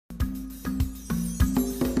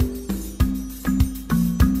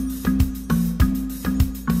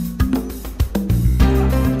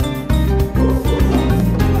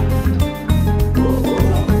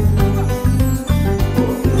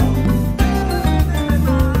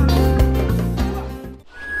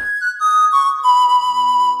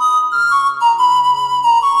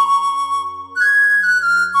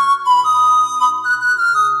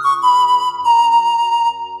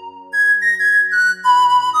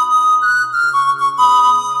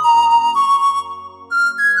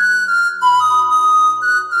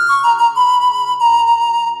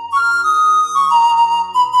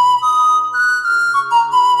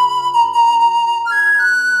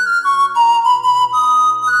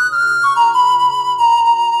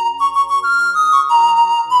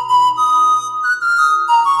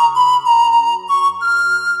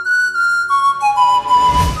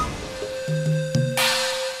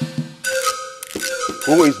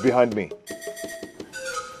behind me?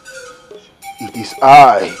 It is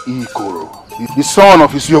I, Ikoro, the son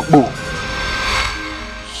of Isiokbo.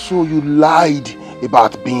 So you lied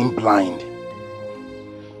about being blind.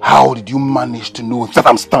 How did you manage to know that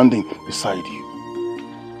I'm standing beside you?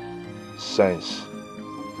 Sense.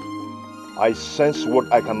 I sense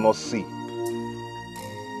what I cannot see.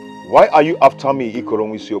 Why are you after me, Ikoro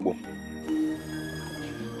Isiokbo?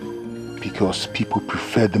 Because people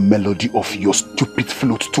prefer the melody of your stupid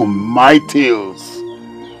flute to my tales.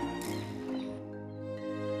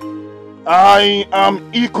 I am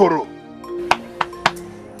Ikoro,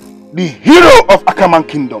 the hero of Akaman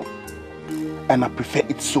Kingdom, and I prefer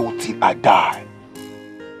it so till I die.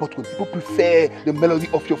 But when people prefer the melody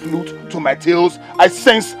of your flute to my tales, I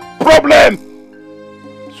sense problem.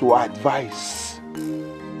 So I advise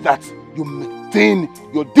that you maintain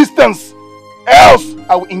your distance, else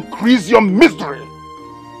I will increase your misery.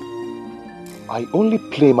 I only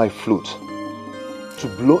play my flute to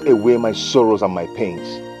blow away my sorrows and my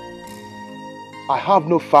pains. I have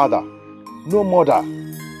no father, no mother,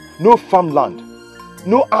 no farmland,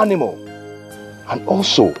 no animal, and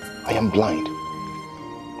also I am blind.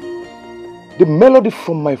 The melody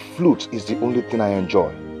from my flute is the only thing I enjoy.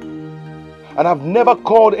 And I've never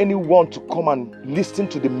called anyone to come and listen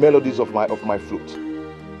to the melodies of my flute.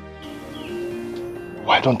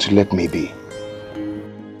 Why don't you let me be?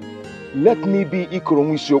 Let me be Ikoro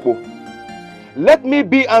Isiokbo. Let me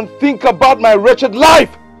be and think about my wretched life.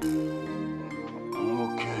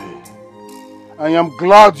 Okay. I am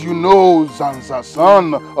glad you know Zanza,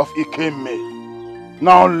 son of Ikeme.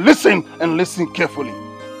 Now listen and listen carefully.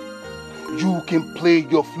 You can play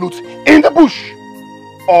your flute in the bush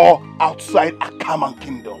or outside Akaman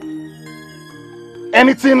Kingdom.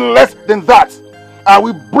 Anything less than that, I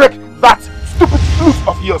will break that stupid flute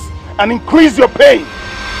of yours and increase your pain.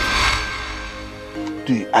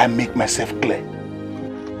 Do I make myself clear?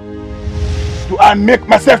 Do I make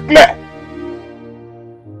myself clear?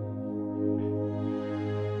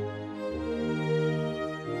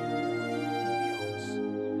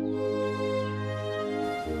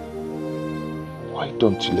 Why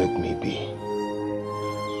don't you let me be?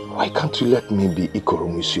 Why can't you let me be Ikoro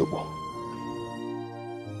Isiokbo?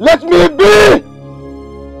 Let me be!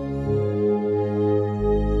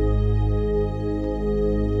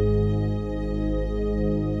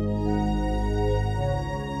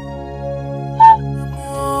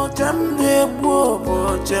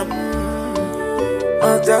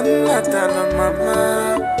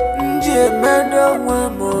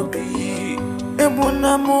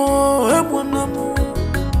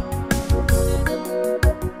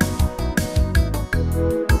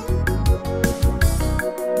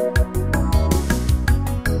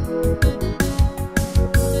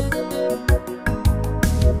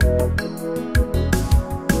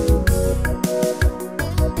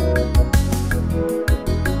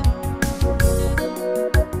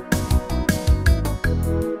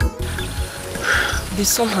 The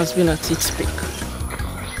sun has been at its peak.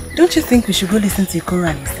 Don't you think we should go listen to Ikoro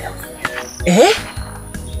himself? Eh?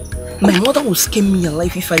 My mother will scare me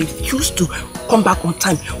alive if I refuse to come back on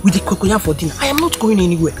time with the cocoyam for dinner. I am not going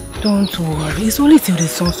anywhere. Don't worry. It's only till the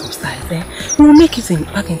sun subsides. Eh? We will make it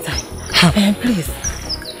back in time. Please.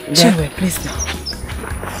 Chinwe, please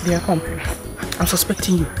now. Dear, come please. I'm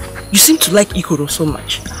suspecting you. You seem to like Ikoro so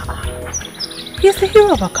much. He's the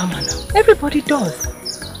hero of Akama now. Everybody does.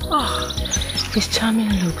 His charming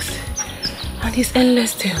looks and his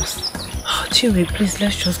endless tales. Chinwe, please,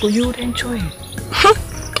 let's just go. You would enjoy it.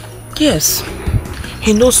 Yes.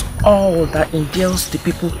 He knows all that endears the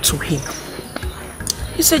people to him.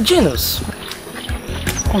 He's a genius.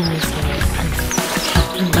 Come, Miss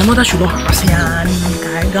please. My mother should not harass him.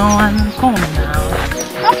 I don't. Come now.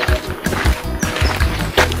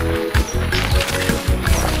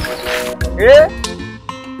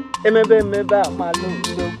 Emebe malum.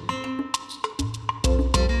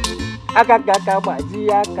 Akakaka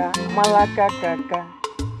baji aka malaka kaka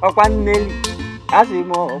okwaneli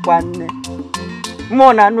asimo okwanne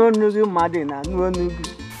mo na no nugu made na no nugu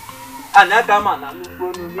anaka ma na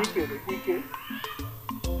nugo nu ikere dike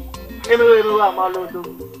emebe amalodo.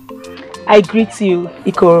 I greet you,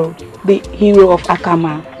 Ikoro, the hero of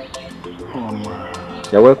Akama.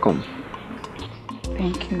 You're welcome.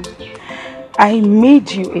 Thank you. I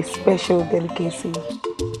made you a special delicacy.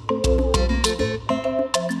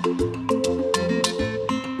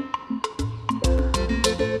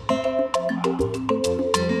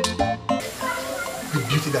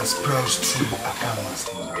 That sprouts through Akama's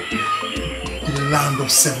kingdom, the land of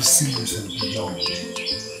 7 seas and beyond.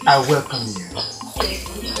 I welcome you.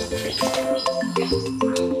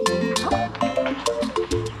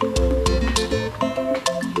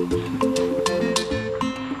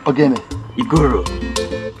 Ogene. Igoro.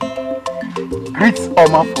 Greet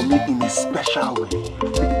Oma for me in a special way.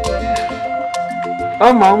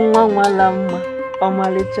 Oma nwa lamma, Oma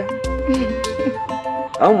lecha.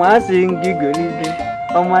 Oma singi golibe,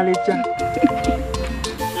 Oma lecha.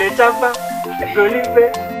 Lecha pa,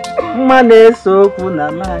 golibe. Mane soku na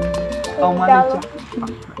nani, Oma lecha.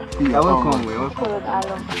 You're welcome.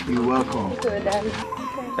 You're welcome.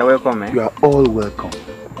 You're welcome, eh? You are all welcome.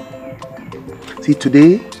 See,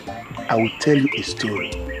 today I will tell you a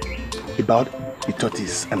story about the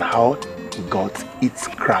tortoise and how it got its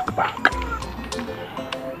crack back.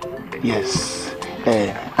 Yes,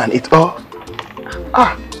 and it all.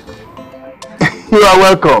 You are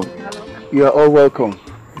welcome. You are all welcome.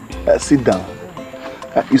 Sit down.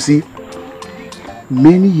 You see,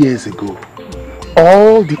 many years ago,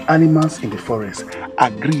 all the animals in the forest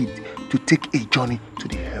agreed to take a journey to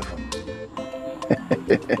the heaven.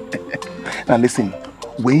 Now listen,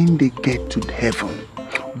 when they get to heaven,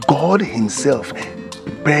 God himself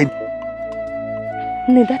prepared.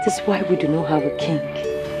 No, that is why we do not have a king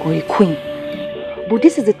or a queen. But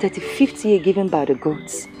this is the 35th year given by the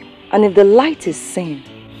gods. And if the light is seen,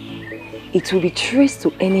 it will be traced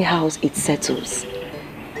to any house it settles.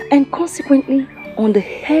 And consequently, on the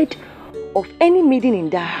head of any maiden in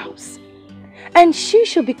that house. And she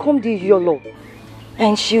shall become the Yolo.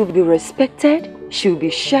 And she will be respected, she will be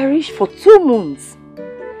cherished for 2 months.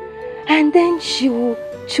 And then she will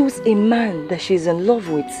choose a man that she is in love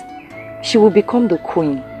with. She will become the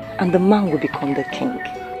queen and the man will become the king.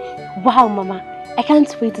 Wow, Mama. I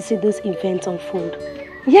can't wait to see this event unfold.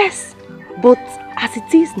 Yes, but as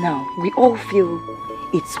it is now, we all feel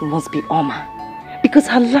it must be Oma. Because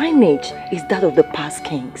her lineage is that of the past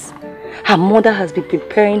kings. Her mother has been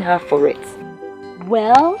preparing her for it.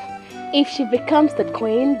 Well, if she becomes the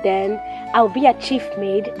queen, then I'll be a chief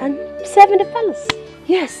maid and serve in the palace.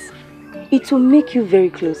 Yes, it will make you very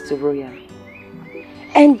close to royal.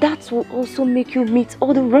 And that will also make you meet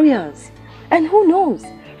all the royals. And who knows,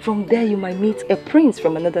 from there you might meet a prince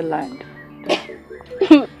from another land.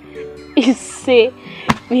 You say,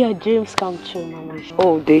 may our dreams come true, Mama.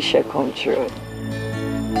 Oh, they shall come true.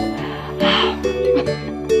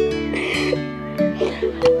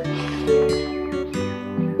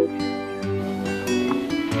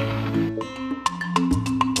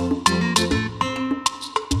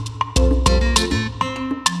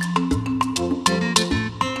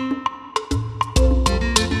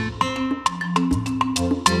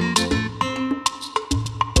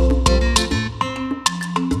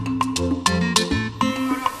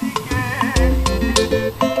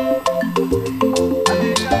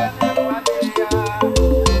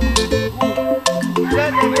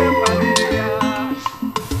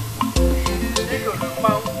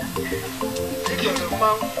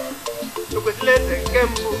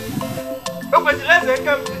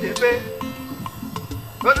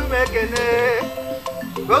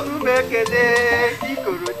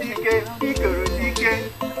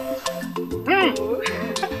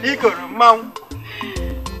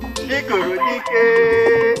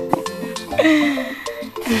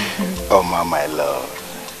 Oma, my love,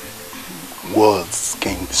 words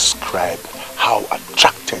can't describe how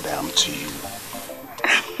attracted I am to you.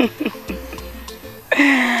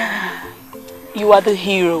 You are the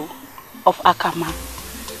hero of Akama.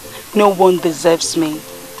 No one deserves me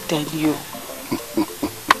than you.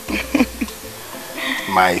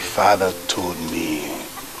 My father told me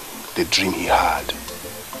the dream he had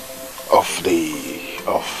of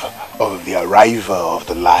the arrival of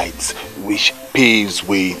the lights, which paves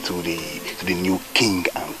way to the new king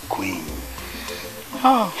and queen.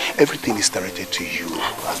 Oh. Everything is directed to you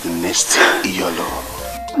as the next Iyolo.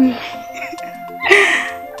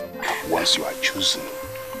 Once you are chosen,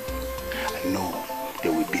 I know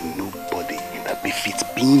there will be nobody that befits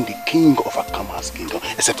being the king of Akama's kingdom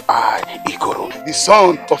except I, Ikoro, the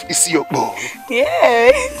son of Isiokbo.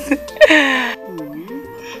 Yes.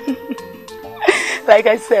 Like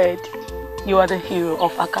I said, you are the hero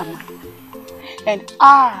of Akama. And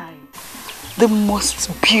I, the most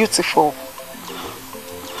beautiful.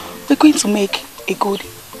 We're going to make a good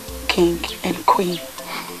king and queen.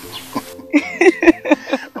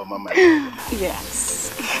 Oh, Mama.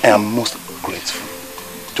 Yes. I am most grateful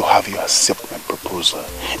to have you accept my proposal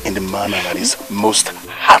in the manner that is most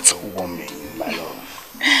heartwarming, my love.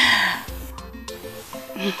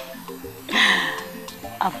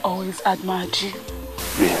 I've always admired you.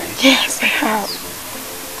 Really? Yes, I have.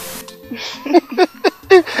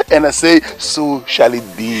 And I say, so shall it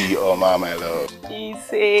be, Oma, my love.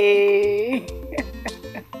 Easy.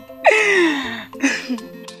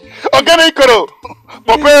 Ogene Ikoro!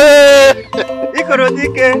 Pope! Ikoro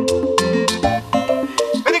dike.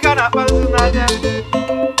 Ndị ka na-akpazi n'anya.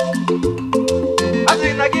 Asị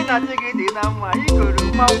na gị na chi gị dị na mma, ikoro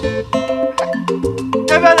mmanwụ.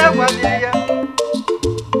 Ebe na-egwu adịrị ya.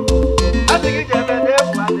 Asị gị jebe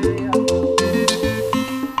na-egwu adịrị ya.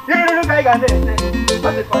 Iru ka ị ga na-ete.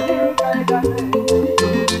 Asị kwa iru ka ị ga na-ete.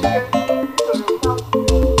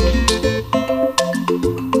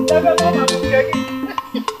 Ebe na ọma bụ nke gị.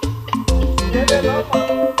 Ebe na ọma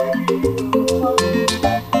bụ nke gị.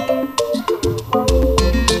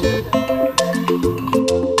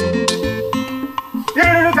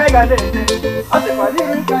 Iru ka ị ga na-ete. Asị kwa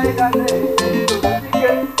iru ka ị ga na-ete.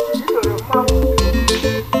 Ikoro mmanwụ.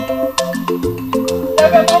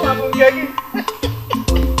 Ebe na ọma bụ nke gị.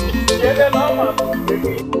 Ebe na ọma bụ nke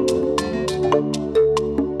gị.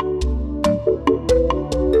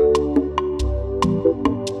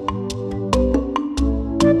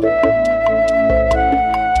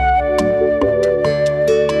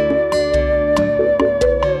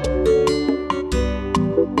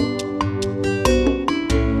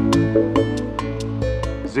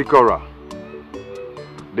 Zikora,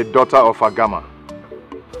 the daughter of Agama,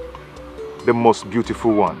 the most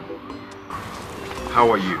beautiful one. How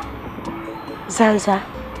are you? Zanza,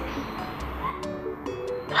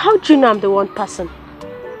 how do you know I'm the one person?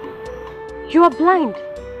 You are blind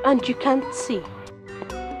and you can't see.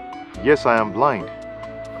 Yes, I am blind,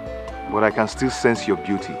 but I can still sense your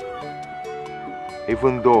beauty.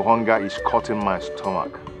 Even though hunger is cutting my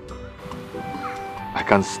stomach, I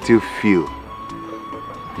can still feel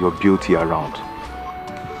your beauty around.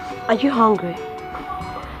 Are you hungry?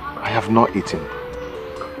 I have not eaten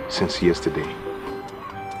since yesterday.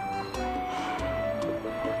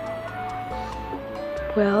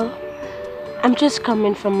 Well, I'm just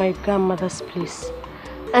coming from my grandmother's place,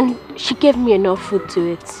 and she gave me enough food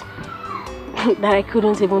to eat that I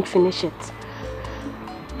couldn't even finish it.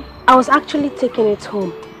 I was actually taking it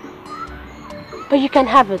home, but you can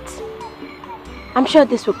have it. I'm sure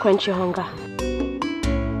this will quench your hunger.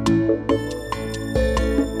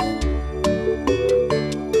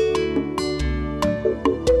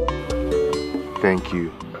 Thank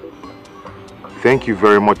you. Thank you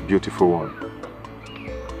very much, beautiful one.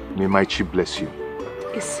 May my chi bless you.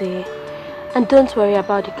 You see, and don't worry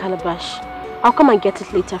about the calabash. I'll come and get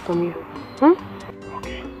it later from you. Hmm?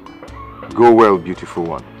 Okay. Go well, beautiful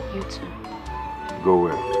one. You too. Go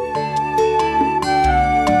well.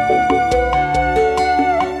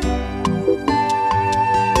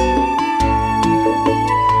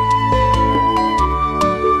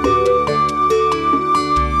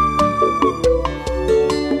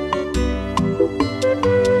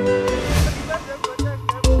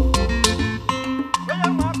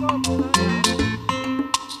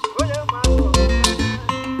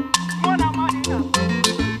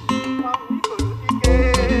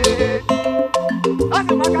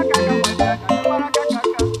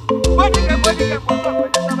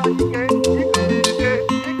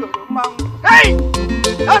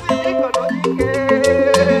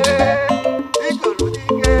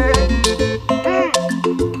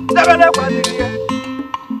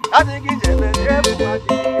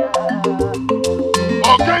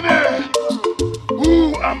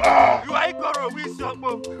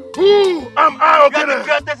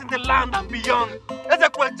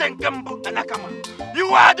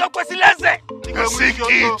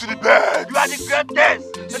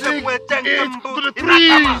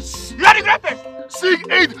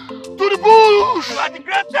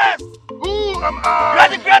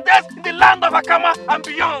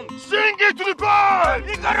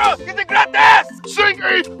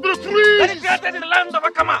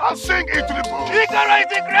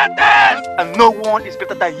 And no one is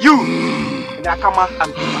greater than you in Akama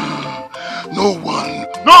and Bima. No one,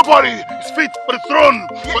 nobody is fit for the throne.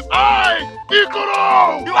 Yes. But I,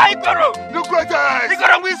 Ikoro! You are Ikoro! The greatest!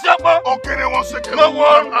 Ikoro Wishopo! Okay, then 1 second. No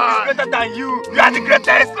one is greater than you. You are the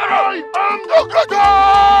greatest! I am the greatest! I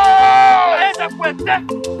am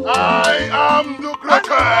the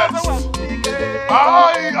greatest!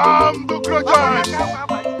 I am the greatest!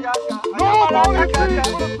 Nobody is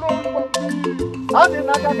fit for the throne but me.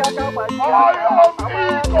 I am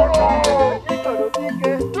Ikoro!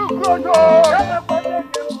 The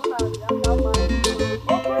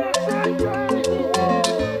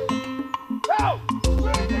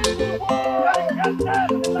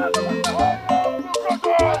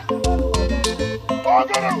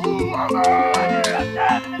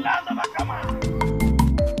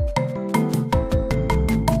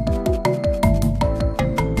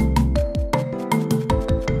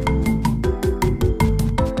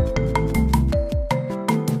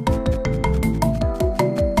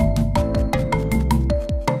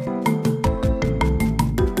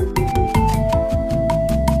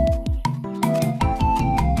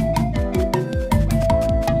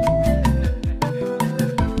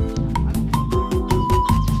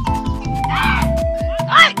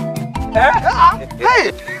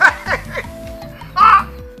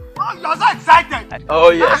Oh,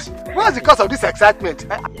 yes. What's the cause of this excitement?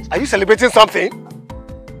 Are you celebrating something?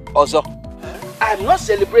 Also, I'm not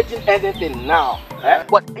celebrating anything now.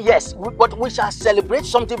 But yes, but we shall celebrate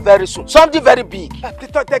something very soon. Something very big.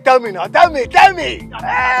 Tell me now. Tell me.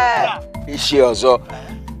 You see, also.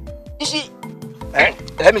 You see,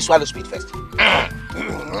 let me swallow sweet first.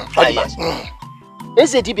 Yes.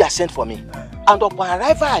 Ezedibia sent for me. And upon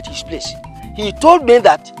arrival at his place, he told me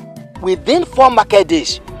that within 4 market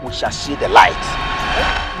days, we shall see the light.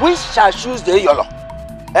 We shall choose the yolo.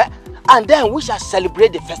 And then we shall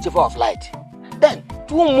celebrate the festival of light. Then,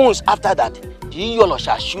 2 months after that, the yolo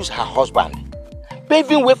shall choose her husband,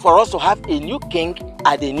 paving way for us to have a new king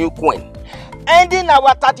and a new queen. Ending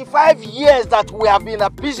our 35 years that we have been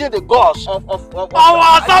appeasing the gods of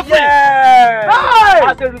our suffering. Hey!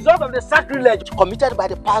 As a result of the sacrilege committed by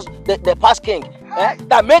the past king,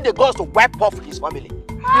 that made the gods to wipe off his family.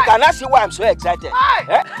 You cannot see why I'm so excited.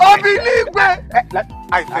 Obinigwe!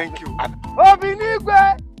 I thank you.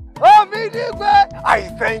 Obinigwe! I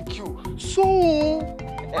thank you. Soon,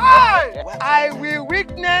 I will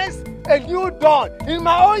witness a new dawn in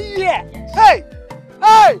my own year. Hey,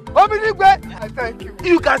 Obinigwe! I thank you.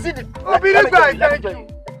 You can see the Obinigwe, I thank you.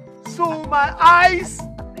 So my eyes,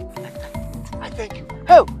 I thank you.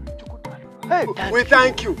 Hey, we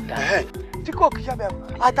thank you. I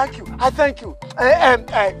thank you.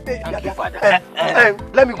 Thank you, Father.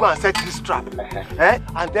 Let me go and set this trap.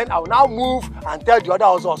 And then I will now move and tell the other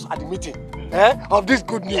houses at the meeting of this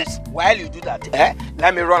good news. Yes. While you do that,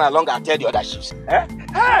 let me run along and tell the other chiefs.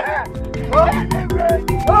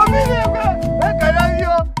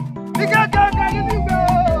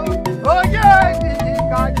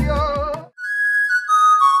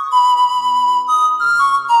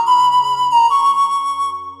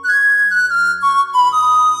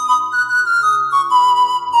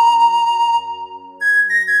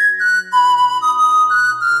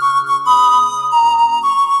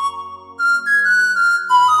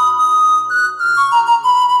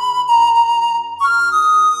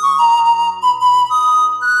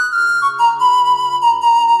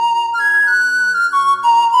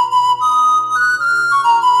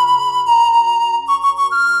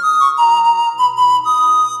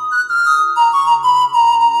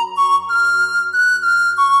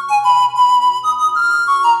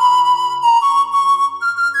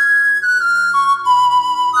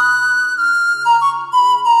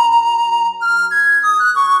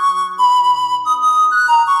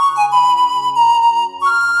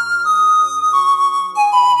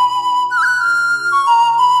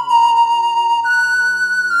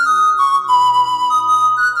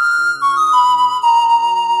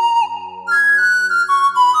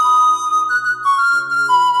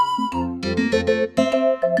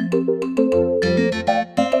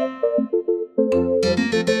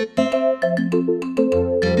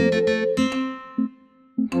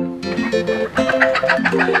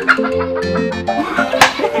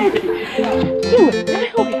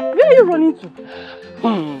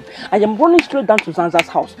 I am running straight down to Zanza's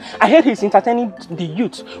house. I heard he's entertaining the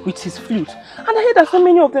youth with his flute. And I heard that so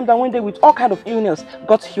many of them that went there with all kind of illness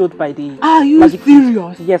got healed by the Are you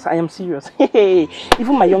serious? Yes, I am serious.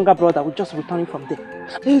 Even my younger brother was just returning from there.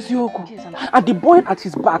 Yes, Yoko. And the boil at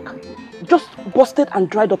his back just busted and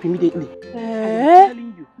dried up immediately. Eh? I'm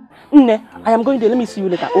telling you. Nne, I am going there. Let me see you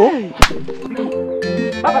later. Oh.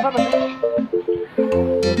 Bye.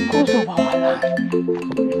 Cause of our land.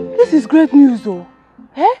 This is great news though.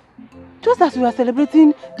 Eh? Just as we are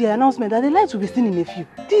celebrating the announcement that the lights will be seen in a few,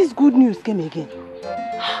 this good news came again.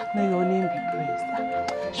 May your name be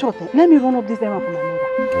praised. Sure, let me run up this errand for my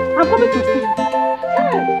mother. I'm coming to see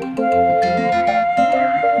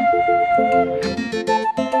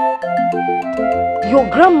you. Your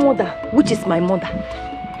grandmother, which is my mother,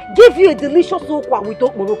 gave you a delicious okwa with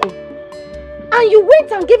okporoko. And you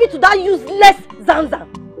went and gave it to that useless Zanza.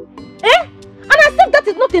 Eh? And as if that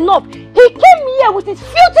is not enough, he came here with his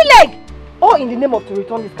filthy leg. All in the name of to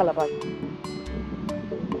return this calabash.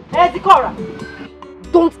 Hey, Zikora,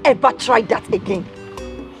 don't ever try that again.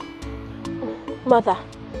 Mother,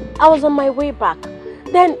 I was on my way back.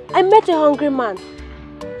 Then I met a hungry man.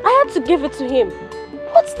 I had to give it to him.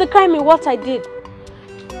 What's the crime in what I did?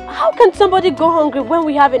 How can somebody go hungry when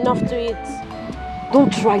we have enough to eat?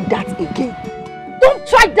 Don't try that again. Don't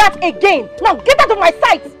try that again. Now get out of my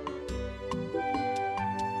sight.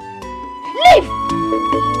 Leave!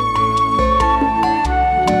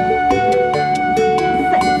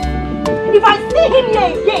 If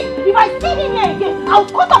I see him here again, I'll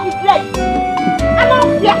cut off his leg. I'm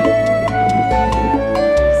out here.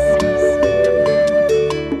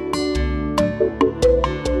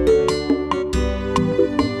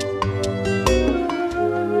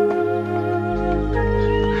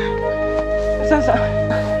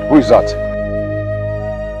 that?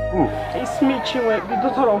 It's me, Chinwe, the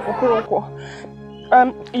daughter of Okoroko.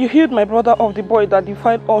 You healed my brother of the boy that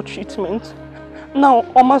defied all treatment. Now,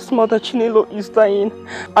 Oma's mother, Chinelo, is dying,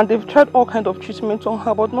 and they've tried all kinds of treatment on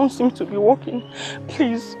her, but none seems to be working.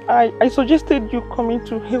 Please, I suggested you coming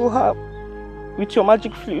to heal her with your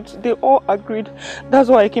magic flute. They all agreed. That's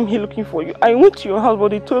why I came here looking for you. I went to your house, but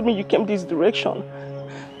they told me you came this direction.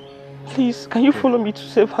 Please, can you follow me to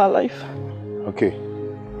save her life? Okay,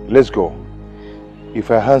 let's go. If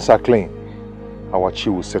her hands are clean, our chi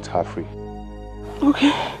will set her free.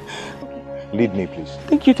 Okay. Lead me, please.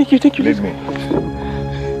 Thank you. Lead me. Let's go.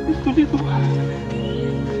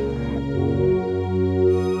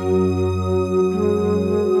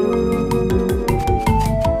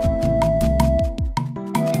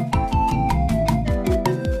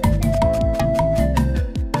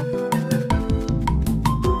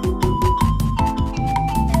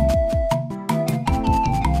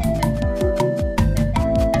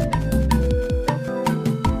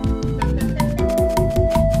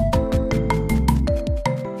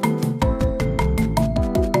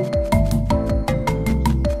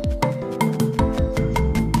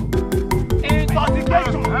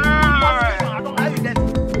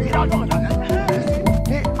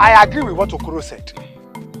 I agree with what Okoro said.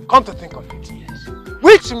 Come to think of it, yes.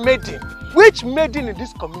 Which maiden in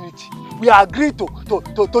this community we agreed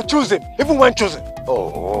to choose him, even when chosen?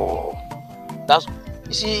 Oh, that's,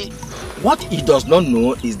 you see, what he does not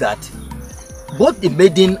know is that both the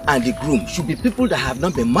maiden and the groom should be people that have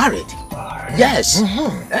not been married. Yes.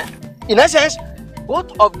 In essence,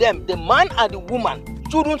 both of them, the man and the woman,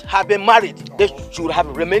 shouldn't have been married. They should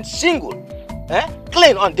have remained single,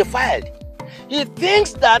 clean, undefiled. He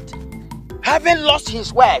thinks that having lost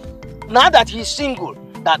his wife, now that he's single,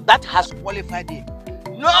 that has qualified him.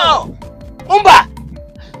 No! Umba!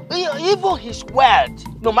 Even his wealth,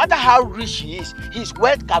 no matter how rich he is, his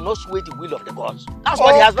wealth cannot sway the will of the gods. That's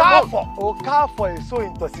what he has not done. Okafor is so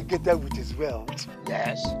intoxicated with his wealth.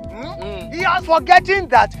 Yes. He is forgetting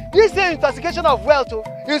that this intoxication of wealth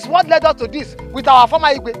is what led us to this with our former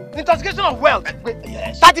Igwe. Intoxication of wealth.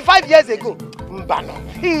 Yes. 35 years ago. Mbano.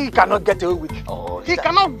 He cannot get away with it. He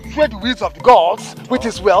cannot sway the wills of the gods with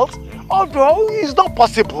his wealth. Although it's not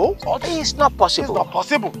possible. It's not possible. It's not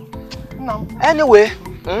possible. No. Anyway,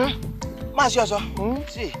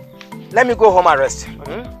 see, let me go home and rest.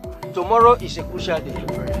 Tomorrow is a crucial day.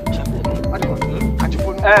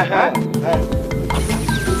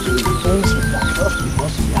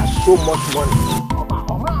 Because we have so much money.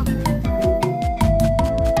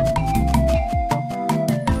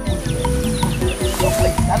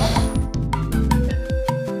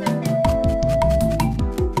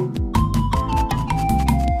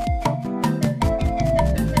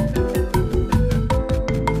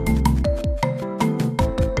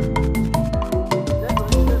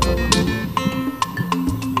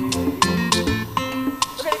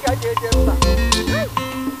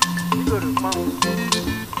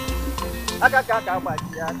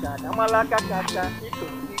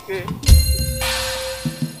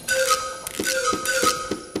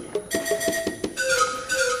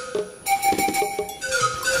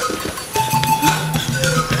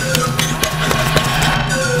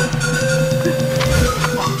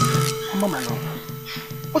 Mama, my love,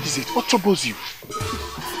 what is it? What troubles you?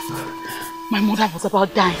 My mother was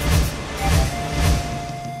about dying.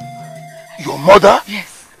 Your mother?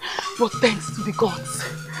 Yes, but thanks to the gods,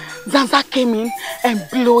 Zanza came in and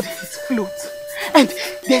blowed his flute. And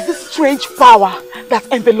there's this strange power that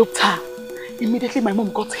enveloped her. Immediately my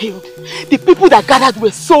mom got healed. The people that gathered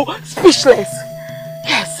were so speechless.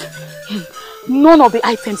 Yes, none of the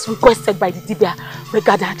items requested by the Dibia were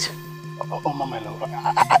gathered. Oh, Mama, my love,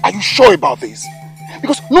 are you sure about this?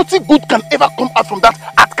 Because nothing good can ever come out from that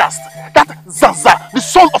outcast. That Zanza, the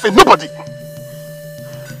son of a nobody.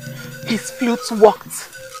 His flute worked.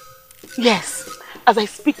 Yes. As I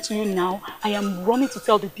speak to you now, I am running to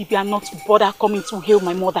tell the Dibia not to bother coming to heal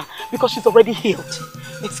my mother because she's already healed.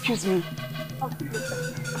 Excuse me.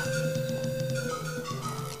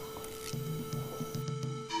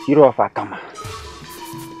 Hero of Akama,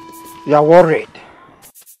 you are worried.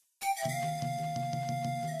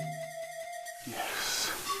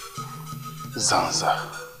 Yes. Zanza.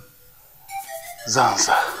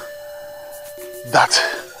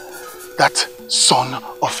 That son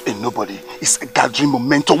of a nobody is gathering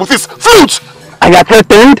momentum with his flute! Are you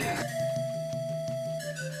threatened?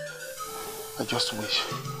 I just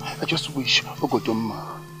wish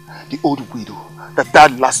Ogodoma, the old widow that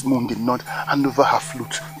died last month, did not hand over her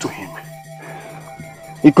flute to him.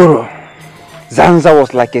 Ikoro, Zanza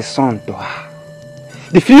was like a son to her.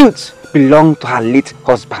 The flute belonged to her late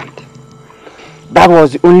husband. That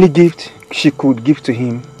was the only gift she could give to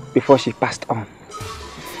him before she passed on.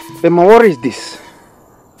 But my worry is this.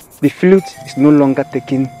 The flute is no longer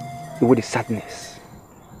taking away the sadness.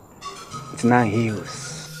 It now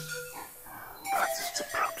heals. That is the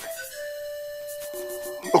problem.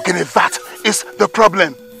 Okay, that is the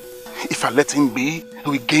problem. If I let him be, he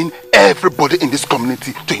will gain everybody in this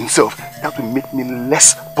community to himself. That will make me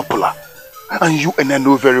less popular. And you and I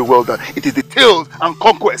know very well that it is the tales and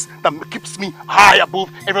conquest that keeps me high above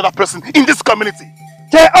every other person in this community.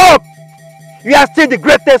 Cheer up! You are still the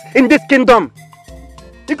greatest in this kingdom.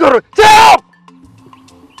 Ikoro, cheer up!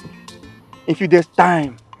 In few days'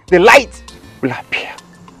 time, the light will appear.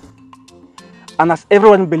 And as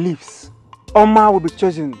everyone believes, Oma will be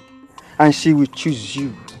chosen and she will choose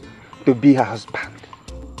you to be her husband.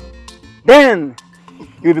 Then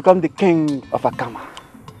you will become the king of Akama.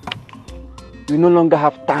 You no longer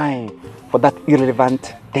have time for that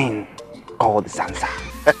irrelevant thing called Sansa.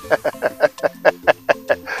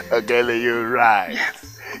 Ogele, you're right.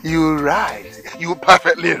 You're right. You're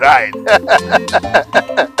perfectly right. Let's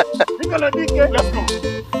go.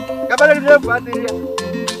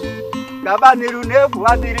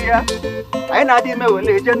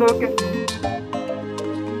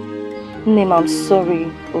 Name, I'm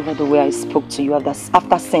sorry over the way I spoke to you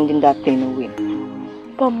after sending that thing away.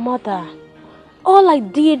 But mother, all I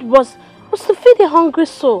did was to feed a hungry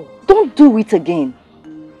soul. Don't do it again.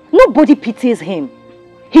 Nobody pities him.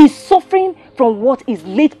 He is suffering from what his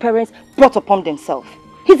late parents brought upon themselves.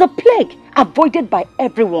 He's a plague avoided by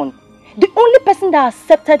everyone. The only person that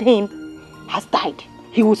accepted him has died.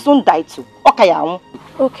 He will soon die too. Okay,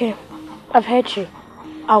 I've heard you.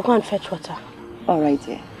 I'll go and fetch water. Alright,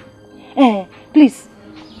 dear. Please,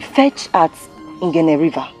 fetch at Ngene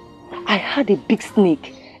River. I had a big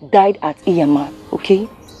snake died at Iyama, okay?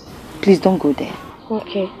 Please don't go there.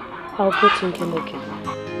 Okay, I'll go to Ngene again.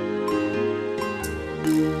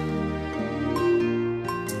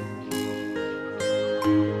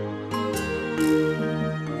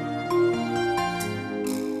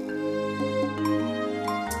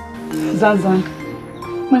 Zanzang,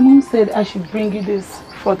 my mom said I should bring you this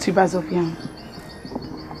 40 bars of yam.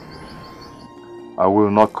 I will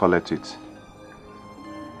not collect it.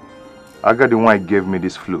 Aga the one gave me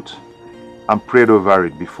this flute and prayed over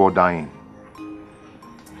it before dying.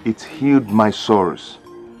 It healed my sorrows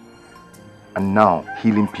and now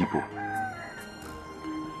healing people.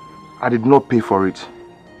 I did not pay for it.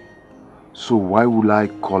 So why would I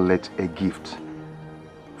collect a gift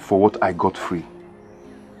for what I got free?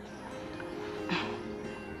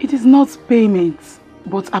 It is not payment,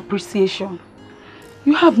 but appreciation.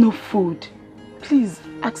 You have no food. Please,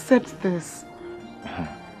 accept this.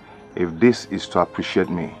 If this is to appreciate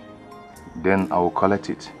me, then I will collect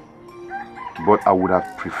it. But I would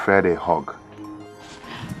have preferred a hug.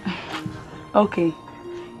 Okay,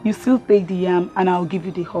 you still take the yam and I'll give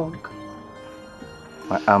you the hug.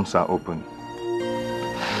 My arms are open.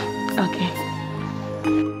 Okay.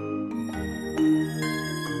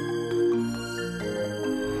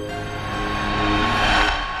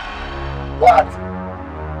 What?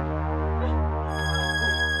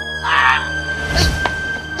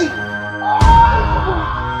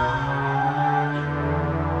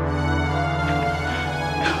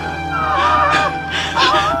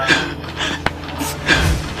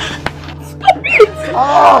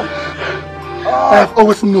 I've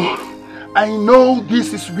always known. I know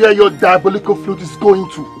this is where your diabolical flute is going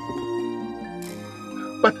to.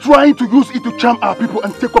 But trying to use it to charm our people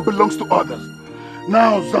and take what belongs to others.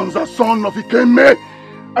 Now, Zanza, son of Ikeme,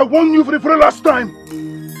 I warn you for the very last time.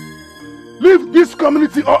 Leave this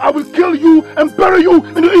community or I will kill you and bury you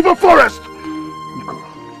in the evil forest.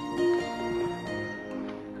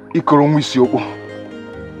 Ikoro Mwisioko.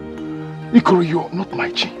 Ikoro, you are not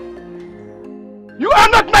my chi. You are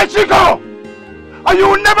not my Chico! And you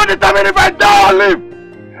will never determine if I die or live!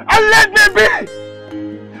 And let me be!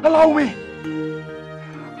 Allow me!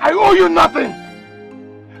 I owe you nothing!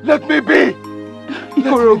 Let me be!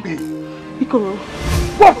 Ikoro, Ikoro,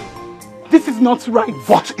 what? This is not right.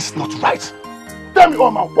 What is not right? Tell me,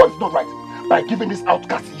 Oma, what is not right? By giving this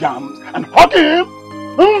outcast yams and hugging him?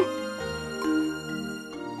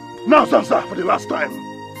 Now, Sansa, for the last time.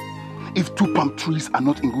 If two palm trees are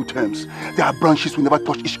not in good terms, their branches will never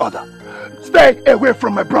touch each other. Stay away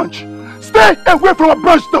from my branch. Stay away from my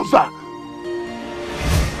branch, Sansa.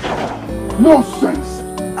 Nonsense.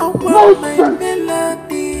 Nonsense.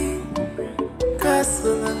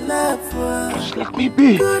 Just let me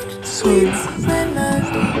be. Sorry.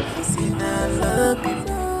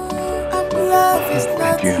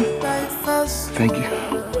 Thank you. Thank you.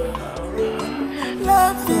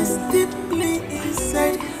 Cause deeply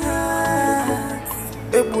inside her,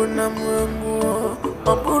 Ebunamu,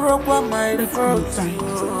 Oburokwa my fault.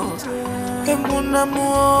 Ebunamu,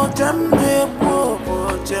 Jamne,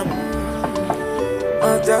 Jam,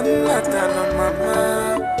 Ojanatana Mama,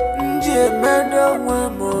 Nje Meda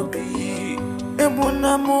Wamobi,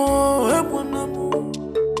 Ebunamu.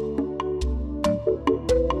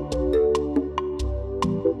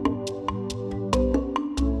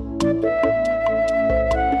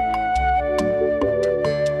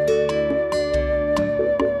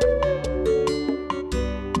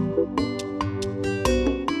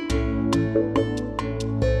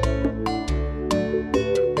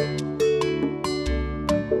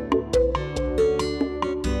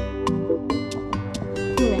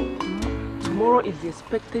 Is the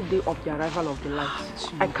expected day of the arrival of the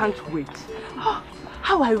light. I can't wait.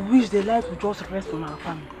 How I wish the light would just rest on our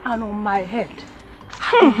family and on my head.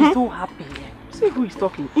 I'm so happy. See who is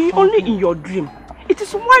talking. Only in your dream. It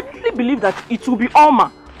is widely believed that it will be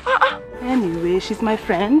Alma. Anyway, she's my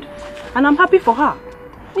friend and I'm happy for her.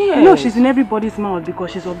 Yes. You know she's in everybody's mouth because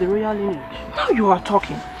she's of the royal lineage. Now you are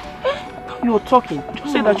talking. You're talking.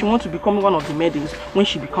 Just say that you want to become one of the maidens when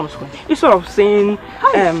she becomes queen. Instead of saying,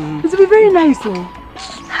 it will be very nice.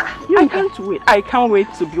 I can't wait. I can't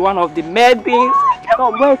wait to be one of the maidens.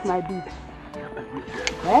 Oh, where's my bead?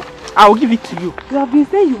 Eh? I'll give it to you. You have been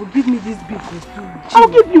saying you will give me this bead. I'll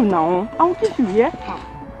give you now. I'll give you, yeah?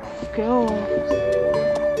 Okay.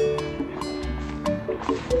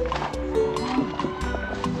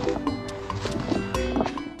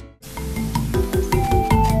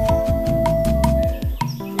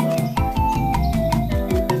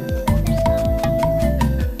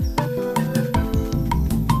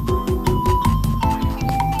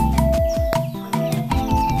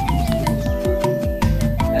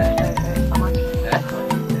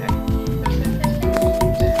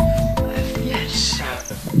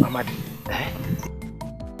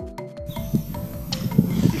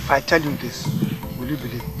 If I tell you this, will you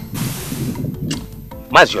believe?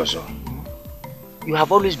 Mazioso, you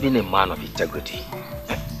have always been a man of integrity.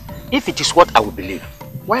 If it is what I will believe,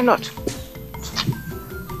 why not?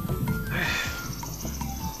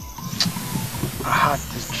 I had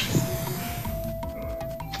this dream.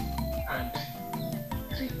 And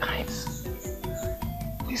 3 times,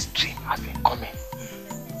 this dream has been coming.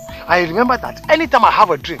 I remember that anytime I have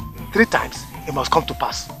a dream, 3 times, it must come to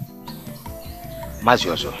pass.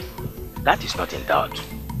 Mazioso, that is not in doubt.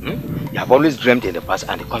 You have always dreamed in the past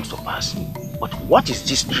and it comes to pass. But what is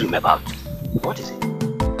this dream about? What is it?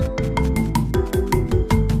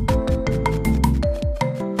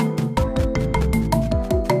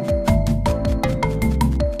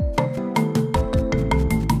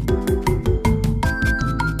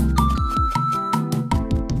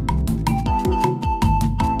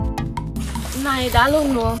 I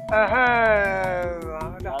don't know.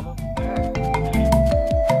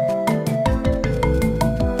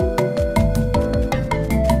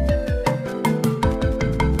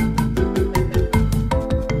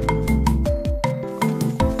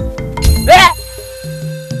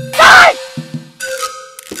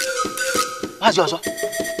 Mazioso.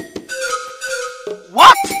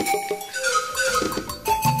 What?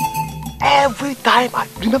 Every time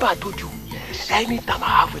remember I told you, anytime I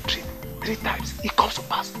have a dream, 3 times, it comes to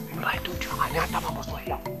pass. Remember I told you, and that time I was not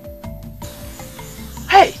here.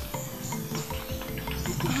 Hey!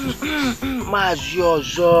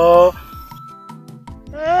 Mazioso.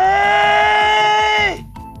 Hey!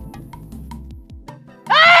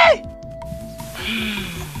 Hey!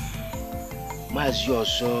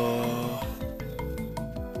 Mazioso.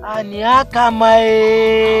 Anyakama.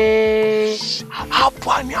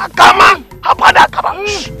 Apa anyakama? Apa anyakama?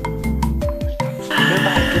 Remember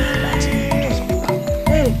I told you that.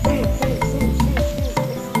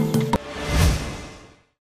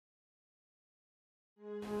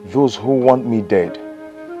 Those who want me dead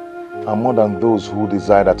are more than those who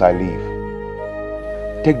desire that I live.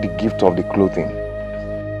 Take the gift of the clothing.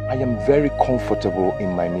 I am very comfortable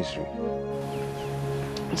in my misery.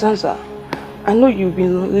 Zanza, I know you've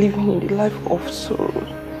been living in the life of sorrow,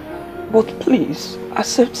 but please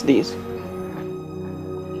accept this.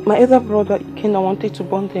 My elder brother Ikenna wanted to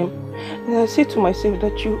burn them, and I said to myself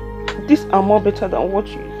that these are more better than what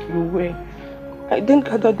you wear. I then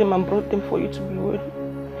gathered them and brought them for you to be wearing.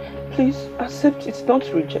 Please accept it, don't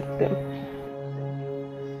reject them.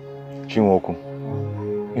 Chinwoku,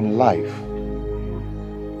 in life,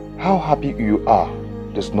 how happy you are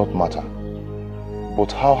does not matter,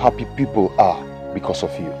 but how happy people are because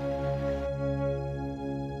of you.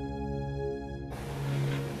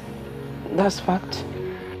 That's fact.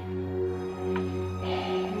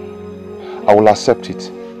 I will accept it,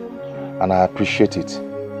 and I appreciate it.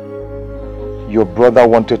 Your brother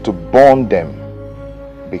wanted to burn them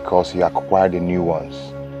because he acquired the new ones.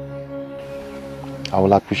 I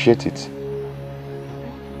will appreciate it.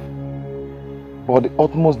 But the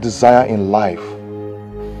utmost desire in life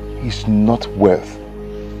is not wealth,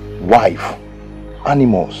 wife,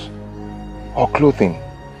 animals, or clothing.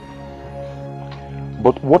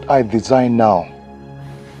 But what I desire now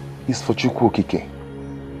is for Chukwu Okike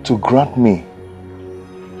to grant me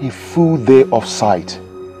a full day of sight,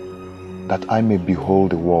 that I may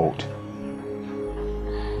behold the world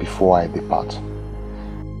before I depart.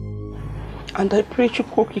 And I pray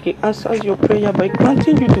Chukwu Okike answers your prayer by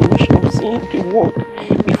granting you the wish of seeing the world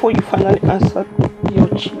before you finally answer your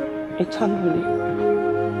chi eternally.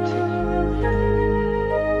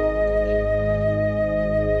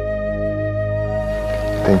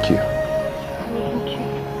 Thank you. Thank you.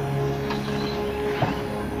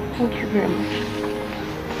 Thank you very much.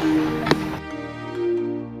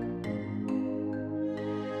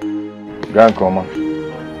 Grandma.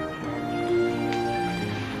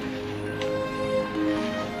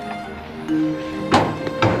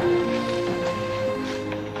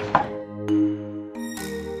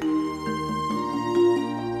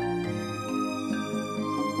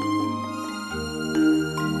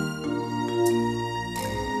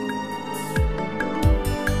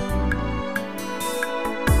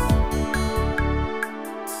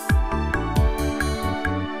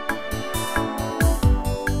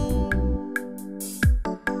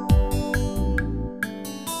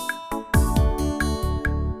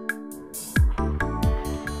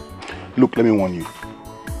 Look, let me warn you.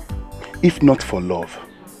 If not for love,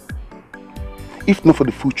 if not for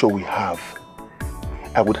the future we have,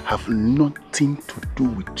 I would have nothing to do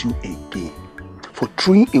with you again. For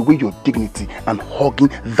throwing away your dignity and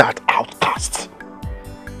hugging that outcast.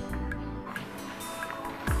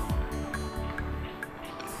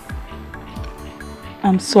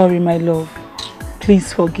 I'm sorry, my love.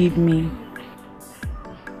 Please forgive me.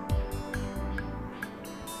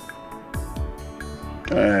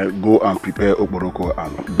 Go and prepare okporoko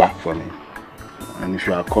and back for me. And if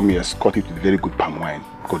you are coming, escort it with very good palm wine.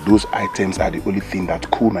 Because those items are the only thing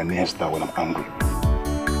that cool my nerves down when I'm angry.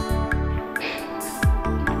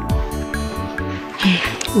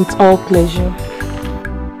 With all pleasure.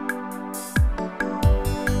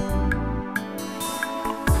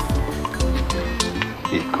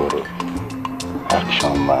 Ikoro,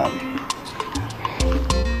 action man.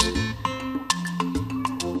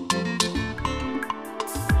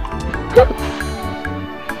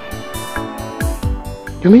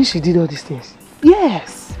 You mean she did all these things?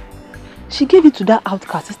 Yes. She gave it to that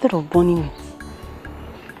outcast instead of burning it.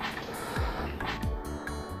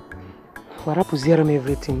 Warapu zero me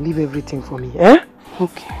everything. Leave everything for me, eh?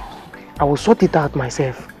 Okay. I will sort it out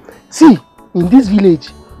myself. See, in this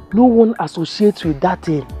village, no one associates with that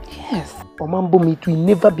thing. Yes. Omambo me, it will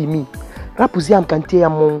never be me. Rapu zero can tell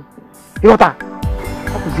you, Yota.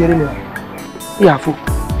 Rapu zero me. Yeah, fool.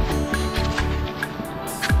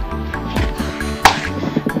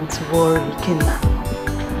 Don't worry, Kenna.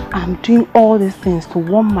 I'm doing all these things to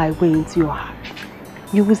warm my way into your heart.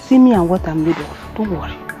 You will see me and what I'm made of. Don't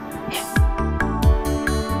worry.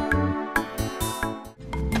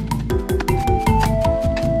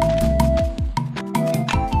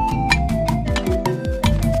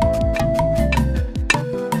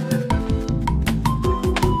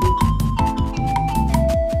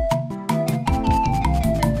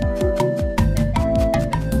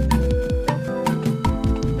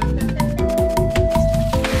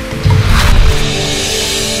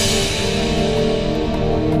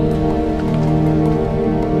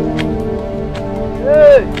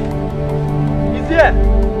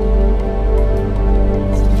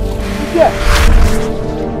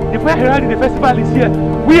 The festival is here.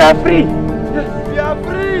 We are free. Yes, we are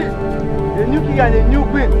free. A new king and a new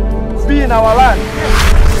queen will be in our land.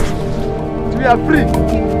 We are free.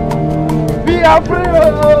 We are free.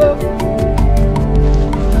 Oh.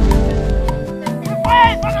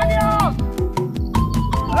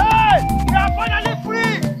 Hey, we are finally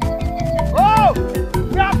free. Oh,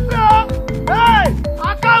 we are free. Hey,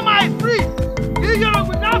 Akama is free. Israel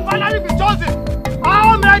will now finally be chosen.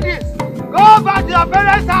 How many? Go back to your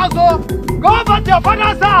parents' house, oh! Go back to your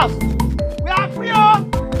father's house! We are free, oh!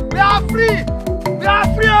 We are free! We are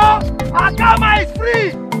free, oh! Akama is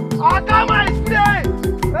free! Akama is free!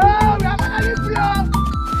 Oh, we are finally free, oh!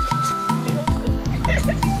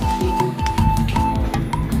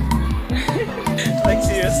 Like,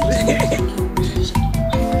 seriously?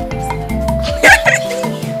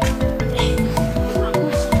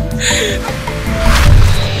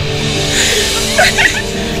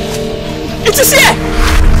 It is here!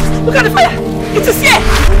 Look at the fire! It is here!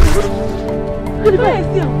 The fire is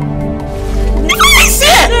here! The fire is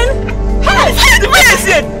here! Hey! The fire is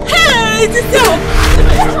here! Hey! It is here!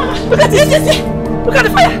 Look at it! It is here! Look at the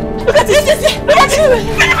fire! Look at it! It is here! Look at it!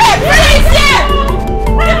 The fire is here!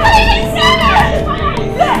 The fire is here! The fire is here! The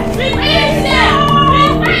fire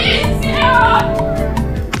is here!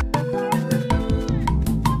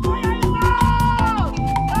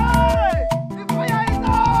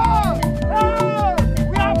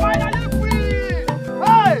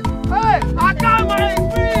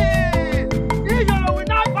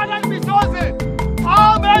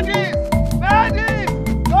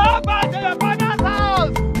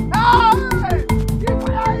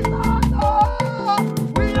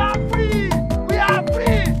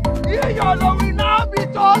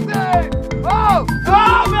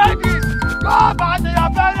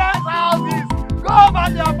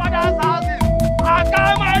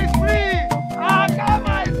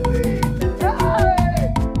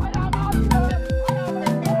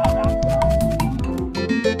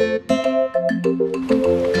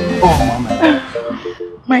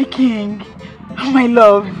 My king, my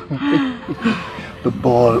love. The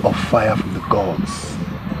ball of fire from the gods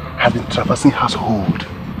has been traversing household,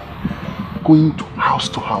 going to house,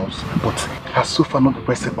 but has so far not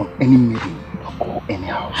rested on any maiden or any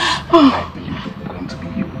house. I believe it's going to be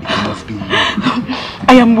you. It must be you.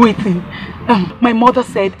 I am waiting. My mother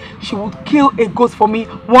said she would kill a goat for me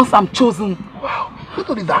once I'm chosen. Wow, not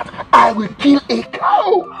only that, I will kill a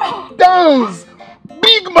cow. Dance!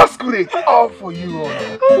 Big masquerade, all for you.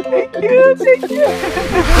 Oh, thank you, thank you.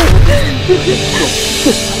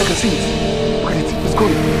 Yes, I can see it. Look at it, let's go.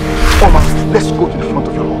 Oma, let's go to the front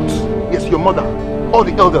of your house. Yes, your mother, all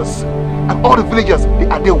the elders, and all the villagers, they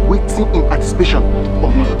are there waiting in anticipation.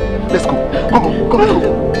 Oma, let's go. Come on, come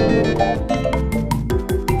on.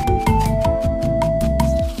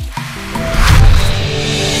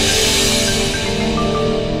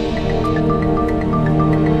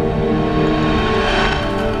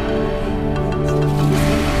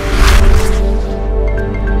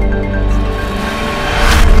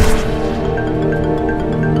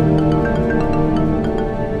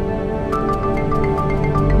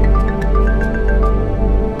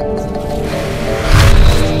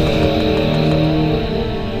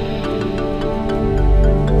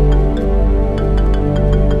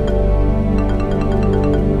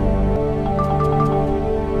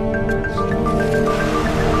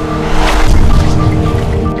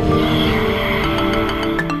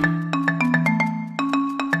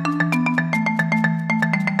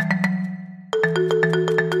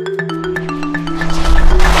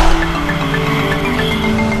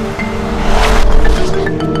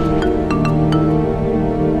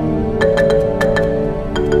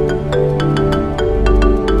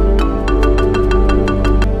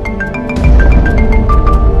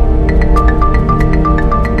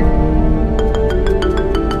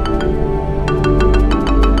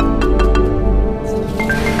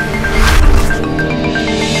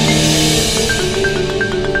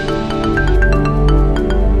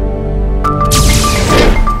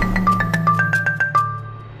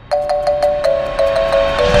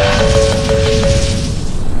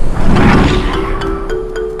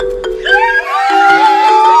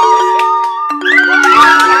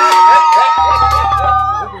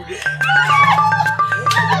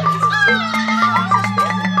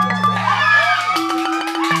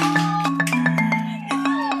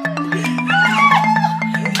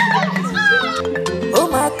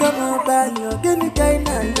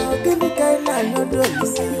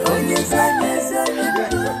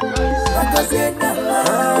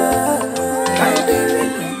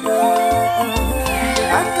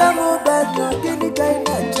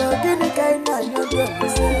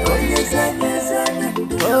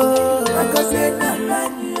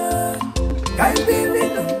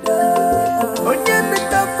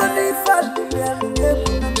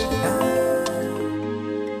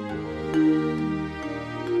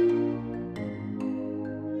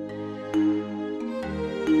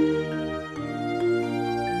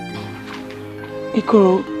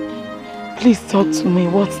 Ikoro, please talk to me.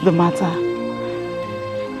 What's the matter?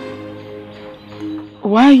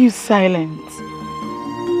 Why are you silent?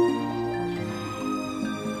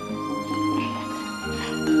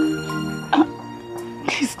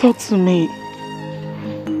 Please talk to me.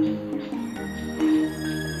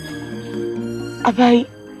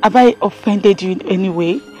 Have I offended you in any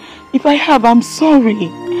way? If I have, I'm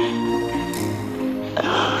sorry.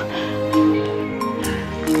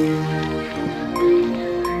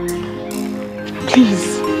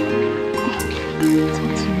 Please,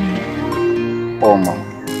 talk to me. Oma,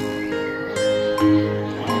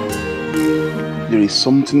 there is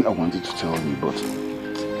something I wanted to tell you, but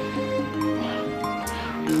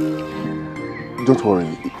don't worry,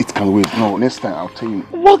 it can wait. No, next time I'll tell you.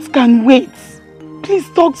 What can wait? Please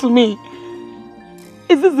talk to me.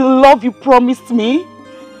 Is this the love you promised me?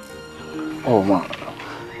 Oh man,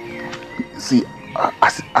 see,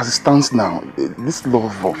 as it stands now, this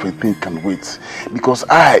love of a thing can wait, because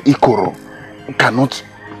I, Ikoro, cannot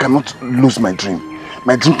lose my dream.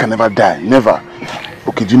 My dream can never die, never.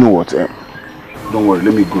 Okay, do you know what? Don't worry,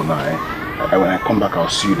 let me go now. When I come back, I'll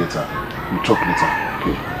see you later. We'll talk later,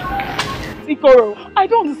 okay? Ikoro, I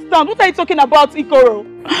don't understand. What are you talking about, Ikoro?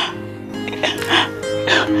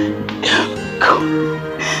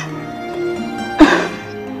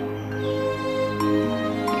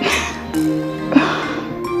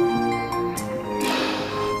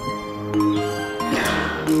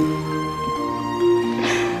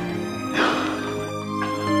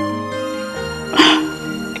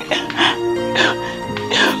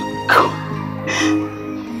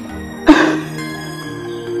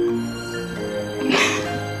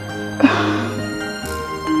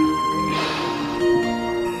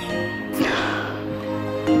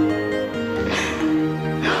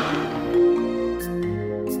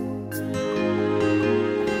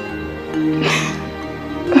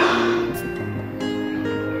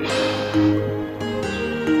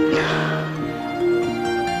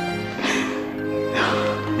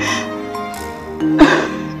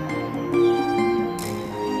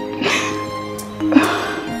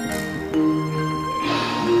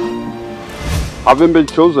 Having been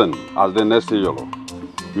chosen as the next Iyolo,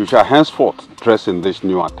 you shall henceforth dress in this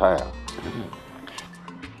new attire.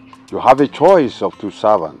 You have a choice of 2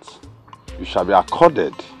 servants. You shall be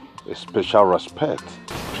accorded a special respect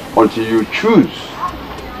until you choose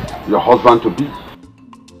your husband to be,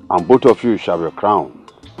 and both of you shall be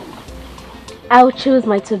crowned. I'll choose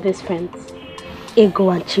my 2 best friends, Ego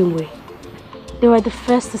and Chimwe. They were the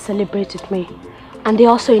first to celebrate with me, and they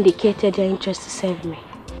also indicated their interest to serve me.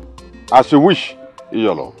 As you wish,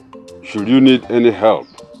 Iyolo. Should you need any help,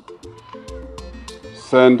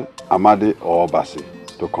 send Amadi or Obasi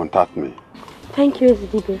to contact me. Thank you,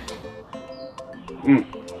 Ezidibe.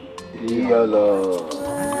 Iyolo.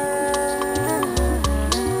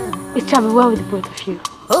 It shall be well with both of you.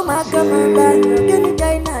 Oh my God,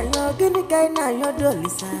 gini kaina yo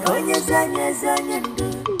dolisa. Onye zanye ndu,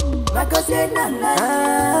 makose nala.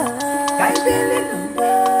 Kaibili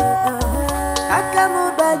nunde. Akamu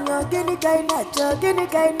banyo, gini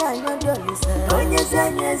kaina yo dolisa. Onye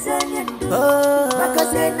zanye ndu,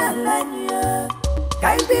 makose nala nyo.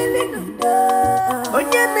 Kaibili nunde.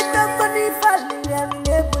 Onye mitoko ni fali ya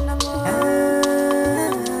minebu na mo.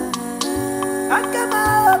 Akama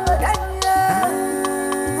obodanyo.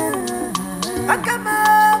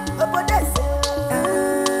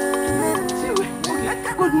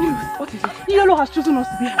 Good news. What is it? Iyolo has chosen us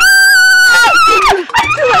to be.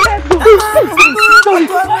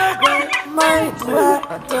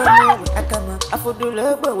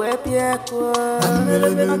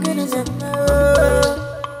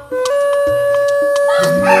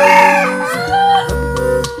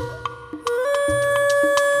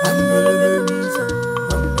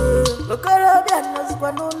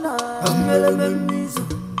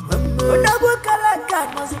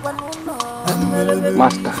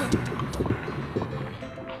 Master,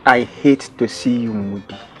 I hate to see you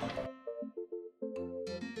moody.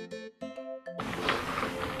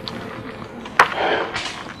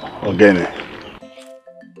 Ogene,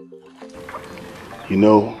 you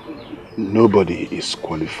know, nobody is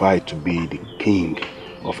qualified to be the king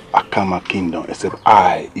of Akama Kingdom except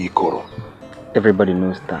I, Ikoro. Everybody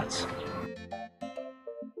knows that.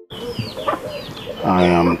 I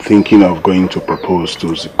am thinking of going to propose to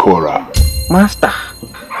Zikora. Master!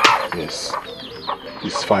 Yes,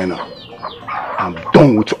 it's final. I'm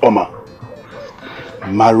done with Oma.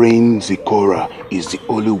 Marrying Zikora is the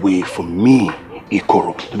only way for me,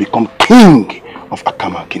 Ikoro, to become king of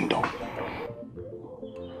Akama Kingdom.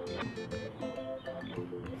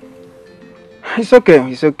 It's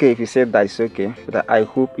okay if you said that, it's okay. But I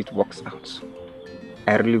hope it works out.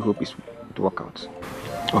 I really hope it works out.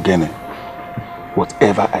 Ogene,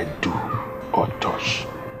 whatever I do or touch,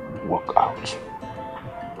 work out.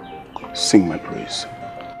 Sing my praise.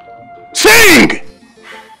 Sing!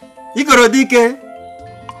 Ikoro dike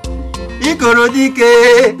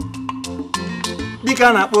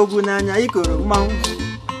dika na kpogu n'anya Ikoro mmanwụ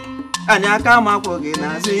anya aka makwo gị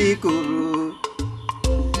n'azụ Ikoro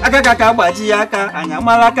aka kaka gbaji aka anya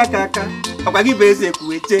mara aka kaka ọkwa gị bụ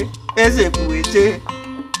eze kwueche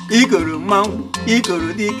Ikoro mmanwụ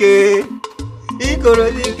Ikoro dike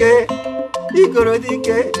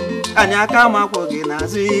Anyaka makwoge na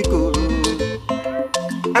zikuru.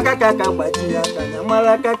 Akaka gbaji aka na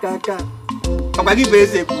mala kaka. Ọgbagi bụ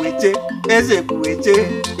eze kwueche,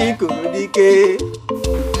 ikoro dike.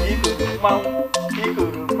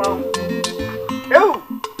 Ikoro mmanwụ.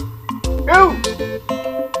 Ewu!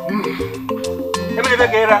 Emebe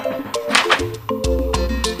ka ịra.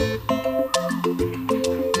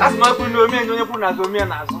 Asị m ọkụ n'omi enye onye kwuru n'azụ omi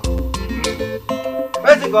n'azụ.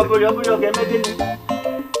 Ezi ka ọ bụrụ ọ ga-eme gịnị?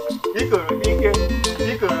 Ikoro dike.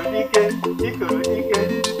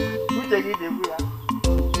 Uche gị dịbu ya.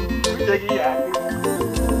 Uche gị ya.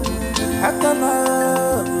 Akama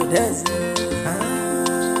budezi.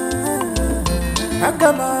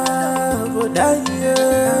 Akama budaya.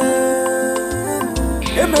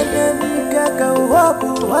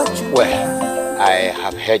 Well, I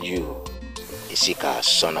have heard you, Isika,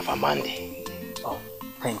 son of Amandi. Oh,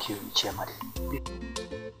 thank you, Chiamadi.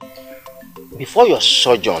 Before your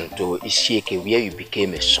sojourn to Isieke, where you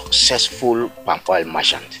became a successful palm oil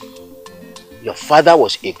merchant, your father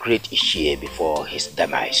was a great Ishie before his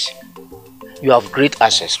demise. You have great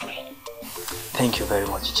ancestry. Thank you very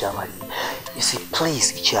much, Chiamadi. You see,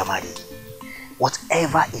 please, Chiamadi,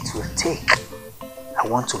 whatever it will take, I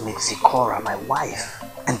want to make Zikora my wife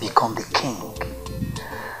and become the king.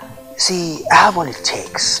 See, I have what it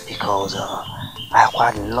takes because I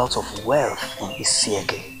acquired lots of wealth in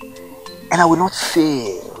Isieke. And I will not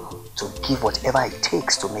fail to give whatever it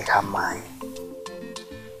takes to make her mine.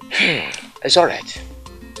 It's alright.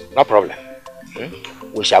 No problem.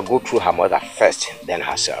 We shall go through her mother first, then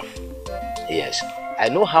herself. Yes. I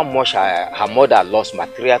know how much her mother lost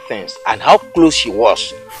material things and how close she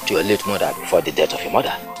was to your late mother before the death of your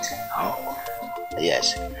mother. Oh.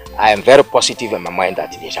 Yes. I am very positive in my mind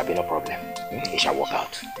that there shall be no problem. It shall work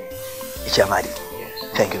out. Ichamadi, yes.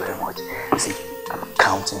 Thank you very much. See, I'm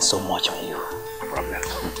counting so much on you. No problem.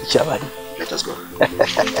 Ichamadi, let us go.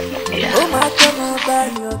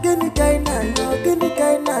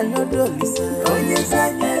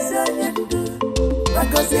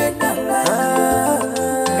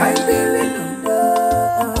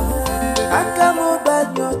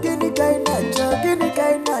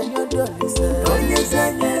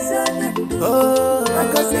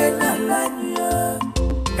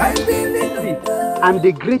 I'm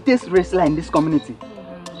the greatest wrestler in this community.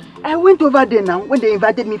 I went over there now when they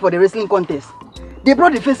invited me for the wrestling contest. They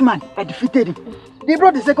brought the first man, I defeated him. They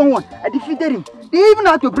brought the second one, I defeated him. They even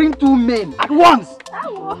had to bring 2 men at once.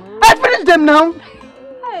 I finished them now.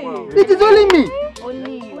 It is only me.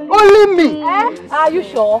 Only you. Only me. Are you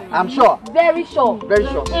sure? I'm sure. Very sure. Very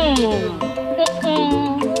sure.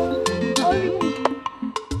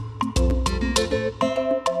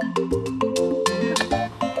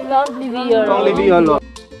 Long live your Lord. Long live your Lord.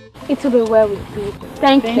 It will be well with you.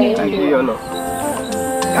 Thank you. Thank you, your Lord.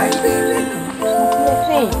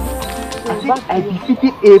 I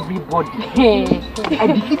defeated everybody. I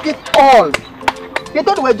defeated all. They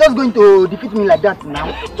thought they were just going to defeat me like that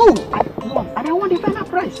now. 2 at once. And I won the final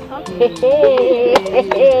prize. Okay,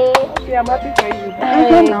 I'm happy for you.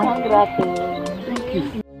 Congrats. Thank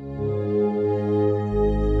you.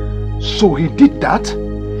 So he did that?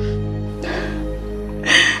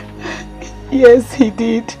 Yes, he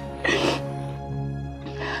did.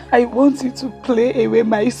 I want you to play away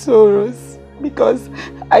my sorrows because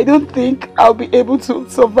I don't think I'll be able to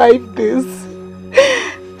survive this.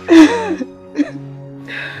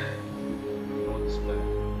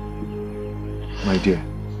 My dear,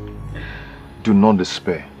 do not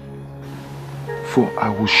despair, for I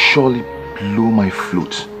will surely blow my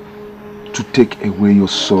flute to take away your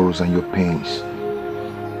sorrows and your pains.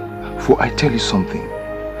 For I tell you something,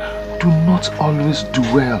 do not always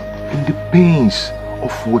dwell in the pains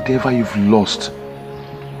of whatever you've lost,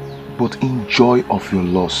 but enjoy of your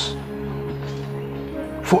loss.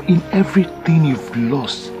 For in everything you've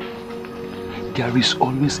lost, there is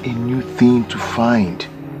always a new thing to find.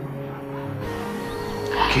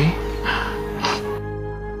 Okay?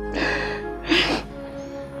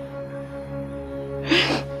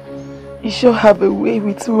 You sure have a way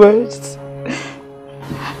with words.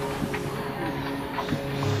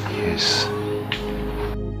 Yes.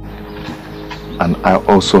 And I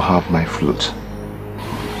also have my flute.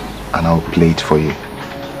 And I'll play it for you.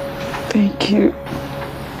 Thank you.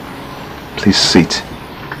 Please sit.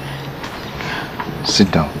 Sit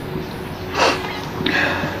down.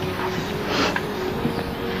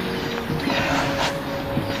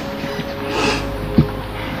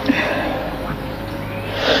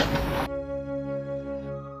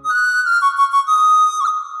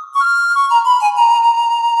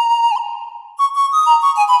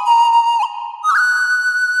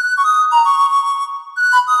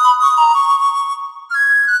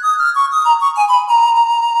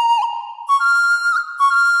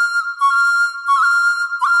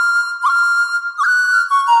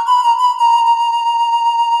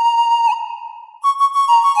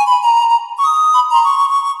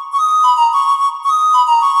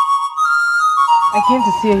 came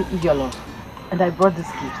to see Iyolo and I brought these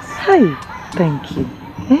gifts. Hi, thank you.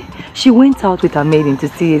 She went out with her maiden to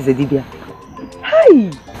see Ezedibia. Hi!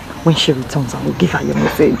 When she returns, I will give her your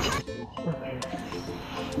message. Okay.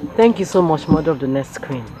 Thank you so much, Mother of the Nest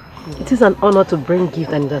Queen. It is an honor to bring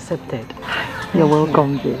gift and accepted. You're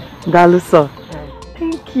welcome, dear. Dalu, sir.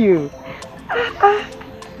 Thank you.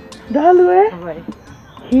 Dalu, eh? Alright.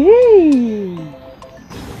 Hey!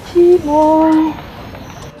 Chimo!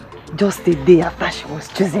 Just a day after she was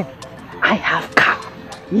chosen, I have car,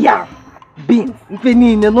 yam, beans, if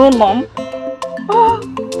any no mom. Oh,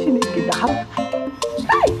 she make it happen.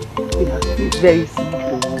 Hey! It's very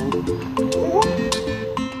simple.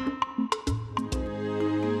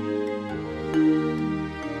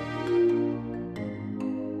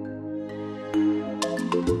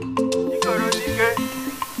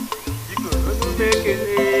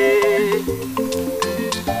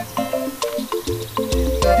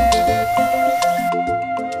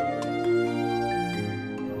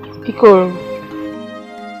 Pikoro.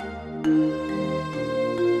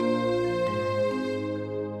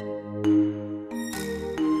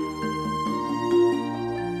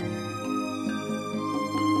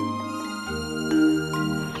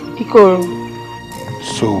 Pikoro.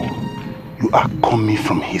 So, you are coming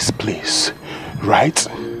from his place, right?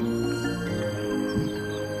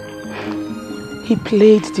 He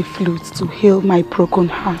played the flute to heal my broken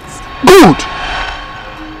heart. Good!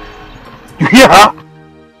 You hear her?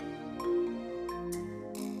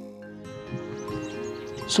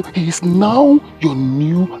 So he is now your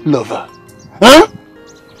new lover. Huh?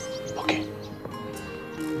 Okay.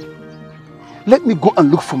 Let me go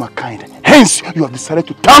and look for my kind. Hence, you have decided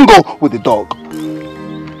to tangle with the dog.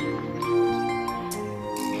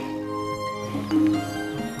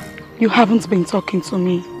 You haven't been talking to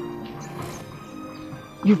me.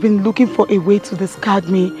 You've been looking for a way to discard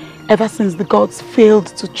me ever since the gods failed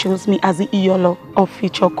to choose me as the Iyolo of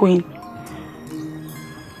future queen.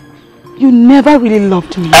 You never really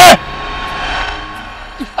loved me. If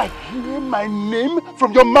I hear my name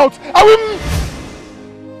from your mouth, I will...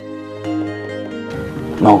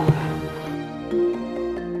 No.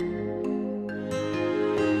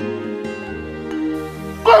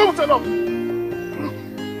 Go home, Tenor.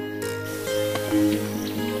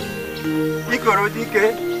 Ikoro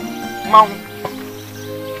dike, Mount.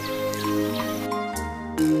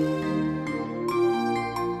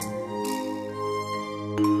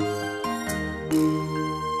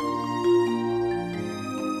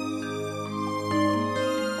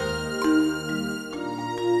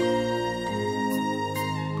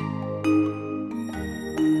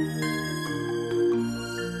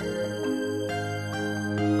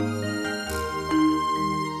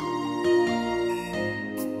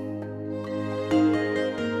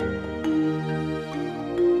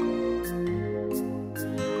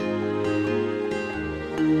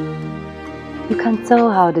 You can tell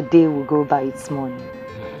how the day will go by its morning.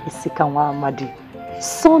 Isikanwa Amadi,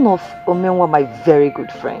 son of Omenwa, my very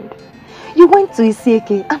good friend. You went to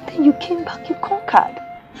Isieke and then you came back, you conquered.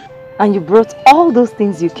 And you brought all those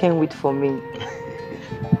things you came with for me.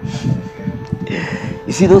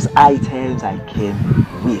 You see, those items I came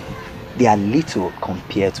with, they are little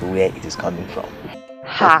compared to where it is coming from.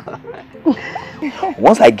 Ha!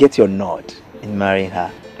 Once I get your nod in marrying her,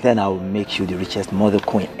 then I will make you the richest mother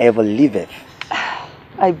queen ever liveth.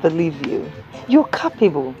 I believe you. You're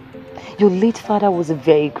capable. Your late father was a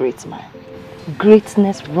very great man.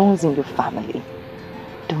 Greatness runs in your family.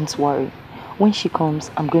 Don't worry. When she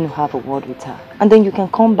comes, I'm going to have a word with her. And then you can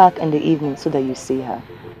come back in the evening so that you see her.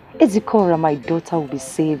 Ezikora, my daughter, will be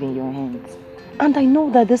safe in your hands. And I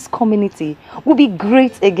know that this community will be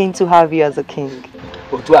great again to have you as a king.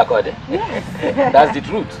 Yes. That's the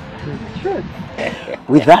truth. The truth.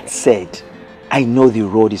 With that said, I know the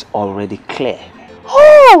road is already clear.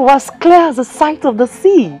 Oh, as clear as the sight of the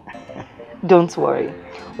sea. Don't worry.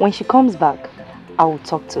 When she comes back, I will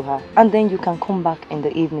talk to her. And then you can come back in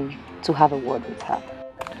the evening to have a word with her.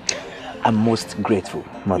 I'm most grateful,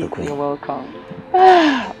 Mother Queen. You're welcome.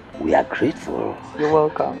 We are grateful. You're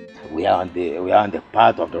welcome. We are on the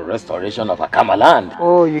path of the restoration of Akama land.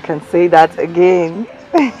 Oh, you can say that again.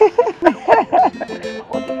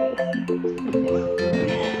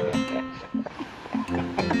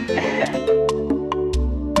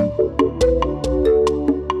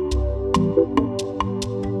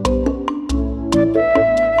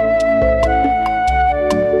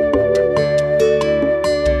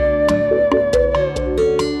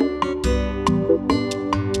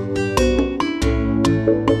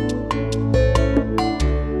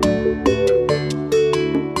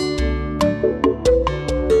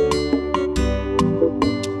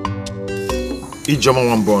 Ijoma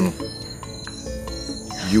Wambono,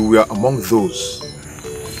 you were among those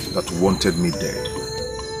that wanted me dead.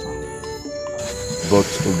 But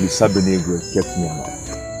Oblisa Benegwe kept me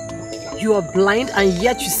alive. You are blind and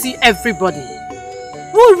yet you see everybody.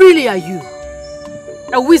 Who really are you?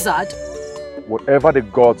 A wizard? Whatever the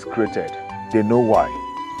gods created, they know why.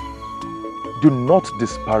 Do not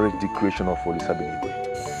disparage the creation of Olisa Benegwe.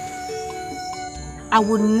 I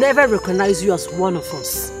will never recognize you as one of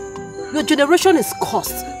us. Your generation is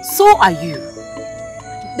cursed, so are you.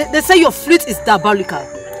 They say your flute is diabolical,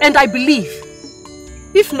 and I believe.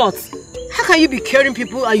 If not, how can you be curing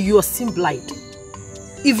people and you are still blind?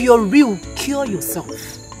 If you're real, cure yourself.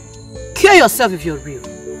 Cure yourself if you're real.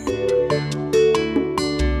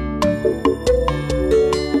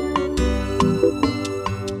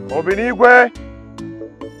 Obinigwe,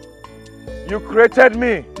 you created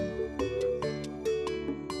me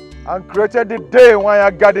and created the day when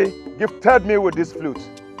Agadi gifted me with this flute.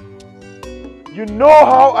 You know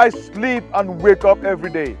how I sleep and wake up every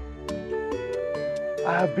day.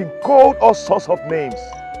 I have been called all sorts of names,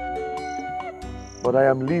 but I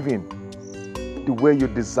am living the way you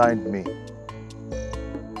designed me.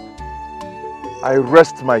 I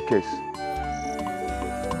rest my case.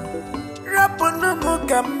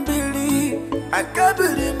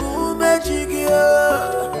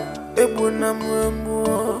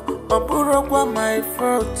 My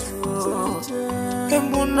fruit,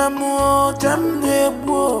 Emunamu, jam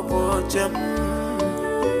nebo, jam.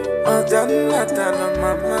 Adanatana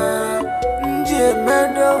mama, nje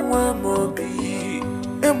meda wamobi.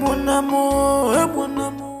 Emunamu.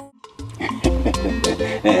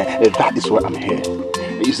 That is why I'm here.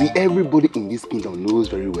 You see, everybody in this kingdom knows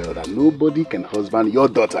very well that nobody can husband your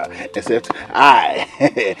daughter except I,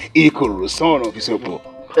 Ikuru, son of Isopo.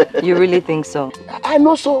 You really think so? I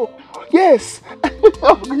know so. Yes.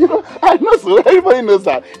 You know, I know so. Everybody knows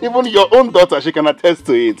that. Even your own daughter, she can attest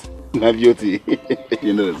to it. My beauty.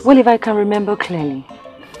 You know. Well, if I can remember clearly,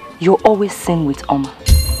 you always sing with Oma.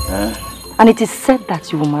 Huh? And it is said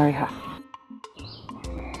that you will marry her.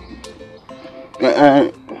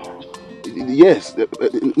 Yes.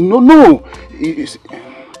 No.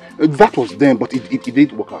 That was then, but it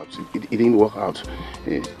didn't work out. It didn't work out.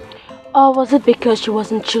 Or was it because she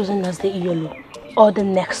wasn't chosen as the Iyolo or the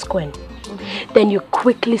next queen? Then you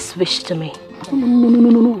quickly switched to me.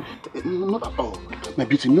 No. Not at all. My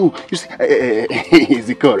beauty, no. You see,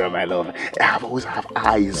 Zikora, my love, I have always have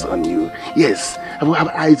eyes on you. Yes, I will have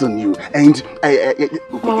eyes on you. And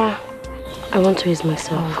Mama, I want to ease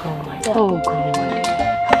myself. Oh, God.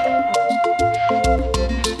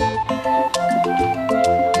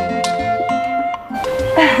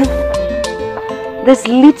 There's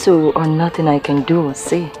little or nothing I can do or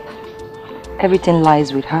say. Everything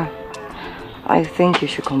lies with her. I think you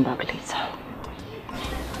should come back later.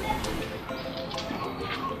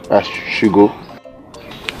 I should go?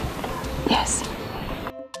 Yes.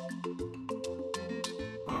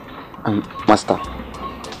 Master,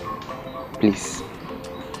 please,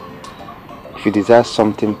 if you desire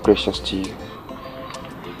something precious to you,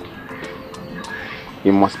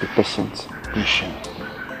 you must be patient. Patient?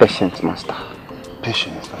 Patient, Master.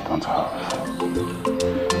 Patience I don't have.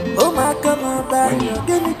 Oh my God, my body,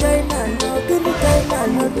 give me time, give me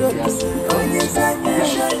time, oh yes, I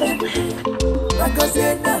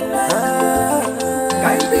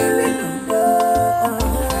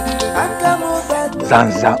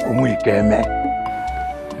Zanza Umuikeme.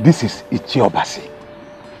 This is Ichiobasi.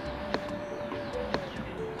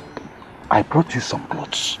 I brought you some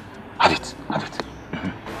clothes. Have it.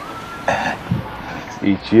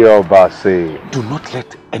 Ichiobasi. Do not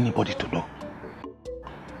let anybody to know.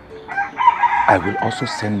 I will also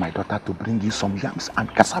send my daughter to bring you some yams and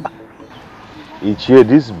cassava. Ichie,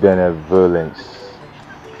 this benevolence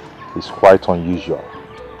is quite unusual.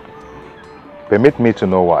 Permit me to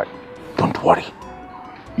know why. Don't worry.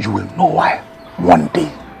 You will know why one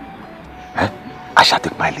day. I shall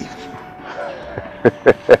take my leave.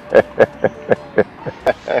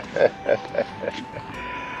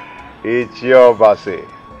 Ichiobasi.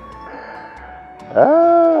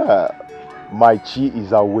 My chi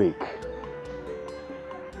is awake.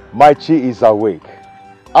 My chi is awake.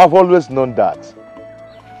 I've always known that.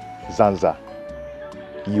 Zanza,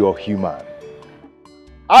 you're human.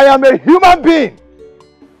 I am a human being.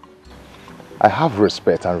 I have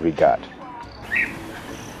respect and regard.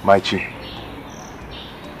 My chi,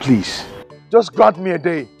 please, just grant me a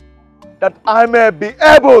day that I may be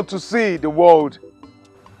able to see the world.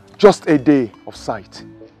 Just a day of sight.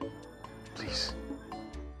 Please.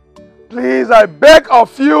 Please, I beg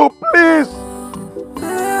of you, please.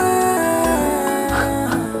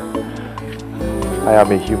 I am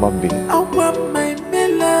a human being. I want my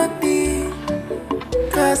melody,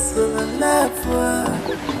 castle of love,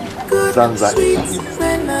 good Zanza sweet is here.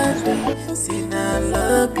 melody. Sing I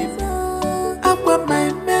love you. I want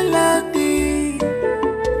my melody,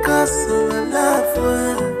 castle of love,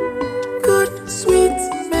 good sweet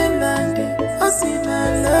melody. I sing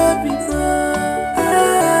I love you.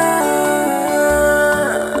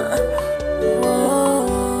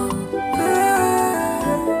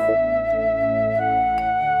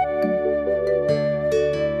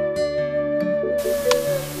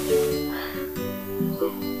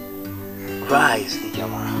 Rise,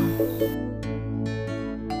 Ijoma.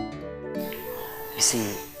 You see,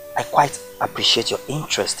 I quite appreciate your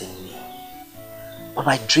interest in me. But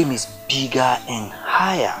my dream is bigger and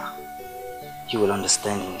higher. You will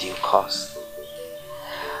understand in due course.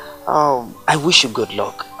 I wish you good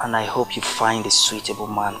luck, and I hope you find a suitable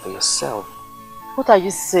man for yourself. What are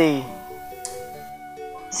you saying?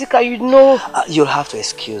 Zika, you know... You'll have to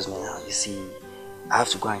excuse me now. You see, I have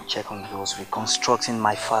to go and check on those reconstructing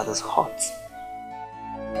my father's hut.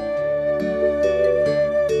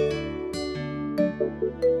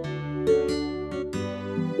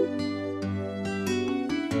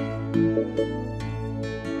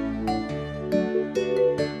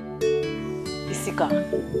 Isika,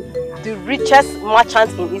 the richest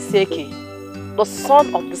merchant in Iseke, the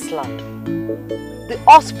son of this land, the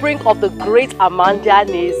offspring of the great Amandia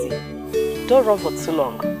Nezi. Don't run for too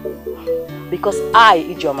long, because I,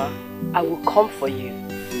 Ijoma, I will come for you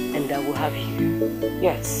and I will have you.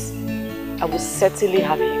 Yes, I will certainly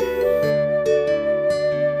have you.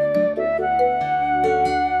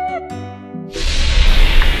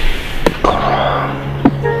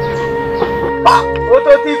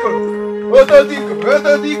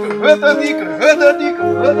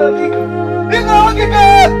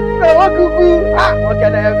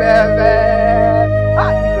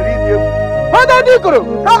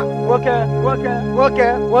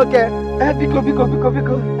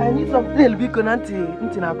 I need some little biko nanti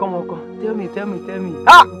na komoko. Tell me.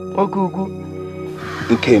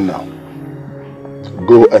 Okay now.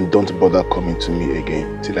 Go and don't bother coming to me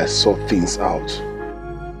again till I sort things out.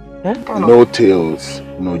 No tales,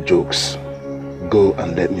 no jokes. Go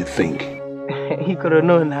and let me think.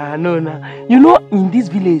 No. You know, in this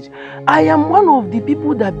village, I am one of the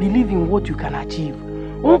people that believe in what you can achieve.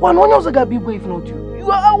 If not you,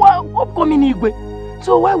 you are our upcoming Igwe.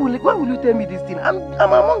 So why will you tell me this thing? I'm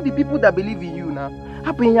among the people that believe in you now.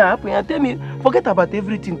 Happen. Tell me, forget about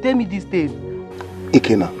everything. Tell me this thing.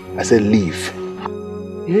 Ikena, I said leave.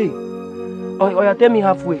 Hey, or tell me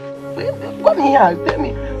halfway. Come here, tell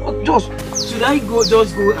me. Should I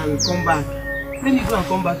just go and come back? Let me go and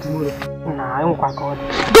come back tomorrow. Nah, I won't go.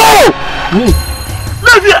 Go! Me?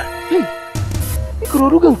 Leave here! Hey!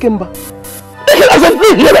 Ikororugan Kemba.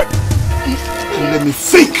 Let me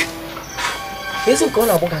think. Isn't going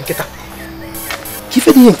to walk and get up. Keep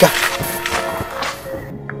it in.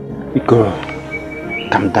 Ikoro,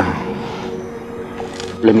 calm down.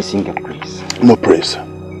 Let me sing a praise. No praise.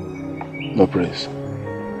 No praise.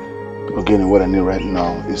 Again, what I need right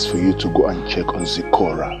now is for you to go and check on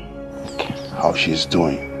Zikora. Okay. How she's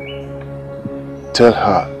doing. Tell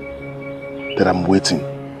her that I'm waiting.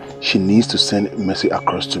 She needs to send a message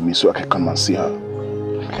across to me so I can come and see her.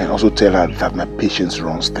 And also tell her that my patience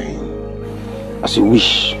runs thin. As you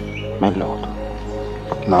wish, my lord.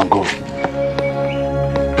 Now go.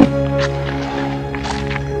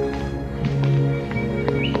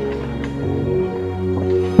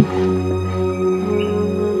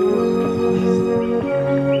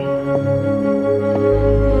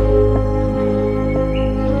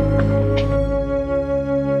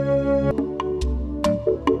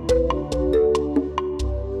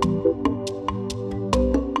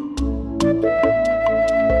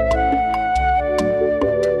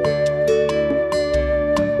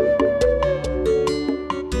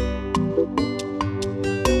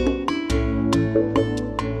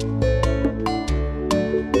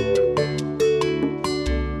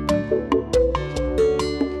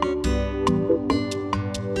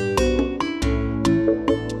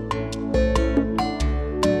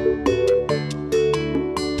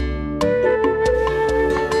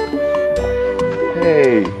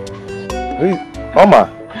 Mama.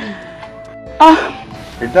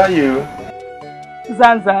 Is that you?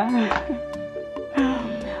 Zanza.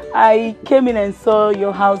 I came in and saw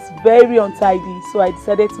your house very untidy, so I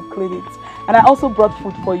decided to clean it. And I also brought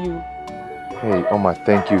food for you. Hey, Oma,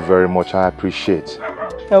 thank you very much. I appreciate.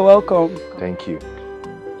 You're welcome. Thank you.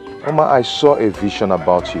 Oma, I saw a vision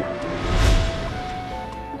about you.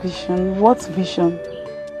 Vision? What vision?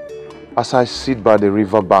 As I sit by the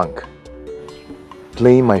river bank,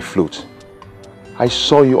 playing my flute, I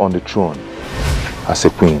saw you on the throne as a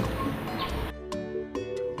queen.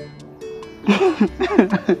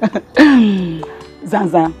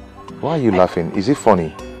 Zanza. Why are you laughing? Is it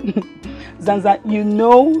funny? Zanza, you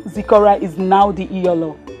know Zikora is now the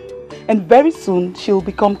Iyolo. And very soon she'll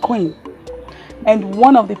become queen. And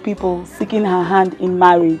one of the people seeking her hand in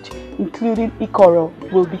marriage, including Ikoro,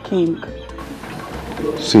 will be king.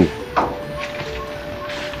 See,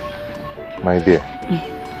 my dear.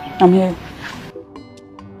 I'm here.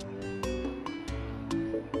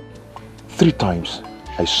 3 times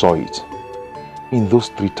I saw it. In those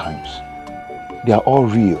 3 times, they are all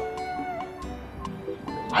real.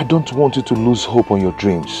 I don't want you to lose hope on your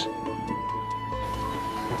dreams.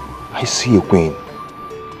 I see a queen.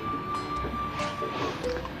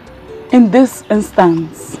 In this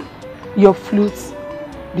instance, your flute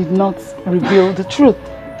did not reveal the truth.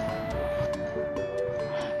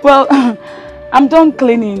 Well, I'm done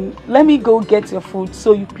cleaning. Let me go get your food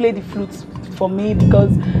so you play the flute for me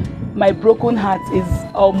because my broken heart is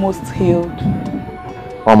almost healed.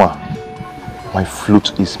 Mama, my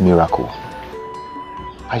flute is miracle.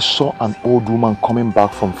 I saw an old woman coming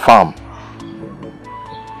back from farm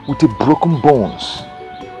with a broken bones.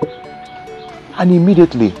 And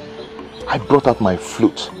immediately, I brought out my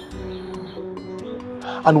flute.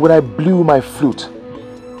 And when I blew my flute,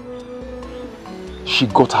 she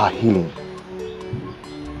got her healing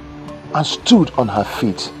and stood on her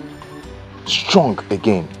feet, strong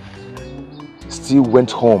again. Still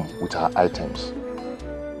went home with her items.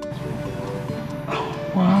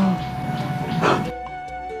 Wow.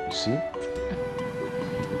 You see?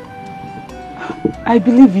 I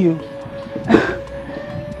believe you.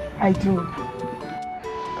 I do.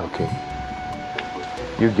 Okay.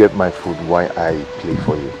 You get my food while I play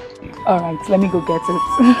for you. Alright, let me go get it.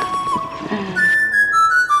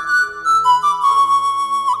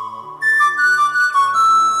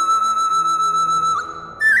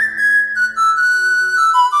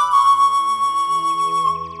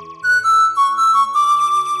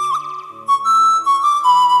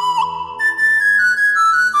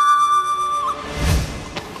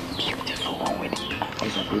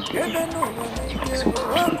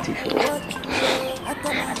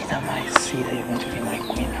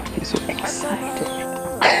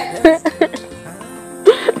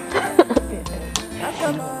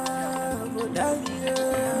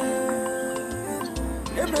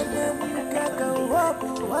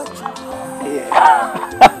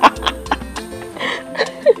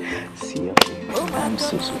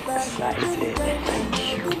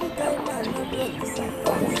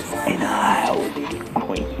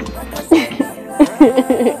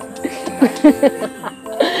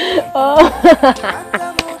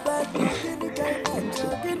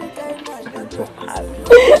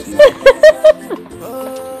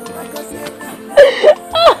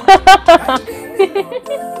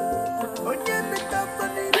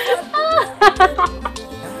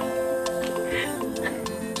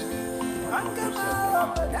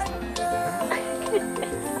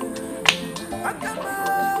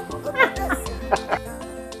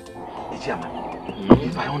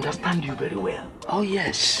 If I understand you very well. Oh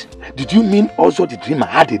yes. Did you mean also the dreamer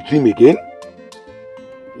had a dream again?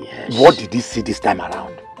 Yes. What did he see this time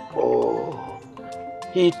around? Oh.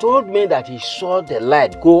 He told me that he saw the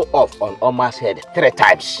light go off on Oma's head 3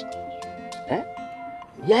 times. Eh?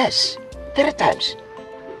 Yes, 3 times.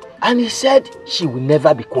 And he said she will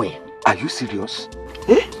never be queen. Are you serious?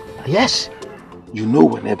 Eh? Yes. You know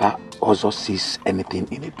whenever Ozo sees anything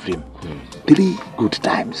in a dream, 3 good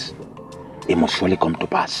times, it must surely come to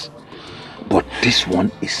pass. But this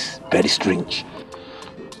one is very strange.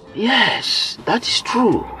 Yes, that is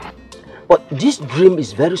true. But this dream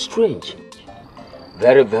is very strange.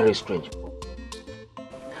 Very, very strange.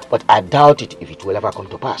 But I doubt it if it will ever come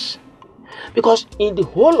to pass. Because in the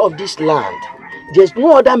whole of this land, there's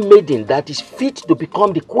no other maiden that is fit to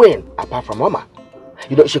become the queen apart from Mama.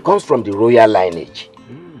 You know, she comes from the royal lineage.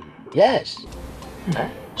 Yes.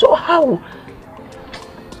 So how?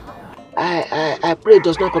 I pray it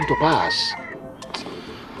does not come to pass.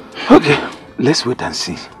 Okay, let's wait and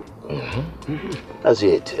see. That's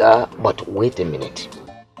it. But wait a minute.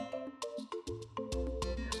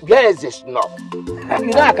 Where is the snuff? You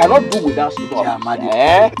know I cannot do without snuff.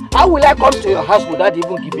 How will I come to your house without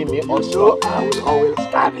even giving me a snuff? I will always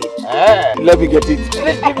have it. Let me get it.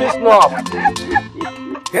 Please give me snuff.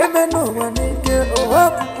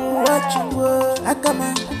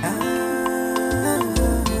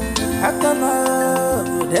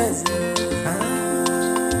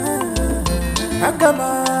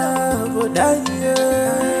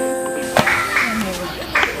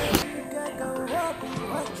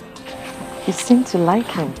 You seem to like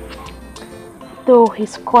him. Though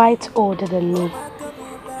he's quite older than me.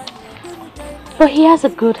 But he has a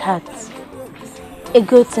good heart. A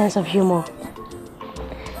good sense of humor.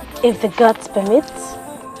 If the gods permit,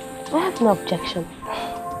 I have no objection.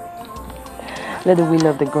 Let the will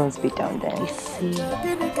of the gods be done then. You see.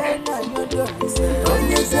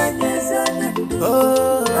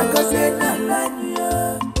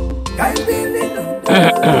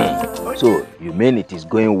 So, you mean it is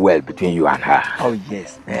going well between you and her? Oh,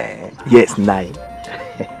 yes. Yes, Nai.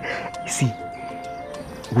 You see,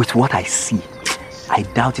 with what I see, I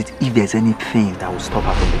doubt it if there's anything that will stop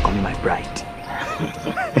her from becoming my bride.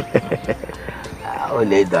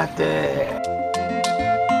 Only that...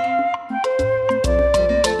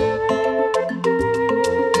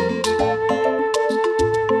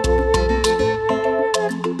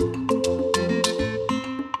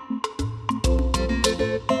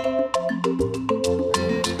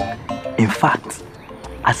 In fact,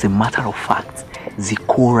 as a matter of fact,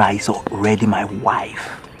 Zikora is already my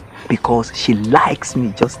wife because she likes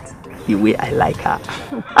me just the way I like her.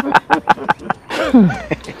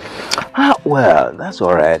 Well, that's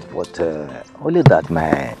all right, but only that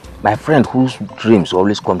my friend whose dreams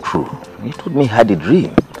always come true, he told me he had a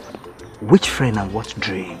dream. Which friend and what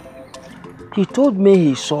dream? He told me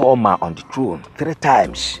he saw Oma on the throne 3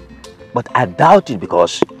 times, but I doubt it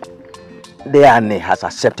because Deane has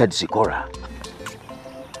accepted Zikora.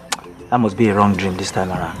 That must be a wrong dream this time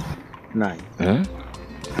around. Nine.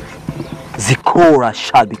 Zikora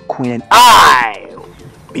shall be queen and I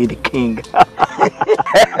be the king.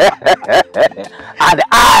 And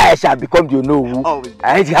I shall become the Onowu. Oh,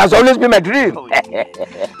 and it has always been my dream. Oh, yeah.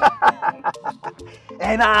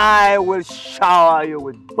 And I will shower you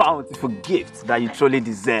with bountiful gifts that you truly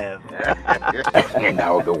deserve. And that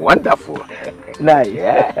will be wonderful. Nice.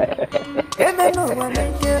 Yeah.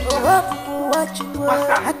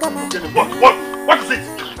 What is it?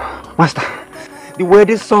 Master, the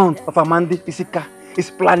wedding son of Amadi Isika is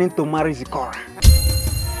planning to marry Zikora.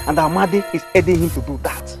 And Amadi is aiding him to do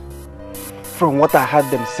that. From what I heard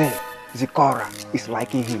them say, Zikora is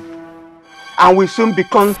liking him. And will soon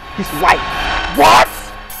become his wife. What?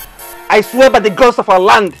 I swear by the gods of our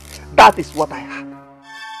land, that is what I heard.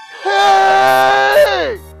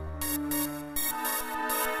 Hey!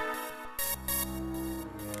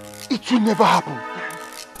 It will never happen.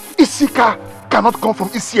 Isika cannot come from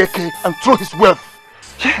Isieke and throw his wealth.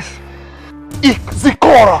 Yes.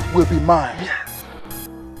 Zikora will be mine. Yes.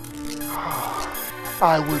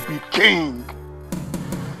 I will be king.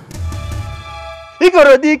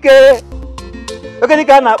 Ikorodike.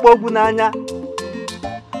 Okenika na-akpọ ogwu n'anya.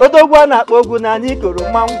 Odogwu na-akpọ ogwu n'anya ikoro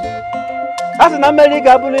mmanwụ. A sị na mmeri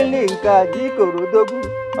ga-abụrịrị nke a ji ikoro odogwu.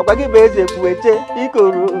 Ọkwa gị bụ eze kwueche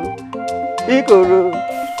ikoro.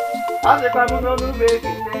 A sịkwa m n'ọnụ ugbo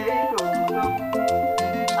ekete ikoro odogwu.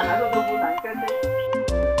 Ana odogwu na nkete.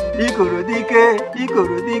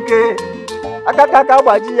 Ikorodike. Akaka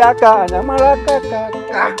gbaji aka na mara akaka.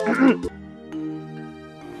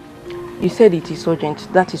 You said it is urgent.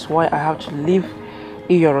 That is why I have to leave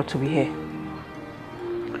Iyoro to be here.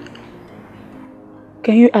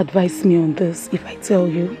 Can you advise me on this if I tell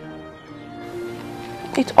you?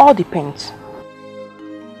 It all depends.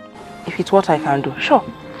 If it's what I can do, sure,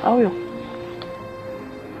 I will.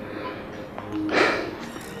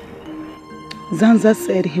 Zanza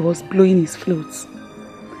said he was blowing his flute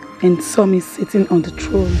and saw me sitting on the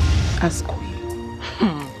throne as queen.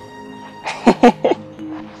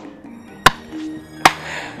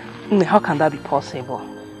 How can that be possible?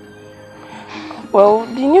 Well,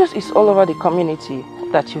 the news is all over the community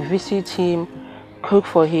that you visit him, cook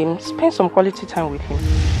for him, spend some quality time with him.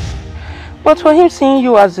 But for him seeing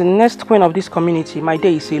you as the next queen of this community, my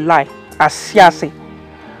day is a lie, as Siase.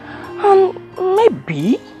 And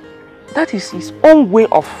maybe that is his own way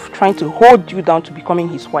of trying to hold you down to becoming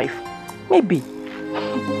his wife. Maybe.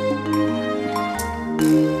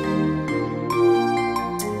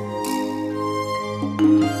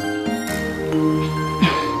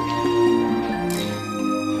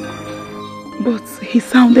 But he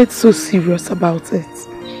sounded so serious about it.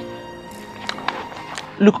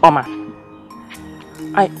 Look, Oma,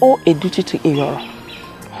 I owe a duty to Iyoro.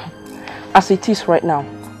 As it is right now,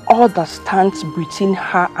 all that stands between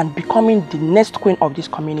her and becoming the next queen of this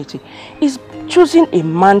community is choosing a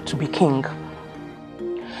man to be king.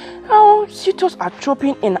 Now, suitors are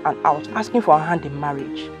trooping in and out, asking for a hand in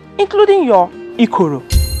marriage, including your Ikoro.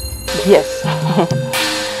 Yes.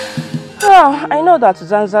 Well, I know that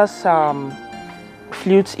Zanza's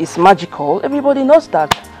flute is magical. Everybody knows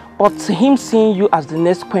that. But him seeing you as the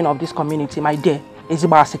next queen of this community, my dear, is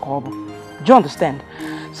Ibaasikobo. Do you understand?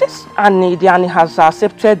 Since Annie has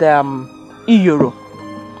accepted Iyoro,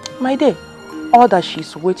 my dear, all that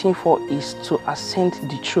she's waiting for is to ascend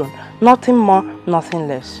the throne. Nothing more, nothing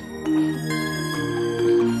less.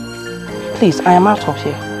 Please, I am out of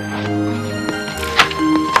here.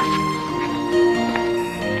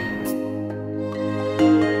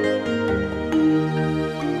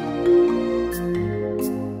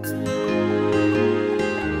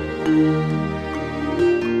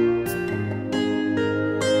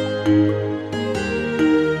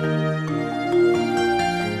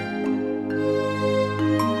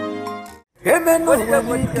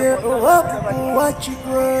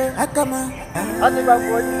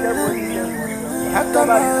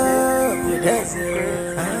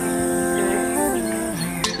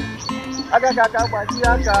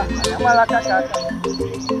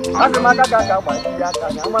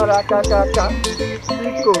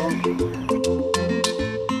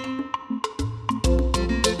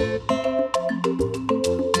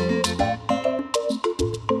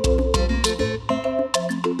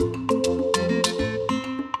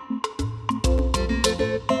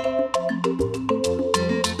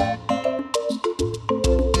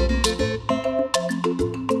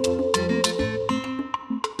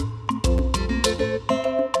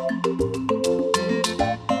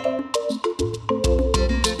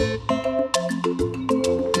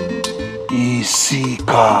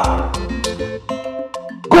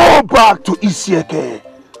 Go back to Isieke,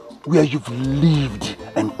 where you've lived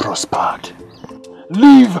and prospered.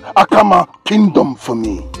 Leave Akama kingdom for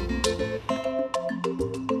me.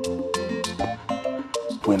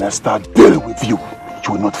 When I start dealing with you,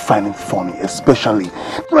 you will not find it funny, especially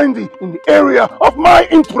trendy in the area of my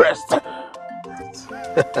interest.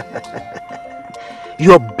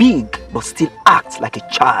 You're big, but still act like a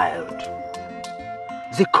child.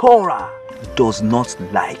 Zikora does not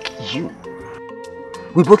like you.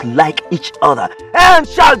 We both like each other and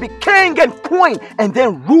shall be king and queen and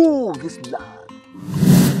then rule this land.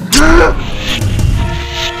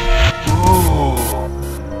 Oh,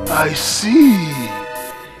 I see.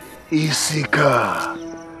 Isika,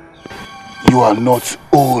 you are not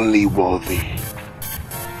only worthy,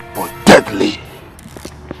 but deadly.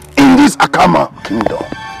 In this Akama kingdom,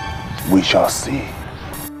 we shall see.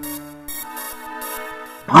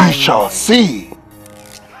 We shall see.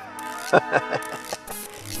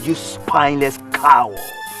 You spineless coward.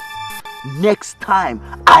 Next time,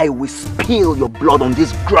 I will spill your blood on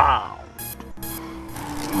this ground.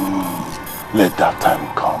 Let that time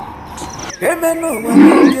come.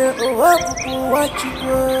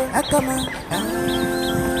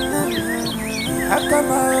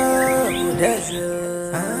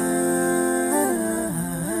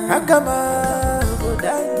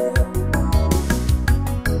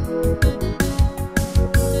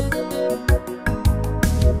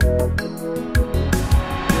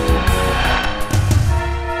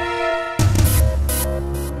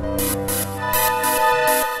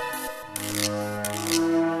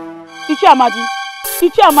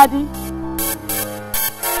 Ichi Amadi.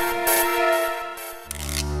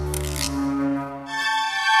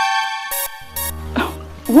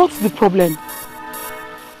 What's the problem?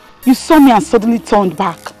 You saw me and suddenly turned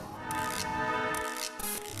back.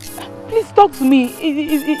 Please talk to me.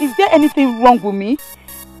 Is there anything wrong with me?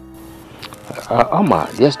 Amma,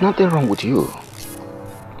 there's nothing wrong with you.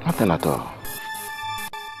 Nothing at all.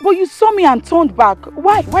 But you saw me and turned back.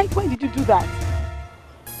 Why did you do that?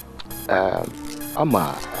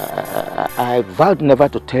 Amma, I vowed never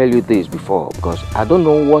to tell you this before because I don't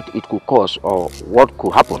know what it could cause or what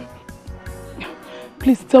could happen.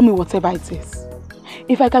 Please tell me whatever it is.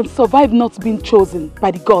 If I can survive not being chosen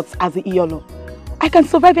by the gods as the Iolo, I can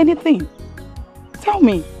survive anything. Tell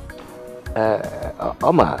me.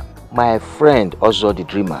 Amma, my friend Ozo the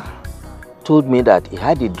dreamer told me that he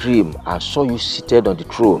had a dream and saw you seated on the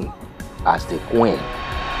throne as the queen.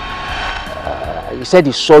 He said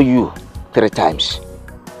he saw you 3 times.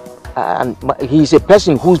 And he is a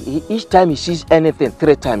person who, each time he sees anything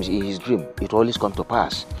 3 times in his dream, it always comes to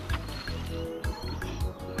pass.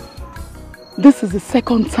 This is the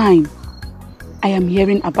second time I am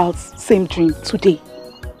hearing about same dream today.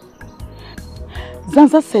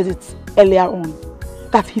 Zanza said it earlier on,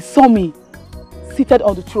 that he saw me seated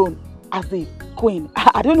on the throne as the queen.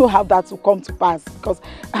 I don't know how that will come to pass because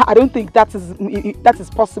I don't think that is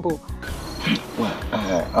possible. Well,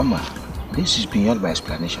 Amma, this is beyond my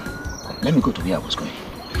explanation. Let me go to where I was going.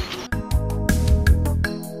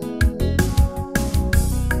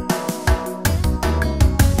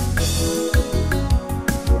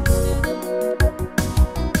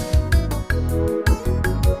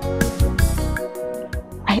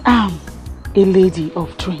 I am a lady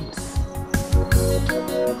of dreams.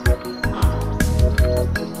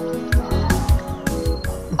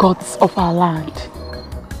 Gods of our land,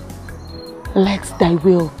 let thy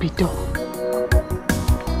will be done.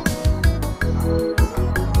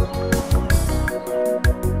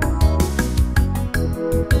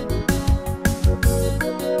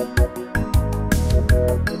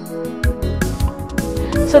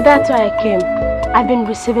 So that's why I came. I've been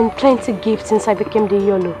receiving plenty of gifts since I became the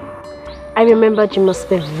YOLO. I remembered you must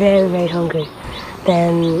be very, very hungry.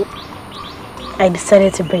 Then I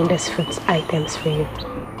decided to bring these food items for you.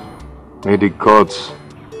 May the gods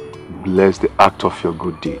bless the act of your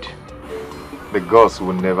good deed. The gods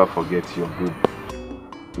will never forget your good.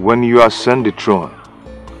 When you ascend the throne,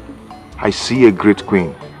 I see a great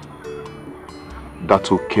queen that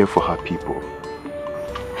will care for her people.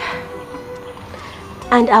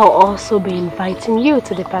 And I'll also be inviting you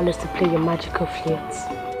to the palace to play your magical flute.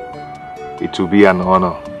 It will be an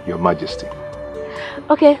honor, Your Majesty.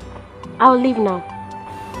 Okay, I'll leave now.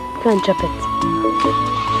 Go and chop it.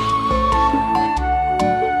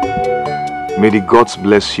 May the gods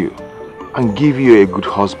bless you and give you a good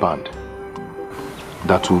husband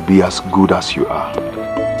that will be as good as you are.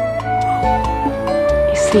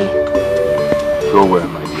 You see? Go well,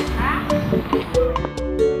 my dear.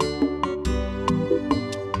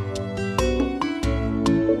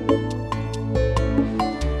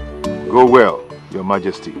 Go well, Your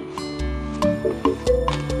Majesty.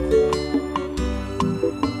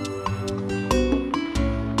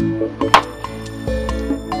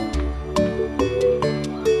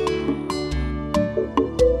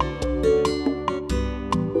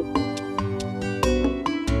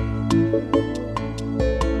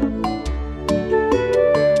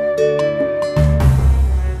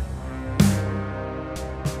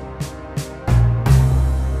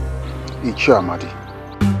 Ichiamadi,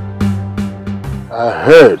 I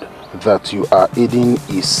heard that you are aiding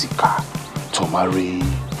Isika to marry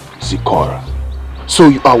Zikora. So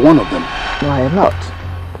you are one of them? No, I am not.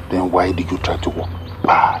 Then why did you try to walk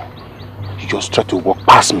by? You just tried to walk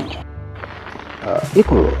past me.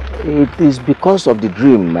 Ikoro, it is because of the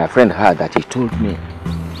dream my friend had that he told me.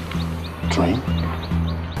 Dream?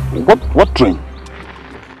 What dream?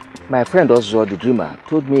 My friend also, the dreamer,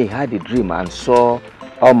 told me he had a dream and saw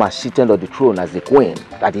Alma sitting on the throne as the queen,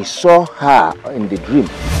 that he saw her in the dream.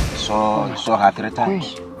 He saw her 3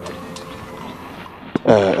 times.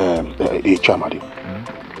 Chamadi,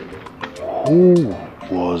 who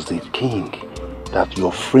was the king that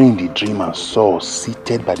your friend the dreamer saw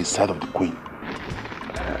seated by the side of the queen?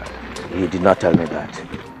 He did not tell me that.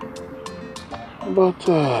 But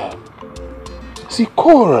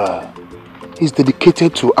Zikora is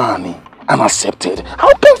dedicated to Annie and accepted.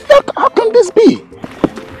 How can this be?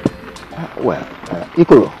 Well,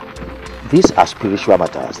 Ikoro, these are spiritual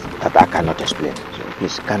matters that I cannot explain. So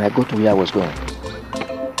please, can I go to where I was going?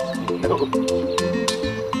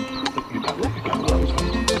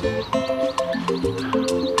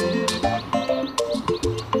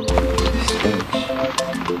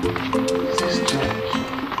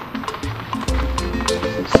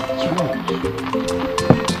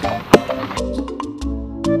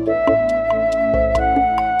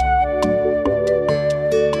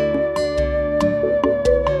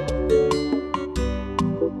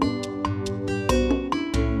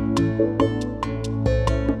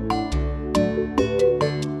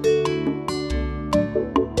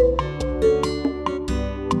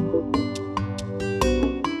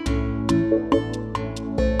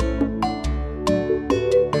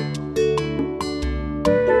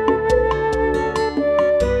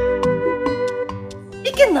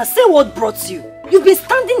 Say what brought you. You've been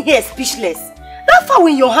standing here speechless. That fowl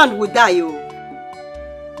in your hand will die, oh.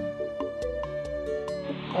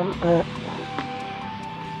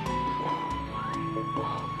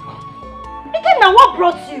 Ikenna, what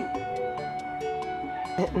brought you?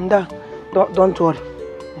 Nda, don't worry.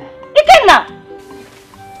 Ikenna!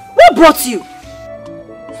 What brought you?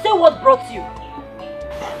 Say what brought you.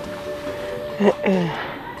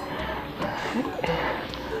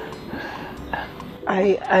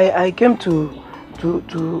 I came to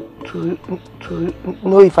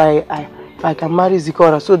know if I can marry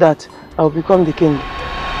Zikora so that I will become the king.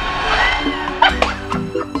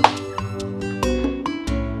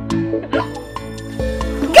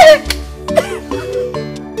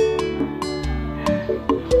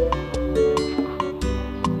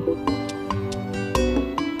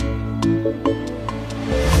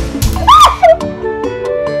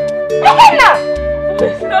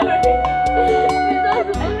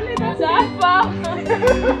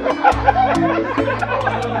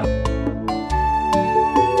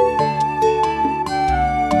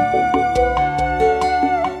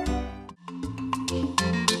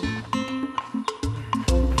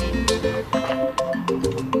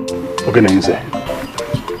 Ogenenze.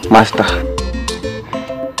 Master.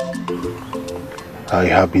 I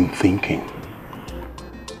have been thinking.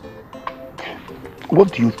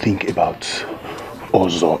 What do you think about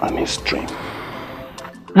Ozo and his dream?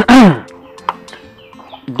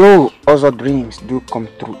 Though Ozo dreams do come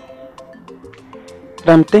true, but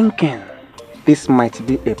I'm thinking this might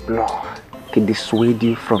be a ploy to dissuade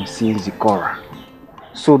you from seeing Zikora,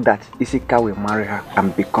 so that Isika will marry her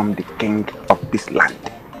and become the king of this land.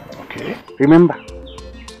 Okay. Remember,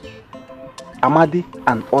 Amadi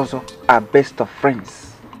and Ozo are best of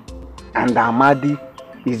friends, and Amadi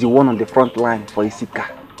is the one on the front line for Isika.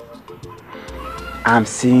 I'm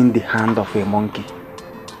seeing the hand of a monkey,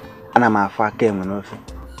 and I'm a fucking.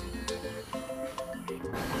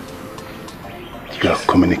 You are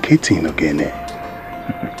communicating again.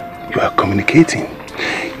 You are communicating.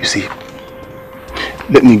 You see,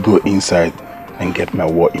 let me go inside and get my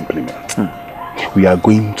war implement. We are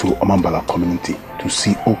going to Omambala community to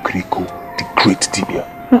see Okriko, the great Dibia.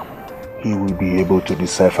 He will be able to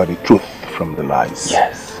decipher the truth from the lies.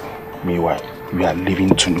 Yes. Meanwhile, we are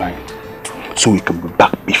leaving tonight, so we can be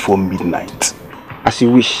back before midnight. As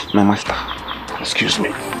you wish, my master. Excuse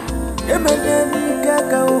me.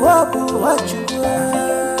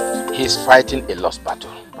 He's fighting a lost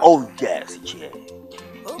battle. Oh yes,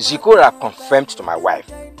 Zikora confirmed to my wife,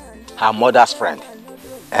 her mother's friend,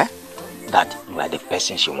 that you are the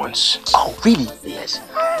person she wants. Oh really? Yes.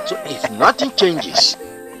 So if nothing changes,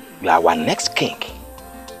 you are our next king,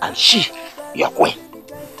 and she, your queen.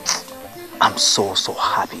 I'm so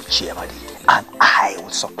happy, Chiamadi, and I will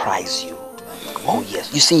surprise you. Oh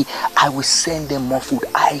yes, you see, I will send them more food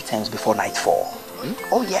items before nightfall.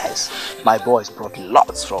 Oh yes, my boys brought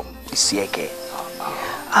lots from Isieke.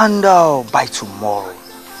 And by tomorrow,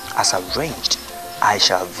 as arranged, I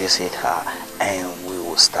shall visit her and we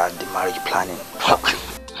will start the marriage planning.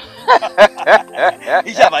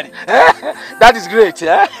 That is great,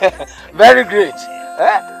 very great.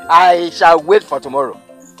 I shall wait for tomorrow.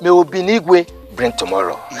 May Obinigwe bring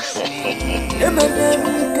tomorrow.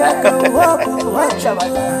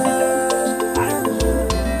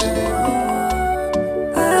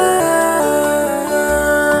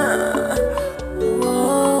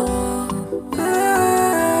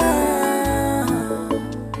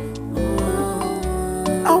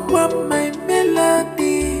 I want my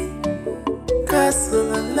melody,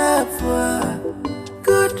 castle and love,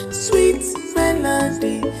 good sweet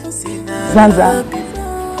melody. Zanza.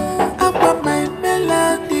 I want my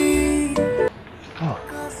melody.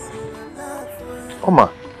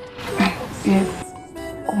 Oma. Yes.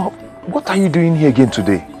 Oma, what are you doing here again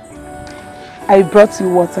today? I brought you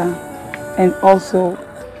water, and also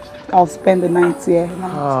I'll spend the night here.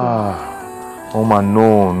 Oma,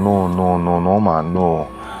 no, Oma, no.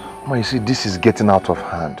 Oma, you see, this is getting out of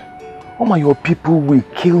hand. Oma, your people will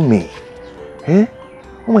kill me. Eh?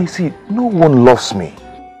 Oma, you see, no one loves me.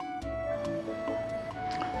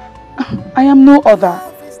 I am no other.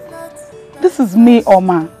 This is me,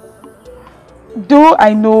 Oma. Though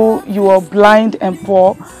I know you are blind and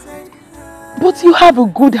poor, but you have a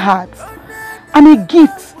good heart and a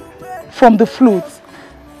gift from the flute.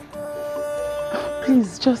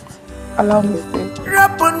 Please, just allow me stay.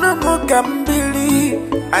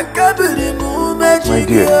 My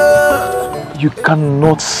dear, you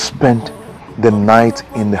cannot spend the night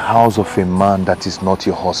in the house of a man that is not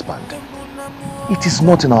your husband. It is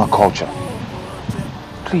not in our culture.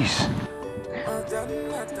 Please.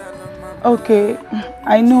 Okay,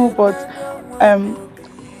 I know, but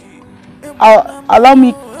allow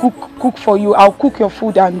me cook for you. I'll cook your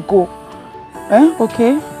food and go.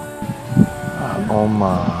 Okay?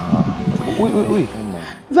 Oma. Wait.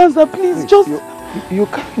 Zanza, please, wait, just... You're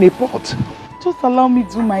carrying a pot. Just allow me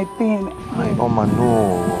do my thing. Oma,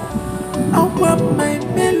 no. I want my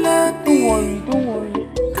melody. Don't worry.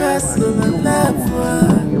 Castle and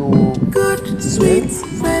love, good sweet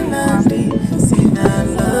melody. Sin I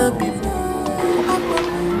love you.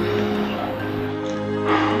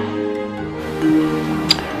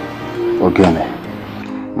 Ogene.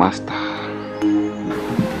 Master.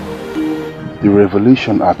 The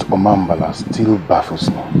revelation at Omambala still baffles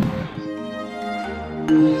me.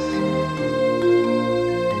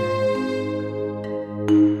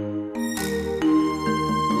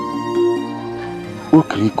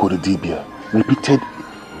 Okriko the Dibia repeated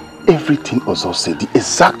everything Ozo said, the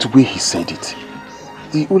exact way he said it.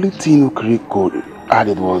 The only thing Okriko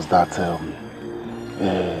added was that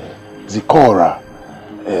Zikora,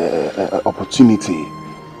 opportunity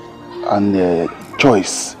and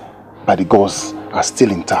choice by the gods are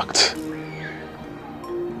still intact.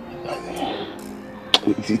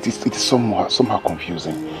 It is somehow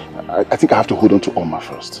confusing. I think I have to hold on to Oma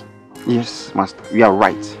first. Yes, Master, you are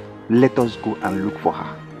right. Let us go and look for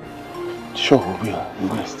her. Sure, we will. We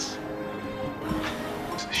must.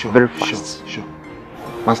 Sure. Very fast. Sure.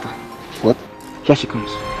 Master. What? Here she comes.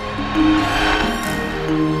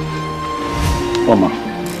 Oma.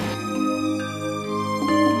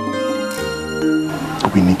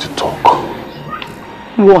 We need to talk.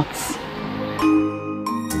 What?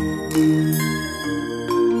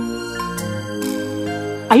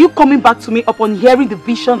 Are you coming back to me upon hearing the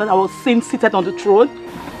vision that I was seeing seated on the throne?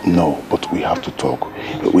 No, but we have to talk.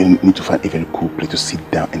 We need to find a very cool place to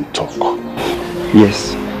sit down and talk.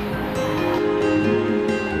 Yes.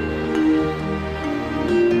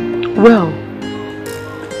 Well,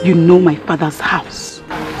 you know my father's house.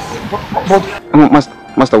 But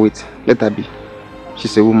Master, wait. Let her be.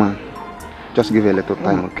 She's a woman. Just give her a little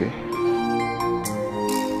time, okay?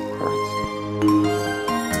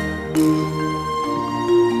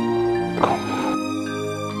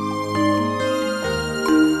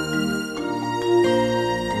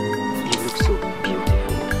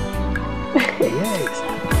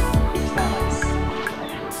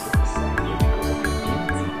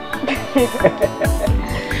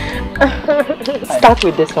 Start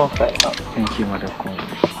with this one first. Thank you, Mother Queen.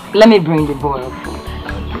 Let me bring the boy of food.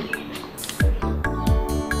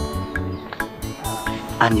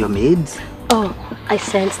 And your maids? Oh, I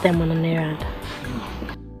sent them on an errand.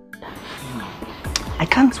 I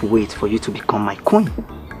can't wait for you to become my queen.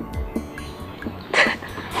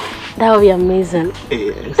 That would be amazing.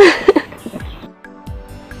 Yes.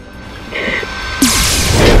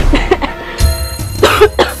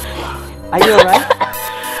 Are you alright?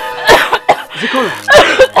 Zikora,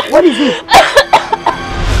 what is it?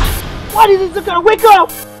 What is it, Zikora? Wake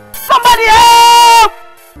up! Somebody help!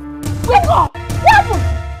 Wake up! What happened?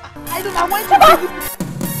 I don't know. I want to.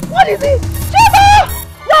 What is it? Shiva!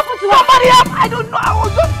 What happened to somebody help? I don't know. I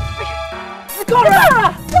was just. Zikora!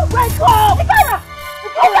 Wake up! Zikora!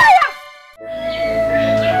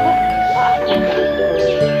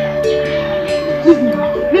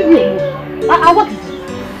 Leave me. What is it?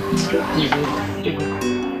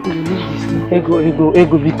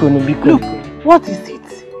 Ego, Biko. Look, what is it?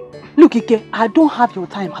 Look, Ike, I don't have your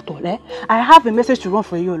time at all, eh? I have a message to run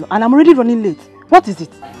for you, and I'm already running late. What is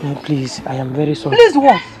it? Please, I am very sorry. Please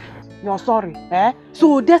what? You're sorry, eh?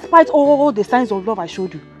 So despite all the signs of love I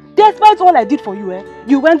showed you, despite all I did for you, eh?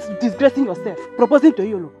 You went disgracing yourself, proposing to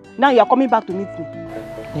Yolo. Now you are coming back to meet me.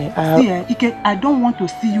 See, Ike, I don't want to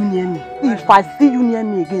see you near me. If I see you near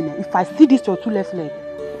me again, if I see this your two left leg.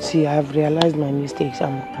 See, I have realized my mistakes.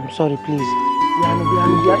 I'm sorry, please.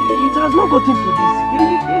 It has not gotten to this.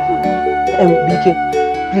 BK,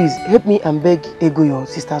 please help me and beg Ego, your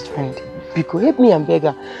sister's friend. Biko, help me and beg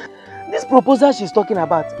her. This proposal she's talking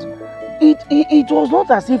about, it was not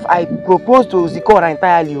as if I proposed to Zikora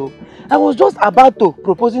entirely. I was just about to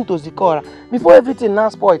proposing to Zikora before everything now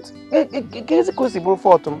spoiled.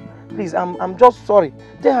 Please, I'm just sorry.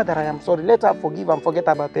 Tell her that I am sorry. Let her forgive and forget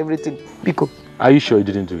about everything. Biko. Are you sure you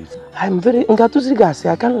didn't do it? I'm very... I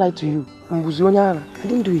can't lie to you. I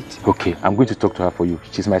didn't do it. Okay, I'm going to talk to her for you.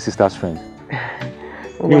 She's my sister's friend.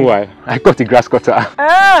 Meanwhile, I got the grass cutter.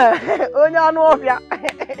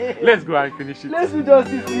 Let's go and finish it. Let's do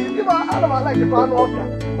justice. I don't like the fan of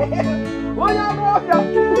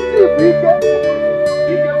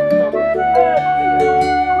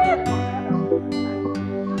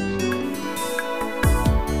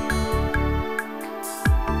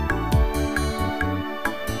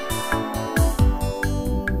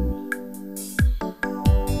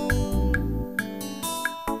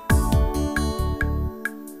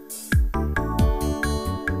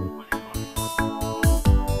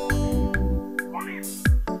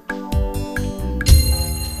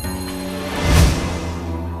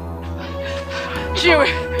Chuma,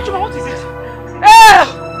 what is it? Hey!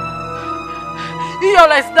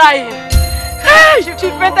 Iyola is dying. Hey! She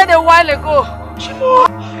fainted a while ago. Chimo!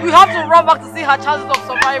 We have to run back to see her chances of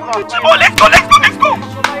survival. Chimo, let's go!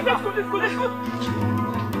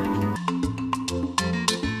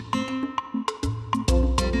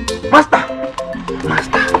 Master!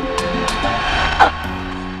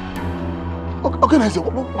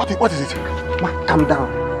 Okay, what is it? Man, calm down.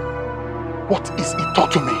 What is it?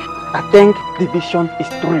 Talk to me. I think the vision is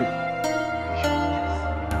true.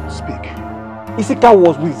 Speak. Isika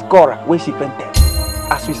was with Zikora when she fainted.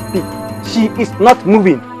 As we speak, she is not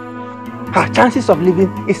moving. Her chances of living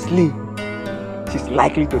is slim. She's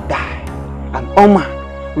likely to die. And Oma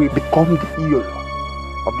will become the hero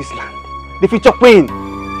of this land. The future queen.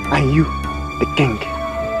 And you, the king.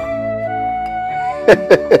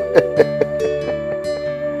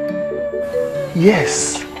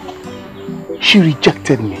 Yes, she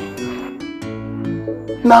rejected me.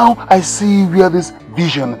 Now I see where this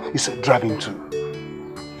vision is driving to.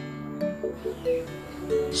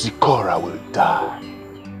 Zikora will die.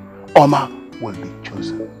 Oma will be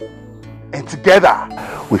chosen. And together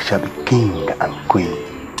we shall be king and queen.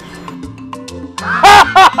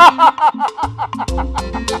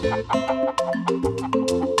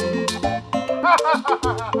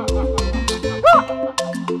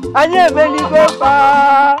 Anye emeligo fa.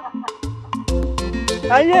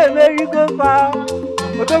 Anye emeligo fa.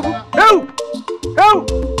 Odogwu. Heu! Heu!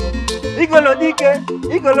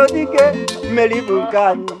 Igolodike, mmeri bụ nke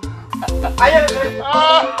anyị. Anye emeligo fa.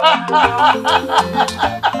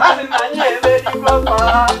 Asị na anye emeligo fa.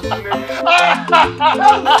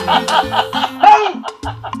 Heu!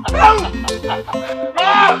 Heu!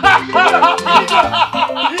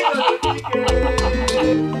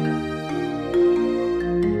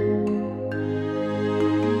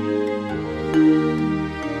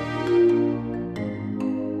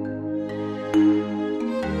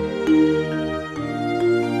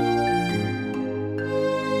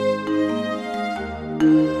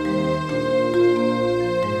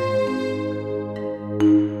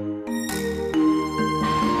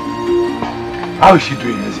 How is she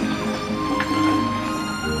doing, Lizzie?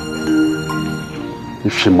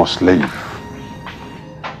 If she must leave,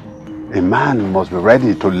 a man must be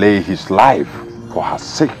ready to lay his life for her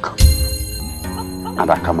sake. And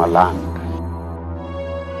Akama land.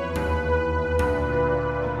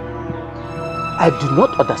 I do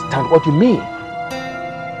not understand what you mean.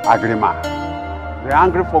 Agrima, the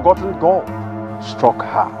angry forgotten God struck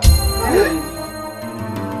her.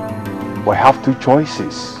 We have two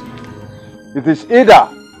choices. It is either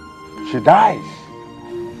she dies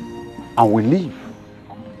and we leave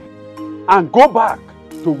and go back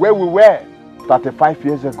to where we were 35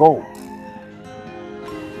 years ago,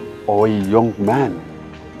 or a young man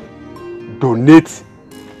donates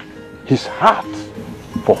his heart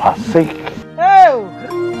for her sake. Oh.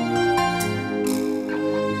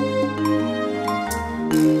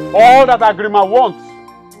 All that Agrima wants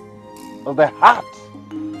is the heart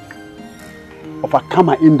of a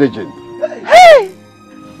Kama indigent. Hey!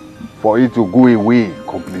 For it to go away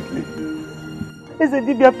completely.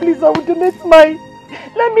 Dibia, please, I will donate mine.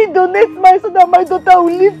 Let me donate mine so that my daughter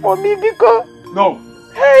will live for me, Biko. No.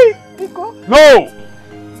 Hey, Biko. No!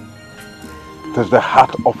 It is the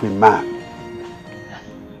heart of a man.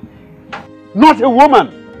 Not a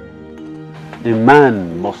woman. A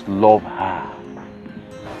man must love her.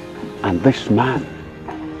 And this man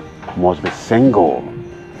must be single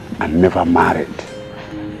and never married.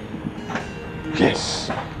 Yes.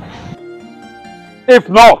 If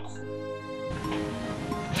not,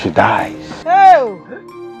 she dies. Oh.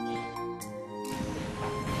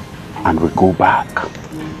 And we go back.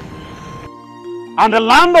 And the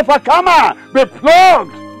land of Akama be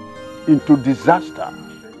plunged into disaster.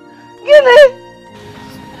 Guinea!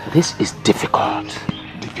 This is difficult.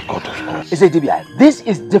 Difficult, of course. This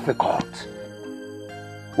is difficult.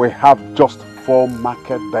 We have just 4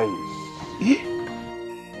 market days.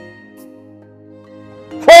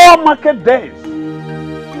 4 market days.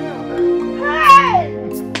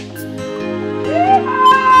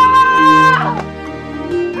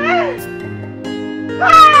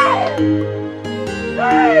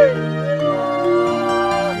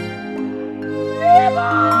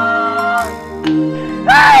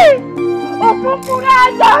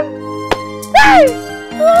 Hey!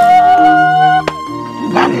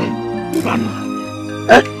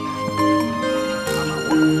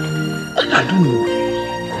 I don't know.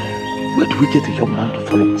 Where do we get a young man to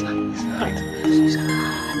follow us?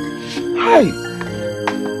 Hi!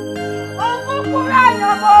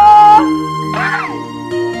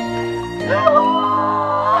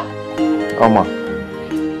 Oma,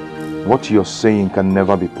 what you're saying can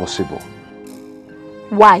never be possible.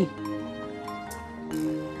 Why?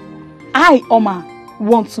 I, Oma,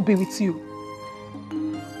 want to be with you.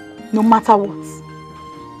 No matter what.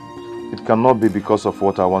 It cannot be because of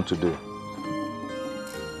what I want to do.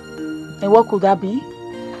 And what could that be?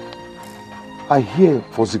 I hear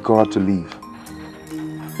for Zikora to leave.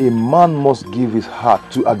 A man must give his heart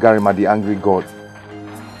to Agarima, the angry god.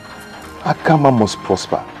 Akama must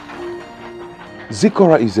prosper.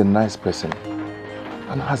 Zikora is a nice person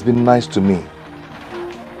and has been nice to me,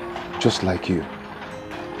 just like you.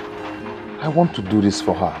 I want to do this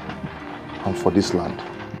for her and for this land.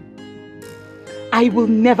 I will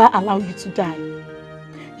never allow you to die.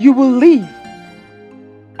 You will live.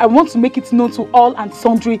 I want to make it known to all and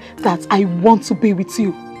sundry that I want to be with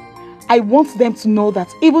you. I want them to know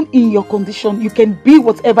that even in your condition, you can be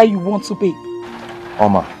whatever you want to be.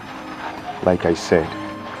 Oma, like I said,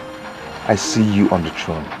 I see you on the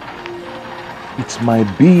throne. It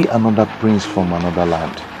might be another prince from another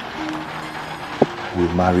land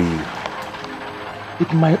will marry you.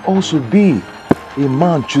 It might also be a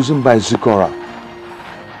man chosen by Zikora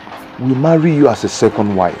will marry you as a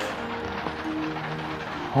second wife.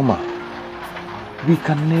 Oma, we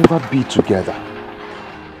can never be together.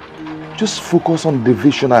 Just focus on the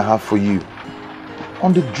vision I have for you,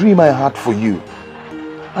 on the dream I had for you,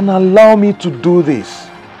 and allow me to do this.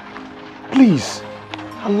 Please,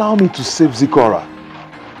 allow me to save Zikora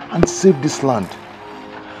and save this land.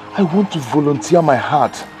 I want to volunteer my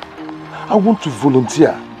heart. I want to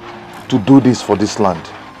volunteer to do this for this land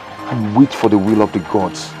and wait for the will of the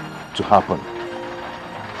gods to happen.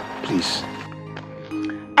 Please.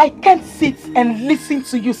 I can't sit and listen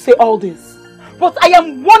to you say all this, but I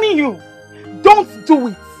am warning you, don't do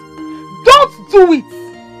it. Don't do it.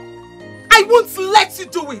 I won't let you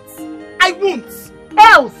do it. I won't.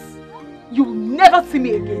 Else, you will never see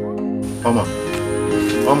me again. Oma.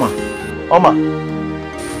 Oma. Oma.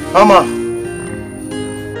 Oma.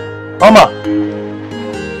 Oma.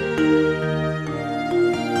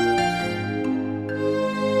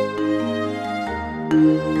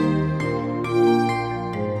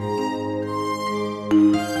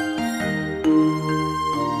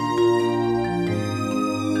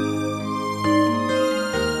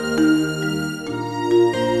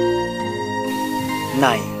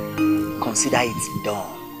 9. Consider it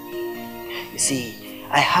done. You see,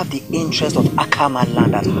 I have the interest of Akama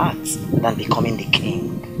land at heart than becoming the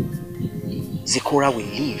king. Zikora will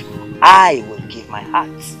leave. I will give my heart.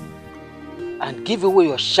 And give away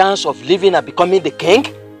your chance of living and becoming the king?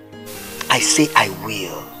 I say I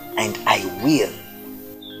will, and I will.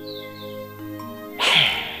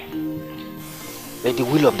 Let the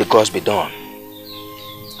will of the gods be done.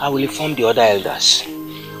 I will inform the other elders.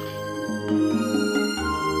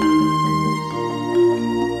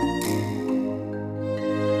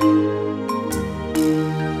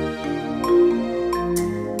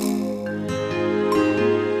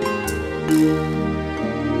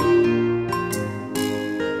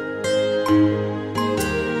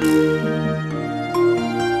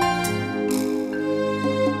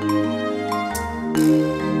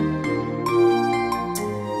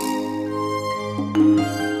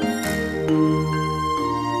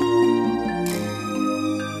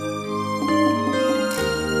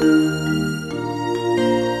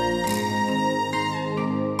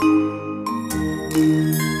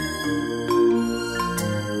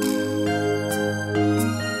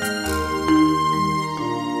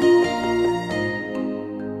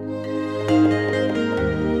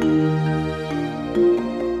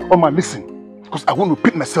 Oma, listen, because I won't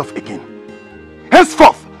repeat myself again.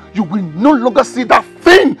 Henceforth, you will no longer see that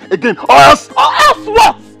thing again, or else... Or else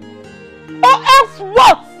what? Or else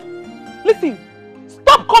what? Listen,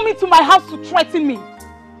 stop coming to my house to threaten me.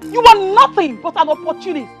 You are nothing but an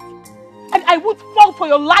opportunist. And I won't fall for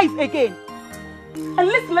your lies again. And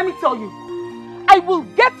listen, let me tell you, I will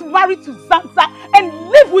get married to Zanza and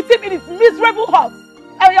live with him in his miserable house.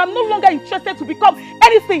 I am no longer interested to become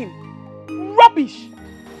anything. Rubbish.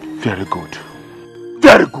 Very good.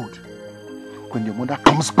 Very good. When your mother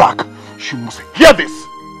comes back, she must hear this.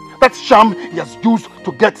 That sham he has used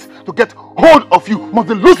to get hold of you must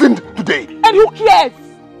be loosened today. And who cares?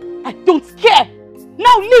 I don't care.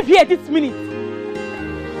 Now leave here this minute.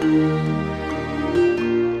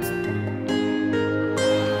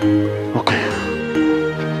 Okay.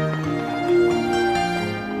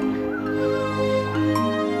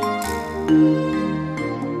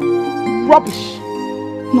 Rubbish.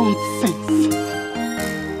 Nonsense.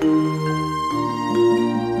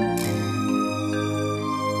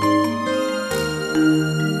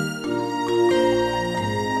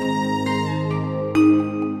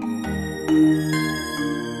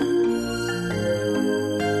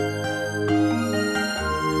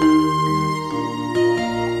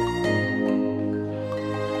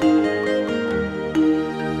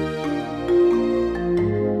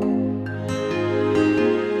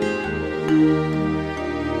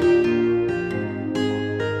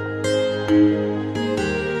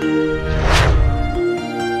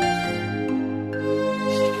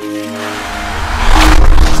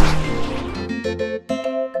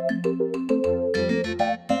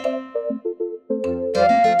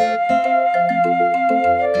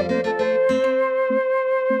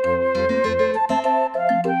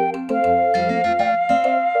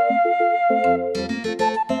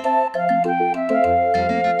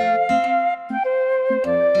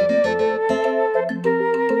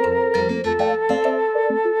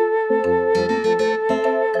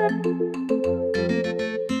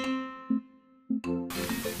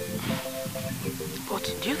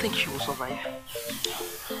 think she will survive?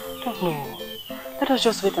 I don't know. Let us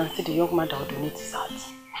just wait and see the young man that will donate his heart.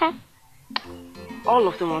 All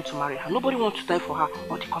of them want to marry her. Nobody wants to die for her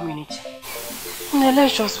or the community. No,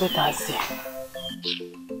 let's just wait and see.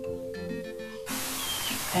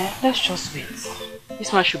 Let's just wait.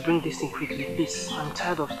 This man should bring this in quickly, please. I'm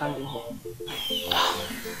tired of standing here.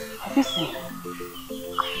 Have you seen?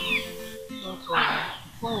 Not worry.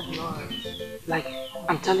 Oh, like,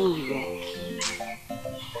 I'm telling you,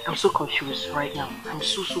 I'm so confused right now. I'm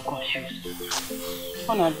so confused.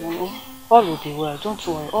 All will be well. Don't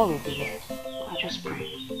worry. All will be well. I just pray.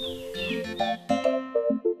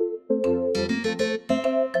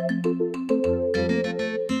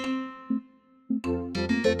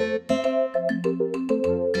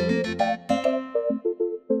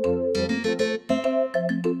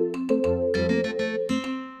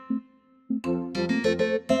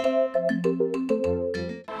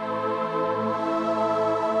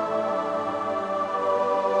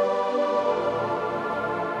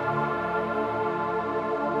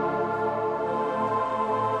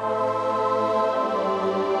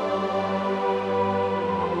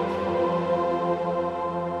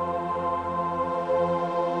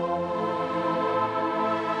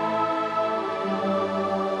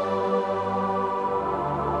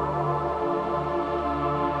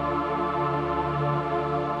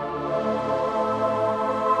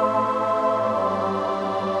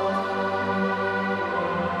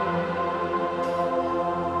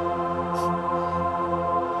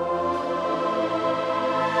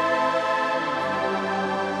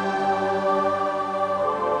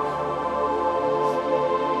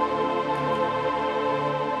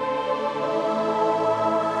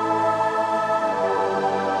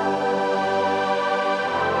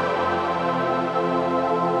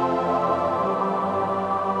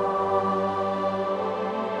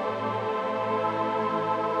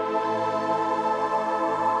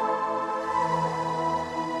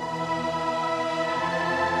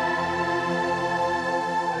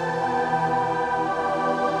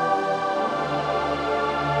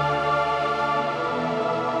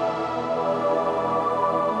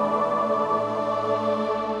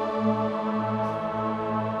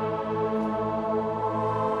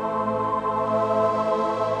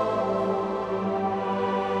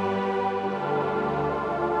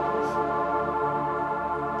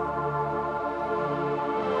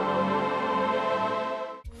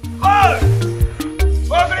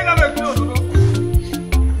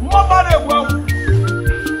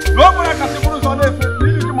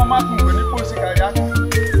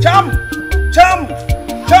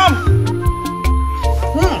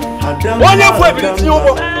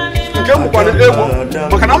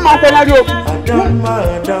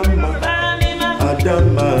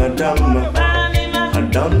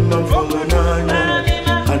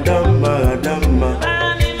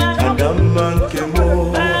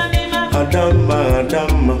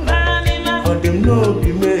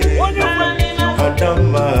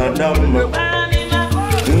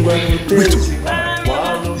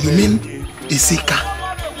 You mean Isika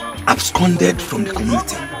absconded from the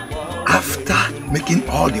community after making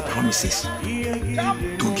all the promises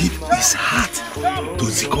to give his heart to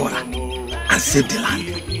Zikora and save the land?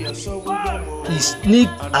 He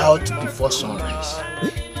sneaked out before sunrise.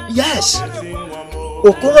 Yes.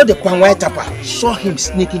 Okoro the Kwangwai Tapa saw him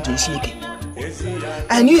sneak into his sneaking.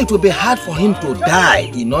 I knew it would be hard for him to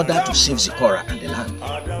die in order to save Zikora and the land.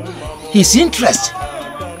 His interest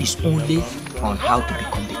is only on how to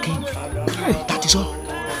become the king. That is all.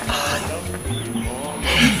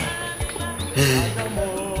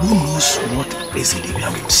 Who knows what Ezedebia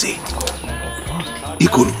will say?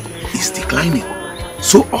 Ikoro is declining.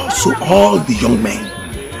 So also all the young men.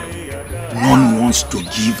 None wants to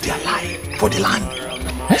give their life for the land.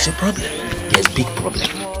 It's a problem. It's a big problem.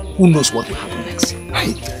 Who knows what will happen next?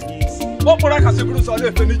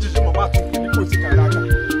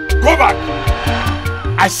 Go back!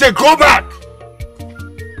 I say go back!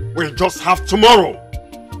 We'll just have tomorrow.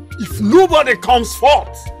 If nobody comes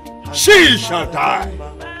forth, she shall die.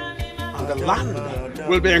 And the land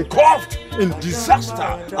will be engulfed in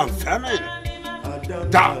disaster and famine.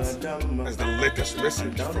 That is the latest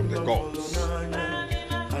message from the gods.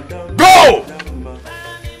 Go!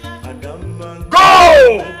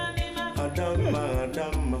 Go!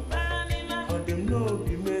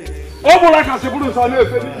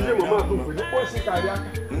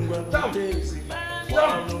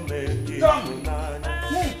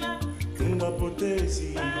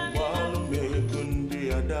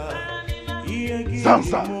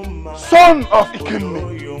 Sansa, son of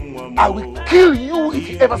Ikenme, I will kill you if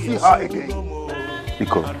you ever see her again.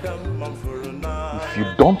 Iko, if you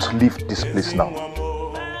don't leave this place now,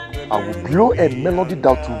 I will blow a melody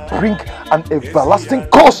that will bring an everlasting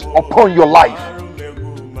curse upon your life.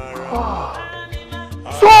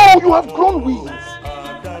 So you have grown wings.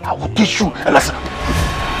 I will teach you a lesson.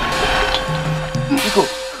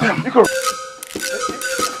 Nico.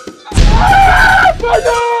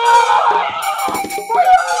 Fire!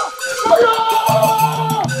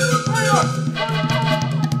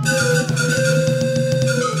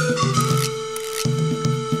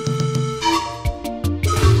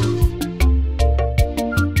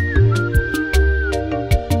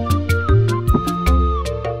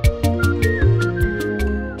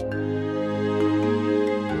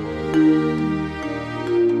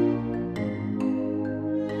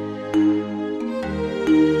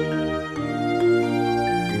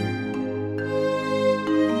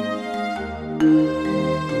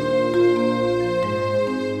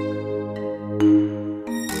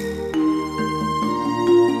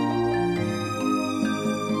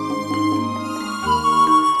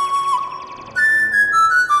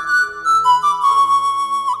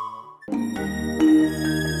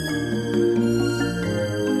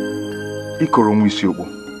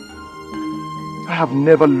 I have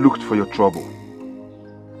never looked for your trouble.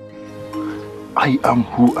 I am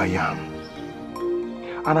who I am,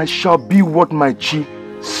 and I shall be what my chi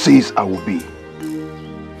says I will be.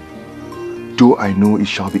 Though I know it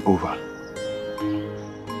shall be over,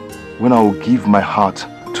 when I will give my heart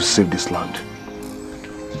to save this land.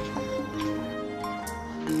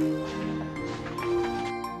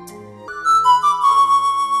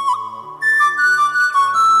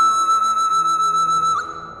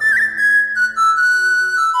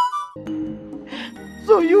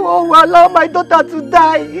 So you all will allow my daughter to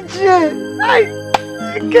die, Ije?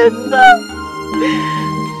 I cannot.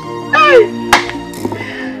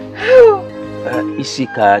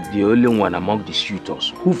 Isika, the only one among the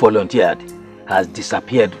suitors who volunteered, has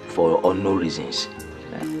disappeared for unknown reasons.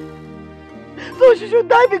 So she should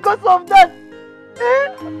die because of that?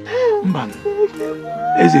 Man,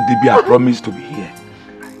 Eze Dibia promised to be here.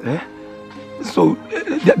 So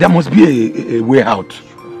there must be a way out.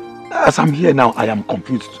 As I'm here now, I am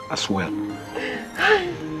confused as well.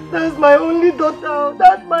 That's my only daughter.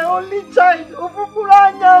 That's my only child.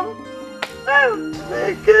 Ofupuranyam.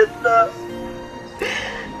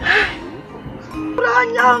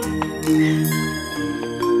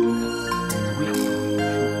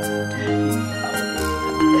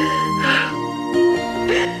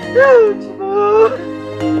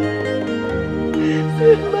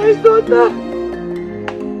 Save my daughter.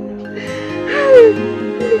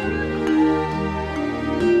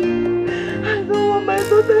 I don't want my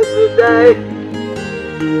daughter to die.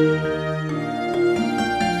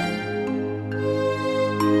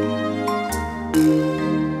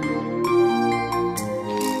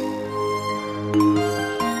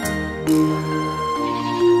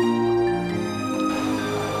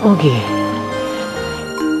 Okay.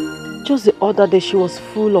 Just the other day she was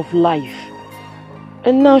full of life.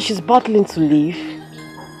 And now she's battling to live.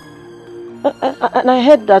 And I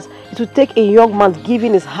heard that it would take a young man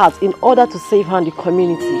giving his heart in order to save her in the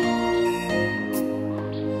community.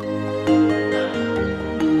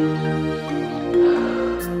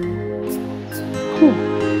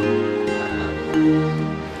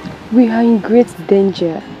 We are in great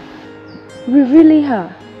danger. We really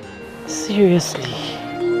are. Seriously.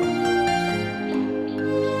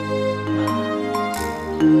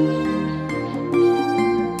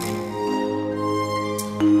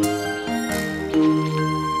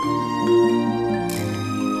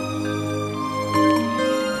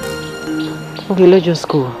 Okay, let's just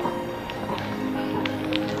go.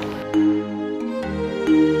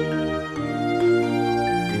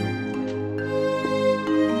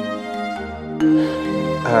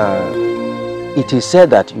 It is said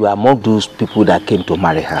that you are among those people that came to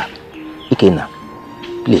marry her. Ikenna,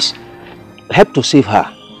 please, help to save her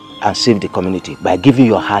and save the community by giving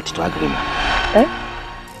your heart to Agrima.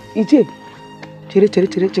 Ije,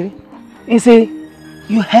 chere. Ise,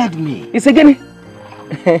 you heard me. Ise again.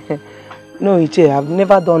 No, Ije, I've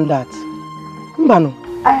never done that. Mbano,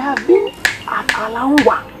 I have been at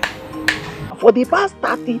Alangwa for the past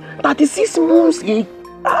 36 months.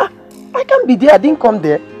 I can't be there. I didn't come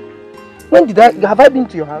there. When have I been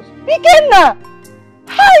to your house? Ikenna!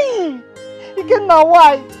 Hi! Ikenna,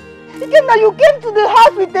 why? Ikenna, you came to the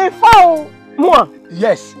house with a fowl. Mua.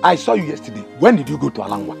 Yes, I saw you yesterday. When did you go to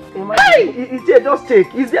Alangwa? Hey! Ije, just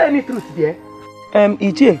check. Is there any truth there?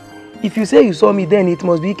 Ije, if you say you saw me, then it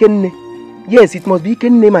must be Ikenne. Yes, it must be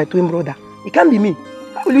Ikenne, my twin brother. It can't be me.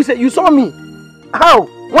 How will you say you saw me? How?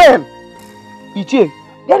 When? Ije,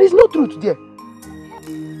 there is no truth there.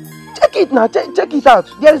 Check it now. Check it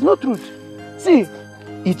out. There is no truth. See,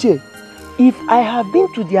 Iche, if I have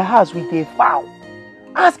been to their house with a fowl,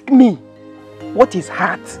 ask me what is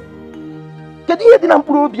heart.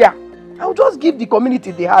 I'll just give the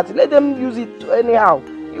community the heart. Let them use it anyhow.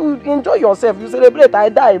 You enjoy yourself. You celebrate. I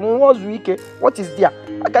die. What is there?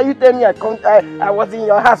 How can you tell me I was in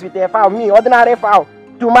your house with a fowl? Me, ordinary fowl.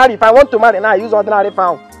 To marry. If I want to marry now, I use ordinary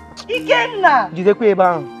fowl. Ikenna!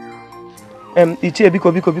 Iche,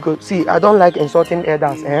 Biko. See, I don't like insulting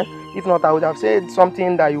elders. If not, I would have said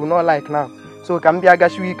something that you will not like now. So, can be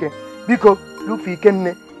Agashuike. Biko, look for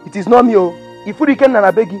Ikenne. It is not me. If you can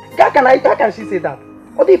beg you, how can she say that?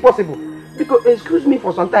 What is possible? Because excuse me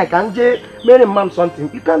for some time, can you marry mom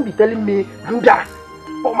something? You can't be telling me I'm just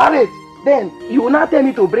for marriage. Then you will not tell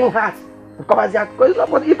me to bring heart. Because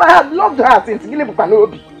if I had loved her since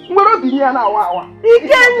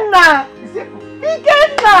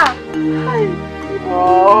Ikenna!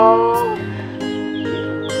 Oh.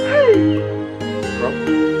 Hey.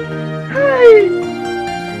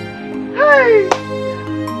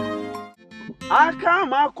 Aka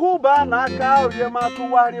makuba naka uye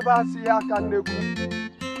matuwari basi akanegu.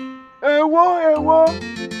 Ewo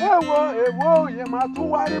uye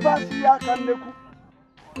matuwari basi akanegu.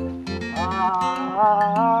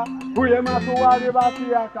 Uye matuwari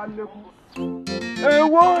basi akanegu.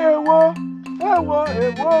 Ewo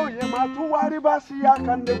uye matuwari basi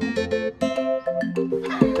akanegu.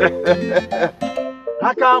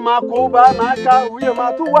 Aka makuba naka uye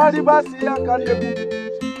matuwari basi akanegu.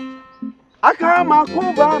 Aka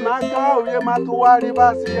makuba naka uye matuwari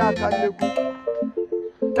basi akanegu.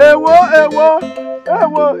 Ewo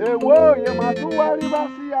uye matuwari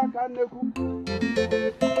basi akanegu.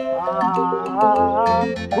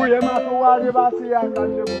 Uye matuwari basi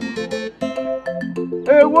akanegu.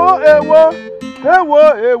 Ewo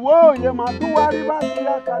uye matuwari basi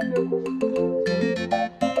akanegu.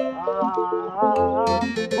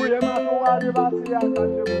 Uye matuwari basi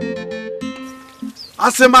akanegu.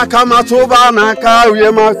 Asema kama toba naka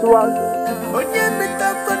uye matuwari. Onye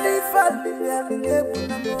mitafoni fali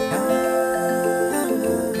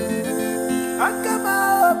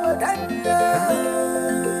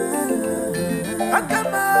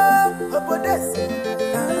Akama obodesi.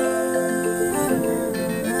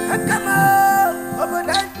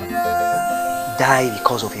 Die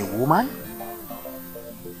because of a woman?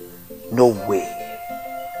 No way.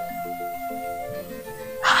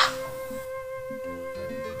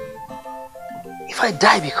 If I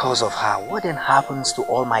die because of her, what then happens to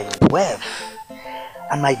all my wealth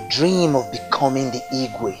and my dream of becoming the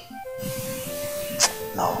Igwe?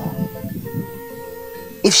 No.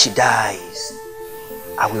 If she dies,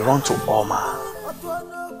 I will run to Oma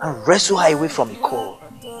and wrestle her away from Iko.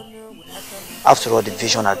 After all, the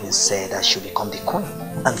vision had been said that she'll become the queen,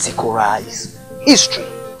 and Zikora is history.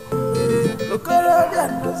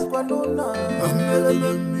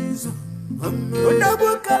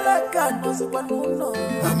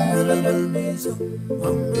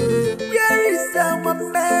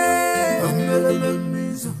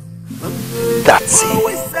 That's it.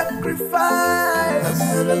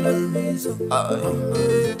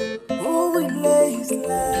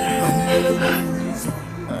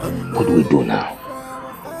 What do we do now?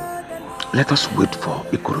 Let us wait for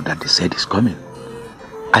Ikoro that they said is coming.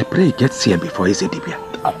 I pray he gets here before he's a Dibia.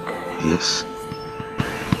 Okay. Yes.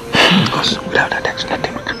 Because without that, there's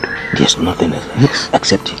nothing we can do. There's nothing else. Yes.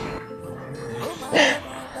 Accept it.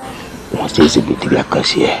 Once there's a Dibia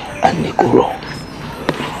comes here and Ikoro.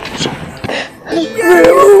 So.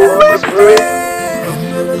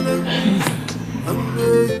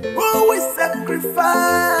 Always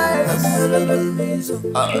sacrifice.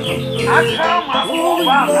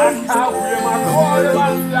 Akama kuba na kauye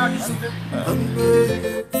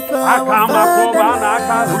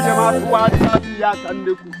matuwari basi ya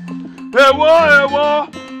kandeku. Ewo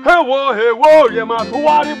ye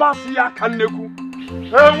matuwari basi ya kandeku.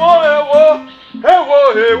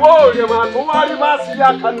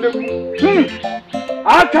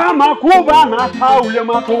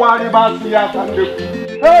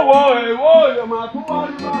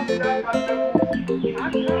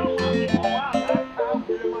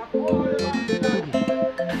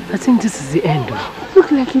 I think this is the end.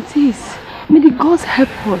 Look like it is. May the gods help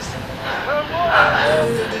us.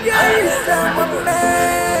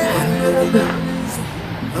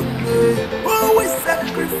 Always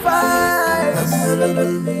sacrifice.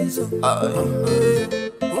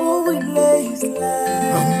 Who will lay his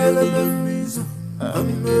life?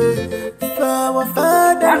 Our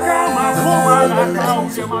Father.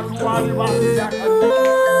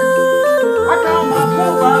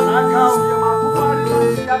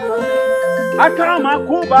 Akama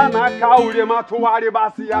kuba na kaure matuwari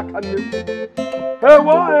basi yakanneku.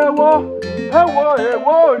 Ewo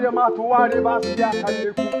re matuwari basi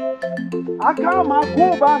yakanneku. Akama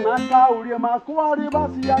kuba na kaure matuwari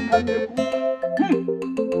basi yakanneku.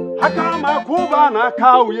 Akama kuba na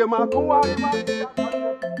kaure matuwari basi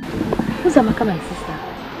yakanneku. Uzamaka, my sister,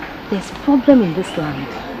 there's problem in this land.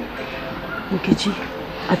 Mukechi,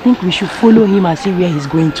 I think we should follow him and see where he's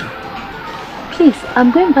going to. Please,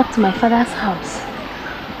 I'm going back to my father's house.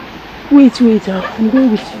 Wait, I'm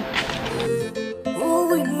going with you.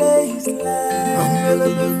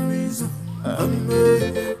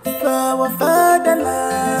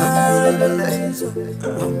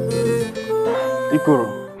 Ikoro.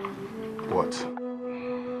 What?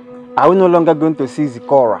 Are we no longer going to see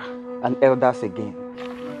Zikora and elders again?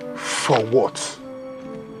 For what?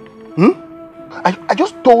 I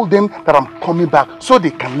just told them that I'm coming back so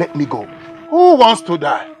they can let me go. Who wants to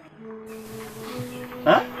die?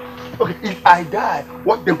 Huh? Okay, if I die,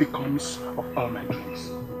 what then becomes of all my dreams?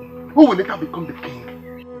 Who will later become the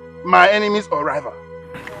king? My enemies or rival?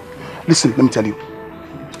 Listen, let me tell you.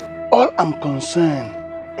 All I'm concerned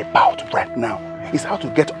about right now is how to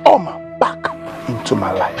get Oma back into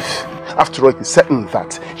my life. After all, it is certain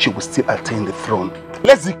that she will still attain the throne.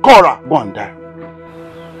 Let Zikora go and die.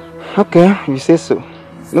 Okay, you say so.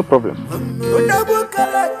 No problem. Where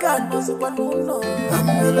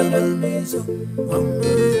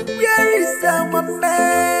is our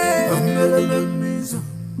man?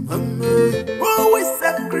 Who will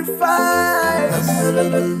sacrifice?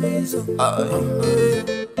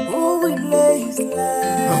 Who will lay his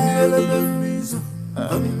life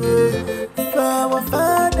for our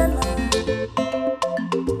fatherland?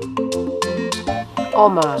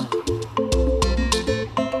 Oma.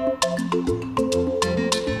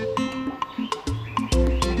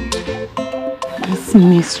 This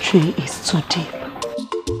mystery is too deep.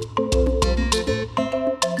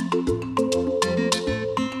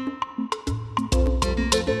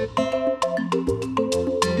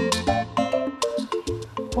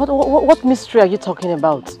 What mystery are you talking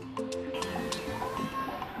about?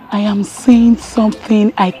 I am seeing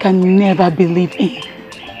something I can never believe in,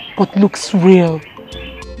 but looks real.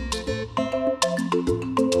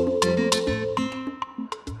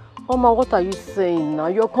 Oma, what are you saying now?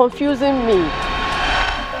 You're confusing me.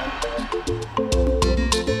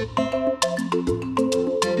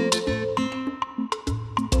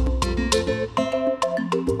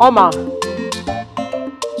 Oma!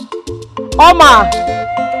 Oma!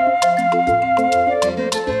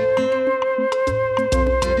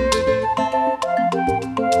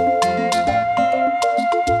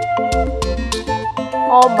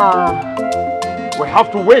 Oma! We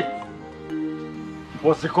have to wait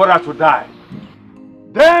for Zikora to die.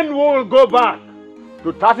 Then we'll go back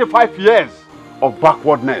to 35 years of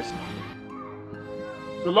backwardness.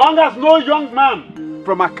 So long as no young man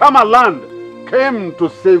from Akama land came to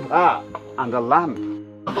save her and the land.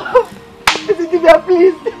 Divya,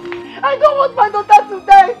 please. I don't want my daughter to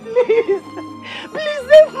die, please. Please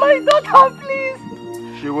save my daughter, please.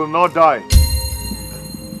 She will not die.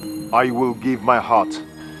 I will give my heart.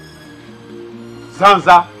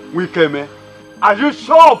 Zanza, Wikeme, are you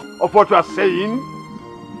sure of what you are saying?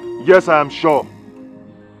 Yes, I am sure.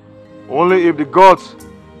 Only if the gods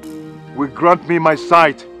will grant me my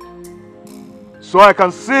sight, so I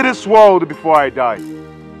can see this world before I die,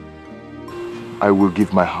 I will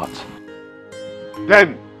give my heart.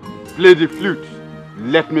 Then, play the flute.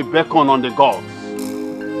 Let me beckon on the gods.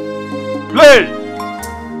 Play!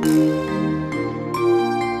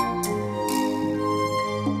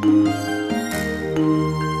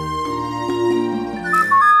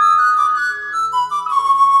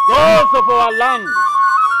 Gods of our land,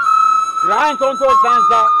 grant unto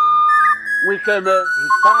Zanza Wikeme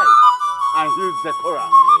his sight and his Zikora.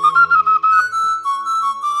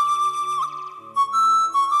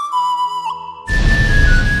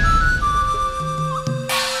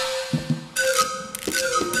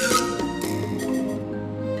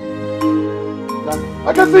 I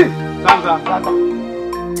can see! Zanza!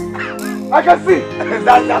 I can see!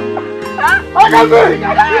 Zanza! I can see! I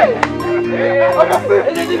can see!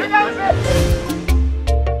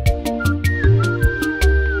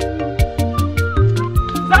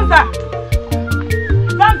 Zanza!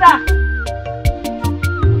 Zanza!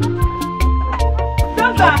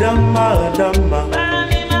 Zanza! Adama, Adama.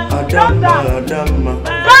 Adama, Adama.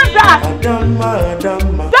 Zanza! Adama,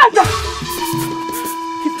 Adama. Zanza!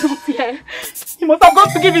 He's not here. He must have gone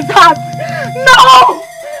to give his heart. No!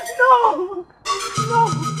 No! No!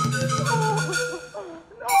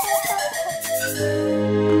 No!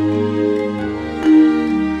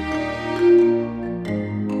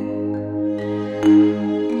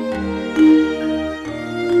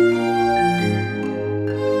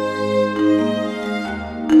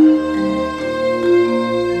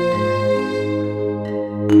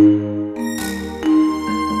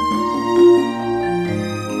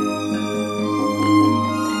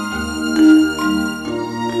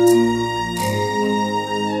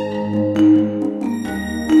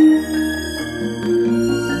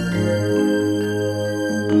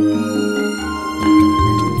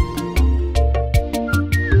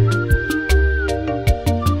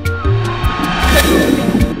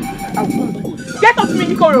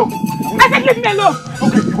 leave me alone.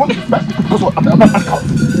 Okay, you want to despise me because I'm an outcast.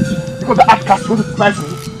 Because the outcast want to despise me.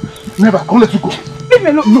 Never, I won't let you go. Leave me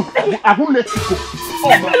alone. No, I won't let you go.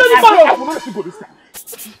 Leave me alone, I will not let you go this time.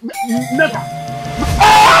 Never.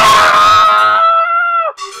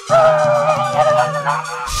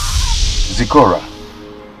 Zikora,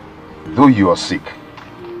 though you are sick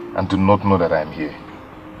and do not know that I am here,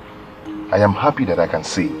 I am happy that I can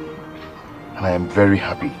see, and I am very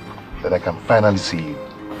happy that I can finally see you.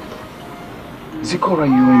 Zikora,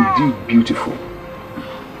 you are indeed beautiful.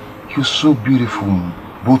 You're so beautiful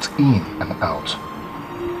both in and out.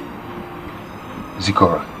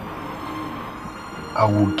 Zikora, I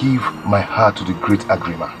will give my heart to the great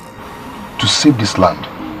Agrima to save this land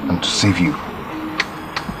and to save you.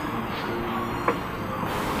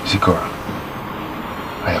 Zikora,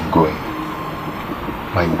 I am going.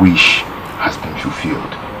 My wish has been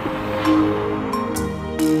fulfilled.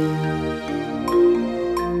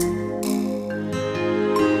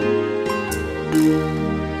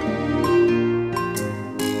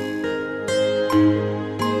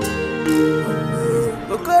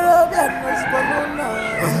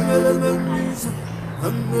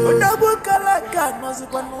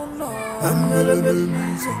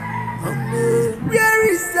 Where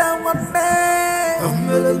is our man?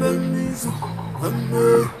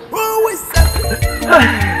 Who is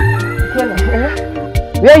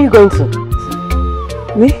Where are you going to?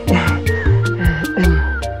 Me?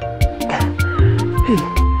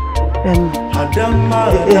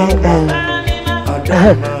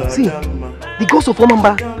 See, the ghost of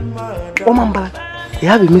Omambala, they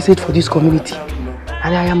have a message for this community.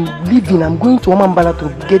 And I am leaving, I'm going to Omambala to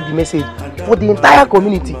get the message for the entire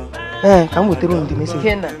community. Come with the message.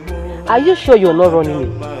 Kenna, are you sure you're not running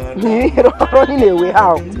away? Running away?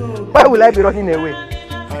 How? Why will I be running away?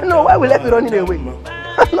 No, why will I be running away?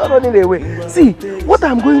 I'm not running away. See, what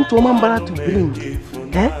I'm going to Omambala to bring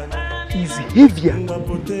is heavier.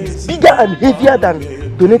 It's bigger and heavier than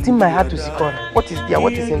donating my heart to Zikora. What is there?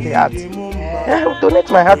 What is in the heart? I will donate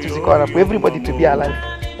my heart to Zikora for everybody to be alive.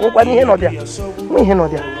 If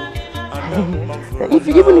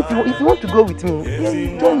you want to go with me,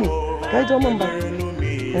 join me. Can I join Mamba?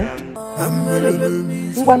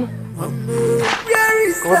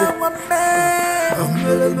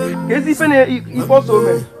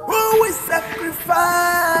 Who is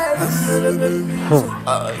sacrifice?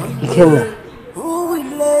 Who will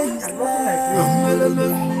lay his life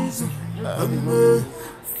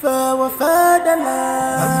for our fatherland?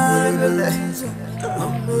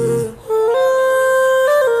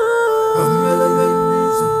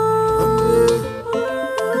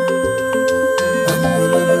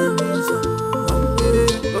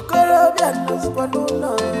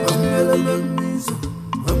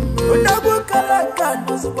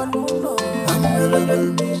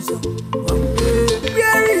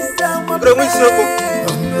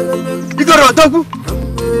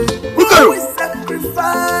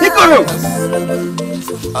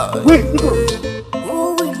 Wait, who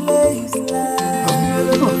will lay his life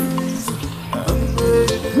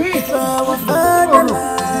for our fatherland?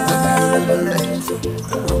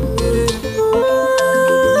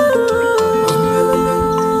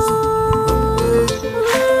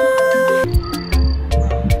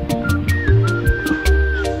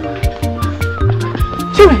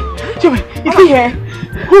 Is he here?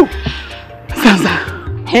 Who? Sansa.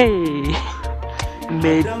 Hey,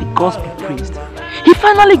 may the gods be praised. He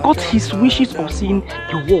finally got his wishes of seeing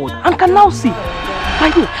the world and can now see. By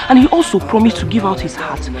the way, and he also promised to give out his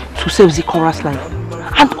heart to save Zikora's life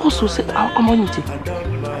and also save our community.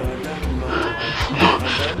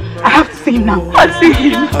 I have to see him now. I'll see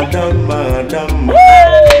him.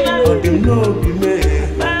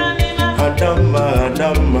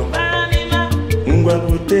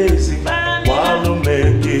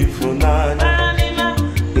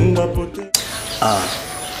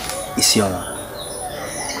 Isioma,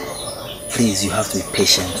 please, you have to be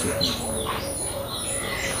patient with me.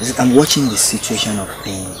 I'm watching the situation of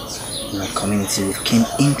pain in my community with keen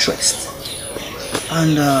interest.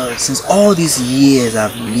 And since all these years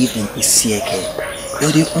I've lived in Isieke,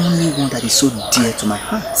 you're the only one that is so dear to my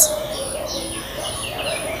heart.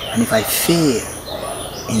 And if I fail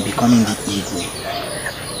in becoming the Igwe,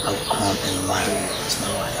 I'll come and marry you as my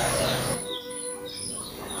wife.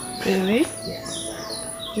 Really? Yes.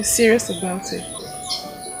 You're serious about it?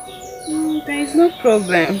 There is no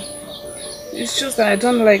problem. It's just that I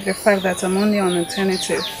don't like the fact that I'm only on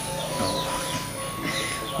alternative. No,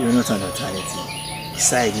 you're not on alternative.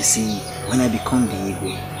 Besides, you see, when I become the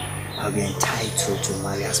Igwe, I'll be entitled to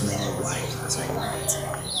marry as many wives as I want.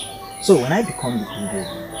 So when I become the Igwe,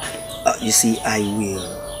 you see, I will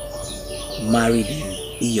marry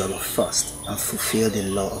the Iyolo first and fulfill the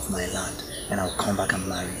law of my land, and I'll come back and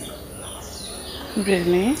marry you.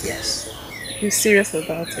 Really? Yes. You're serious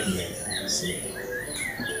about it? Yes, I am serious.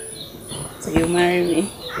 So you marry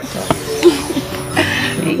me?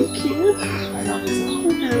 Thank you. I love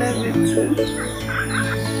you. I love you too.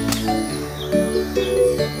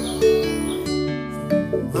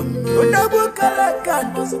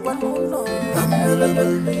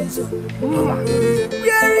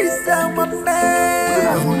 Where is our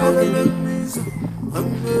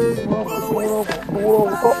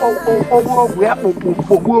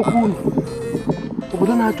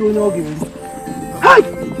Hi!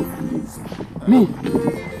 Me,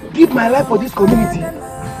 give my life for this community.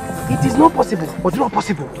 It is not possible, but not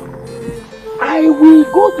possible. I will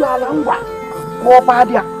go to Alangwa,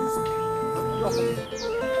 Kopadia.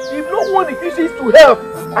 If no one refuses to help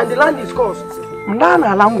and the land is cursed,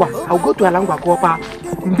 Mlana Alangwa, I'll go to Alangwa, Kopa,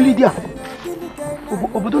 Mbilidia.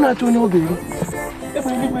 Obudona to know the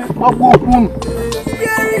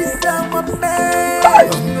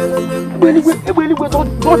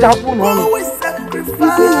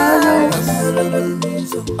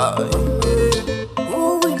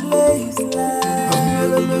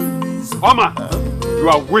Oma, you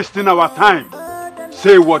are wasting our time.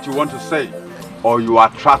 Say what you want to say, or you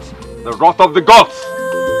attract the wrath of the gods.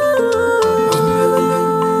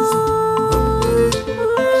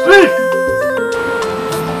 Sleep!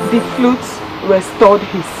 The flute restored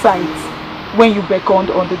his sight when you beckoned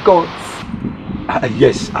on the gods.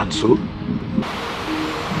 Yes, and so?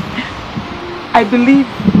 I believe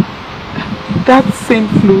that same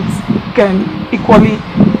flute can equally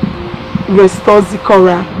restore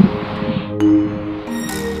Zikora.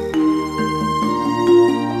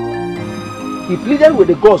 He pleaded with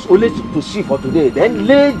the gods only to see for today, then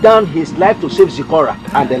laid down his life to save Zikora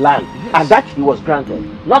and the land, and that he was granted.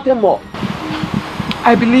 Nothing more.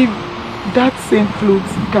 I believe that same flute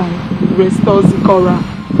can restore Zikora.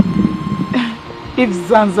 If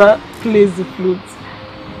Zanza plays the flute,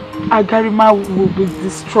 Agarima will be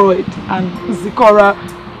destroyed and Zikora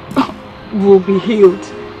will be healed.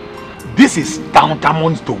 This is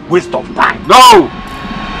tantamount to waste of time. No!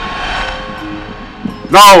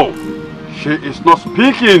 No! She is not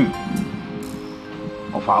speaking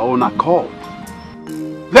of her own accord.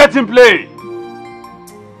 Let him play!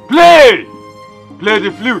 Play! Play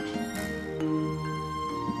the flute.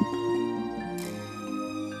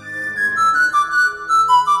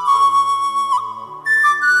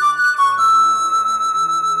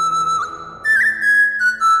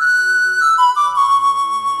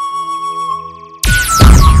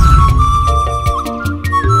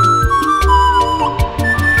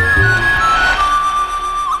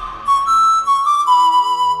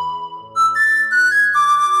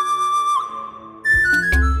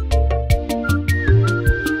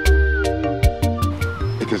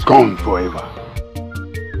 Gone forever.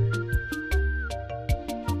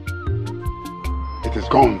 It is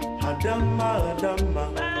gone.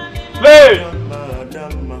 Play!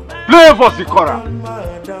 Play for Zikora.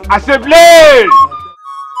 I say play!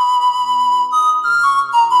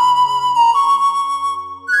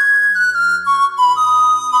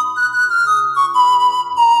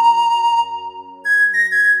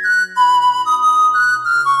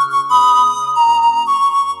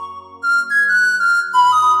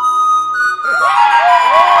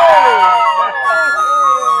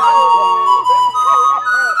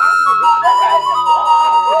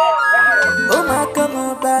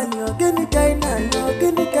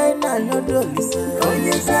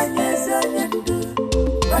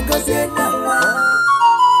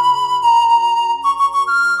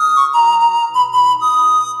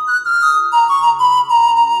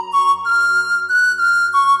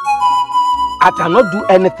 I cannot do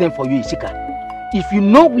anything for you, Isika. If you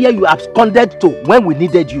know where you absconded to when we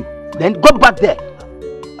needed you, then go back there.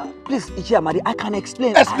 Please, Ichiamadi, I can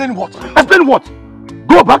explain. Explain what? Explain what?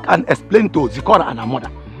 Go back and explain to Zikora and her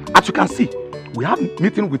mother. As you can see, we have a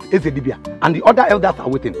meeting with Ezedibia and the other elders are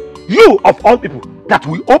waiting. You, of all people, that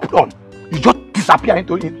we hoped on, you just disappear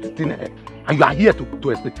into thin air. And you are here to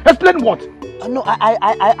explain. Explain what? No,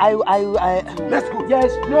 Let's go.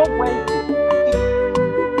 Yes, no way.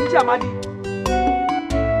 Ichiamadi.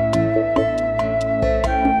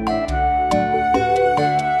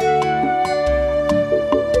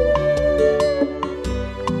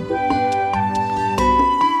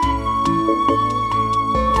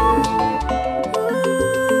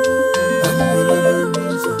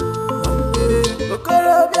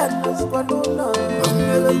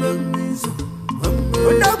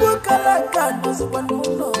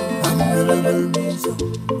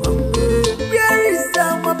 Where is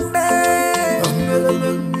our man?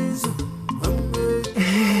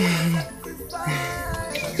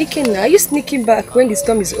 Ikenna, are you sneaking back when the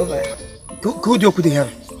storm is over?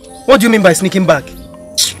 What do you mean by sneaking back?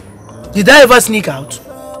 Did I ever sneak out?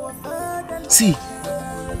 See,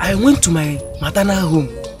 I went to my maternal home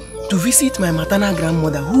to visit my maternal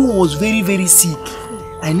grandmother who was very, very sick.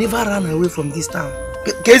 I never ran away from this town.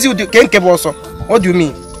 What do you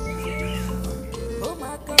mean?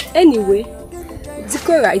 Anyway,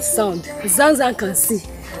 Zikora is sound. Zanzan can see.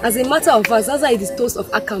 As a matter of fact, Zanzan is the toast of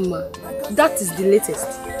Akama. That is the latest.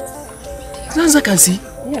 Zanzan can see?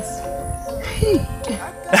 Yes.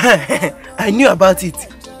 I knew about it.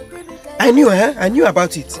 I knew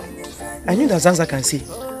about it. I knew that Zanzan can see.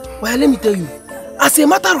 Well, let me tell you, as a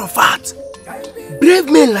matter of fact, brave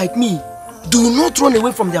men like me do not run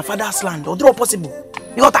away from their father's land, or draw possible.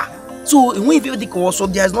 So when you also,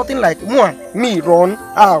 there is nothing like me run.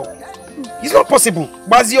 How? It's not possible.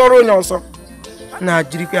 But your own also. Nah,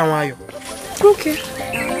 okay.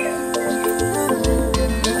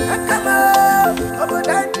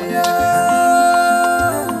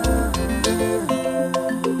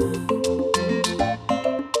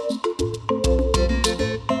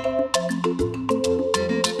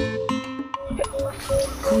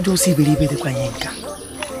 Who don't see believe the Kwanyenka?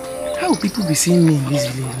 How will people be seeing me in this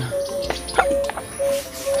village now?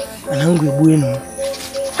 And I'm going to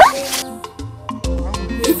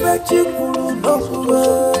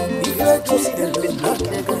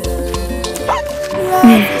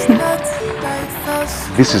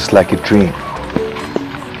This is like a dream.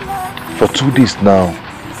 For 2 days now,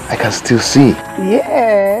 I can still see.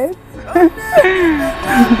 Yes.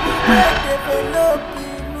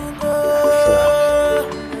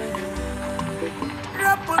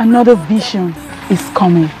 Another vision is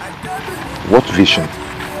coming. What vision?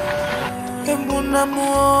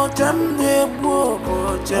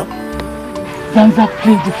 Zanza,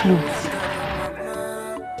 play the flute.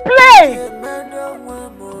 Play!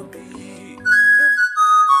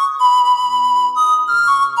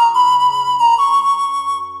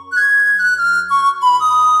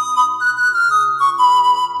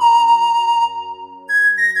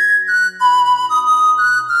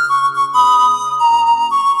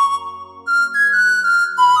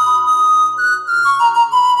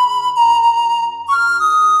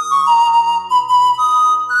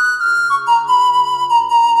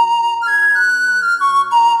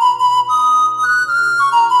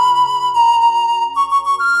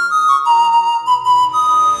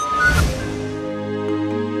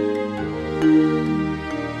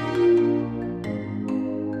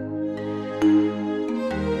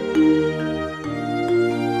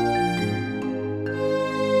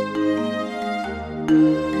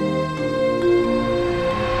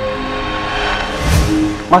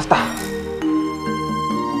 Master,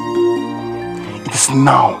 it is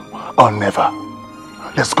now or never.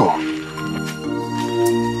 Let's go.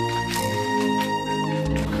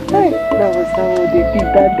 Hey, that was how they did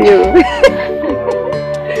that deal.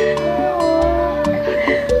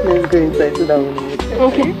 Let's go inside to that one.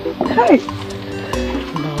 Okay. Hi.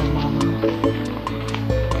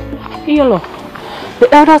 Yolo, the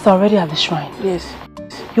elders are already at the shrine. Yes.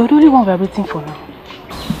 You're the only one with everything for now.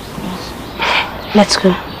 Let's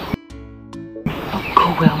go.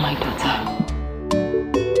 Go well, my daughter.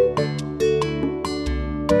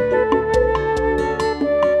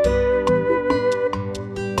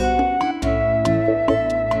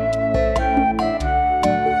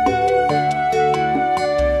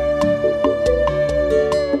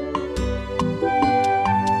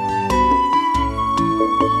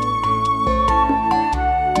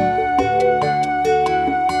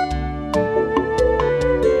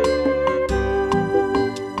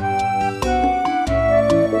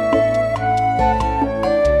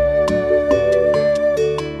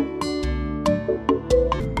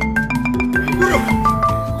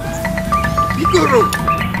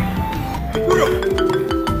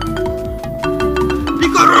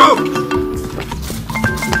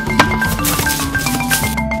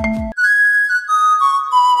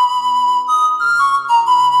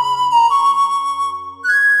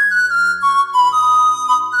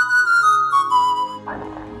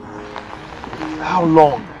 How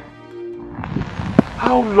long?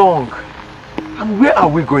 How long? And where are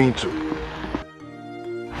we going to?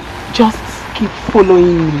 Just keep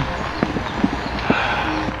following me.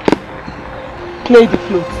 Play the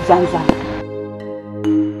flute, Zanza.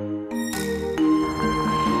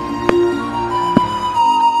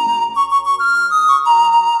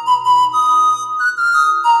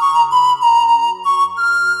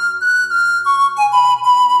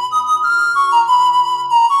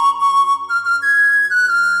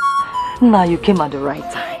 Now you came at the right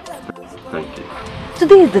time. Thank you.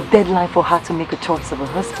 Today is the deadline for her to make a choice of her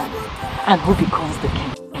husband and who becomes the king.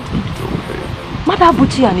 Mother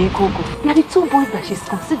Buchi and Ikoko, they are the two boys that she's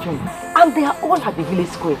considering, and they are all at the village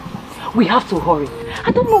square. We have to hurry. I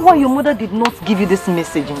don't know why your mother did not give you this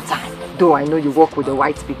message in time. Though I know you work with the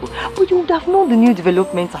white people, but you would have known the new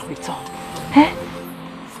developments and return. Eh?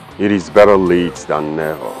 It is better late than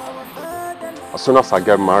never. As soon as I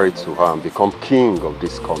get married to her and become king of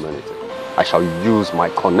this community, I shall use my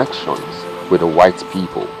connections with the white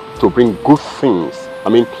people to bring good things,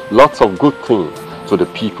 lots of good things to the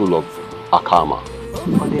people of Akama.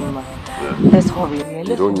 Let's hurry.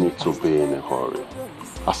 You don't need to be in a hurry.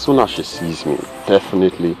 As soon as she sees me,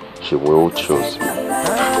 definitely she will choose me.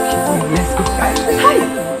 Let's go.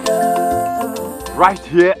 Right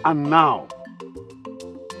here and now,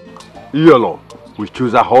 Iyolo will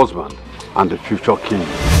choose her husband and the future king.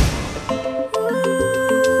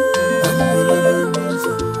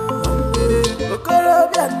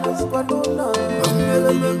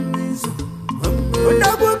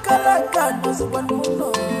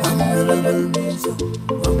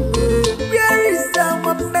 Where is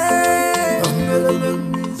our man?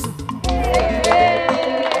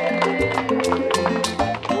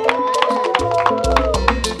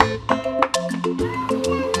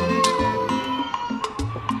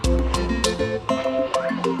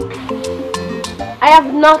 I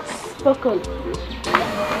have not spoken.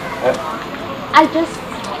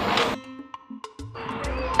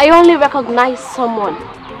 I only recognize someone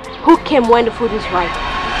who came when the food is right.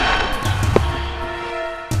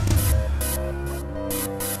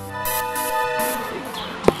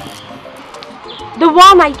 The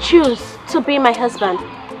one I choose to be my husband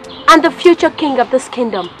and the future king of this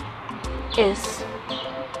kingdom is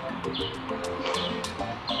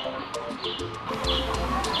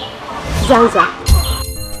Zanza.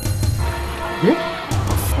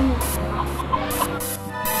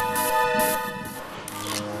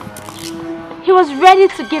 He was ready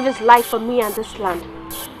to give his life for me and this land.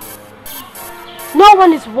 No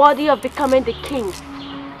one is worthy of becoming the king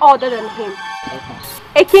other than him.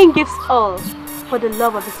 A king gives all for the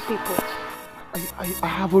love of his people. I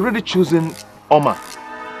have already chosen Oma.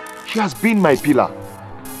 She has been my pillar.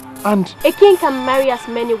 And a king can marry as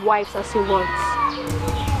many wives as he wants.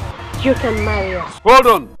 You can marry us. Hold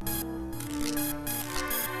on.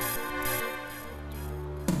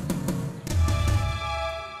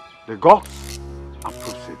 The gods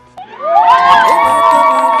approve it.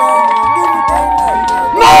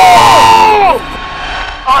 No!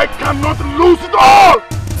 I cannot lose it all!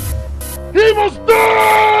 He must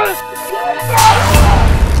die!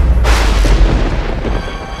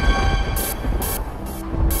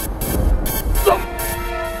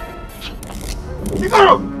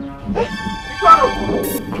 Ikaro! Ikaro!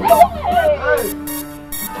 Hey!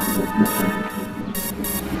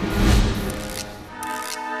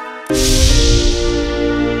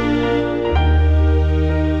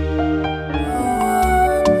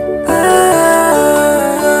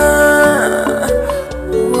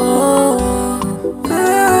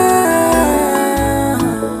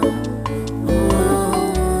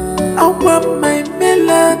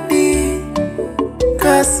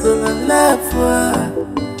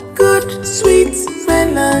 Good, sweet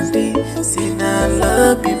melody, sing I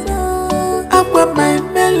love you. I want my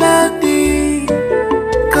melody,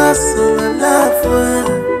 castle love.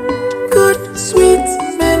 Good, sweet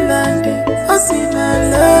melody, I sing I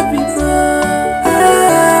love you.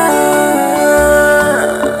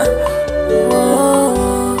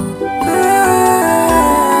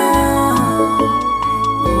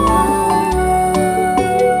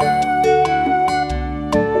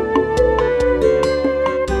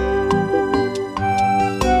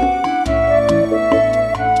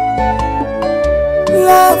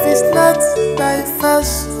 Love is not by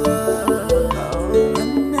force.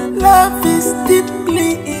 Love is deeply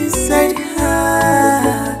inside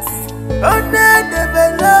heart. On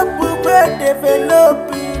develop,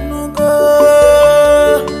 you go.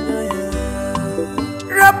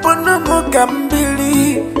 Rapono mo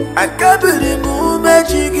kambili, akabili mu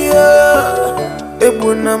mejigio.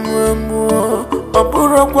 Ebuna mu,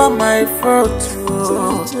 oburo kwa my fault.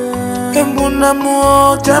 Ebuna mu,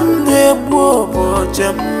 jam nebu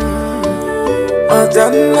jam.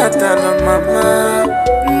 Ojanatana mama,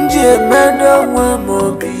 nje medo we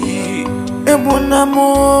mobi. Ebuna mu,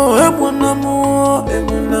 ebuna mu,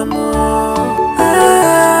 ebuna mu.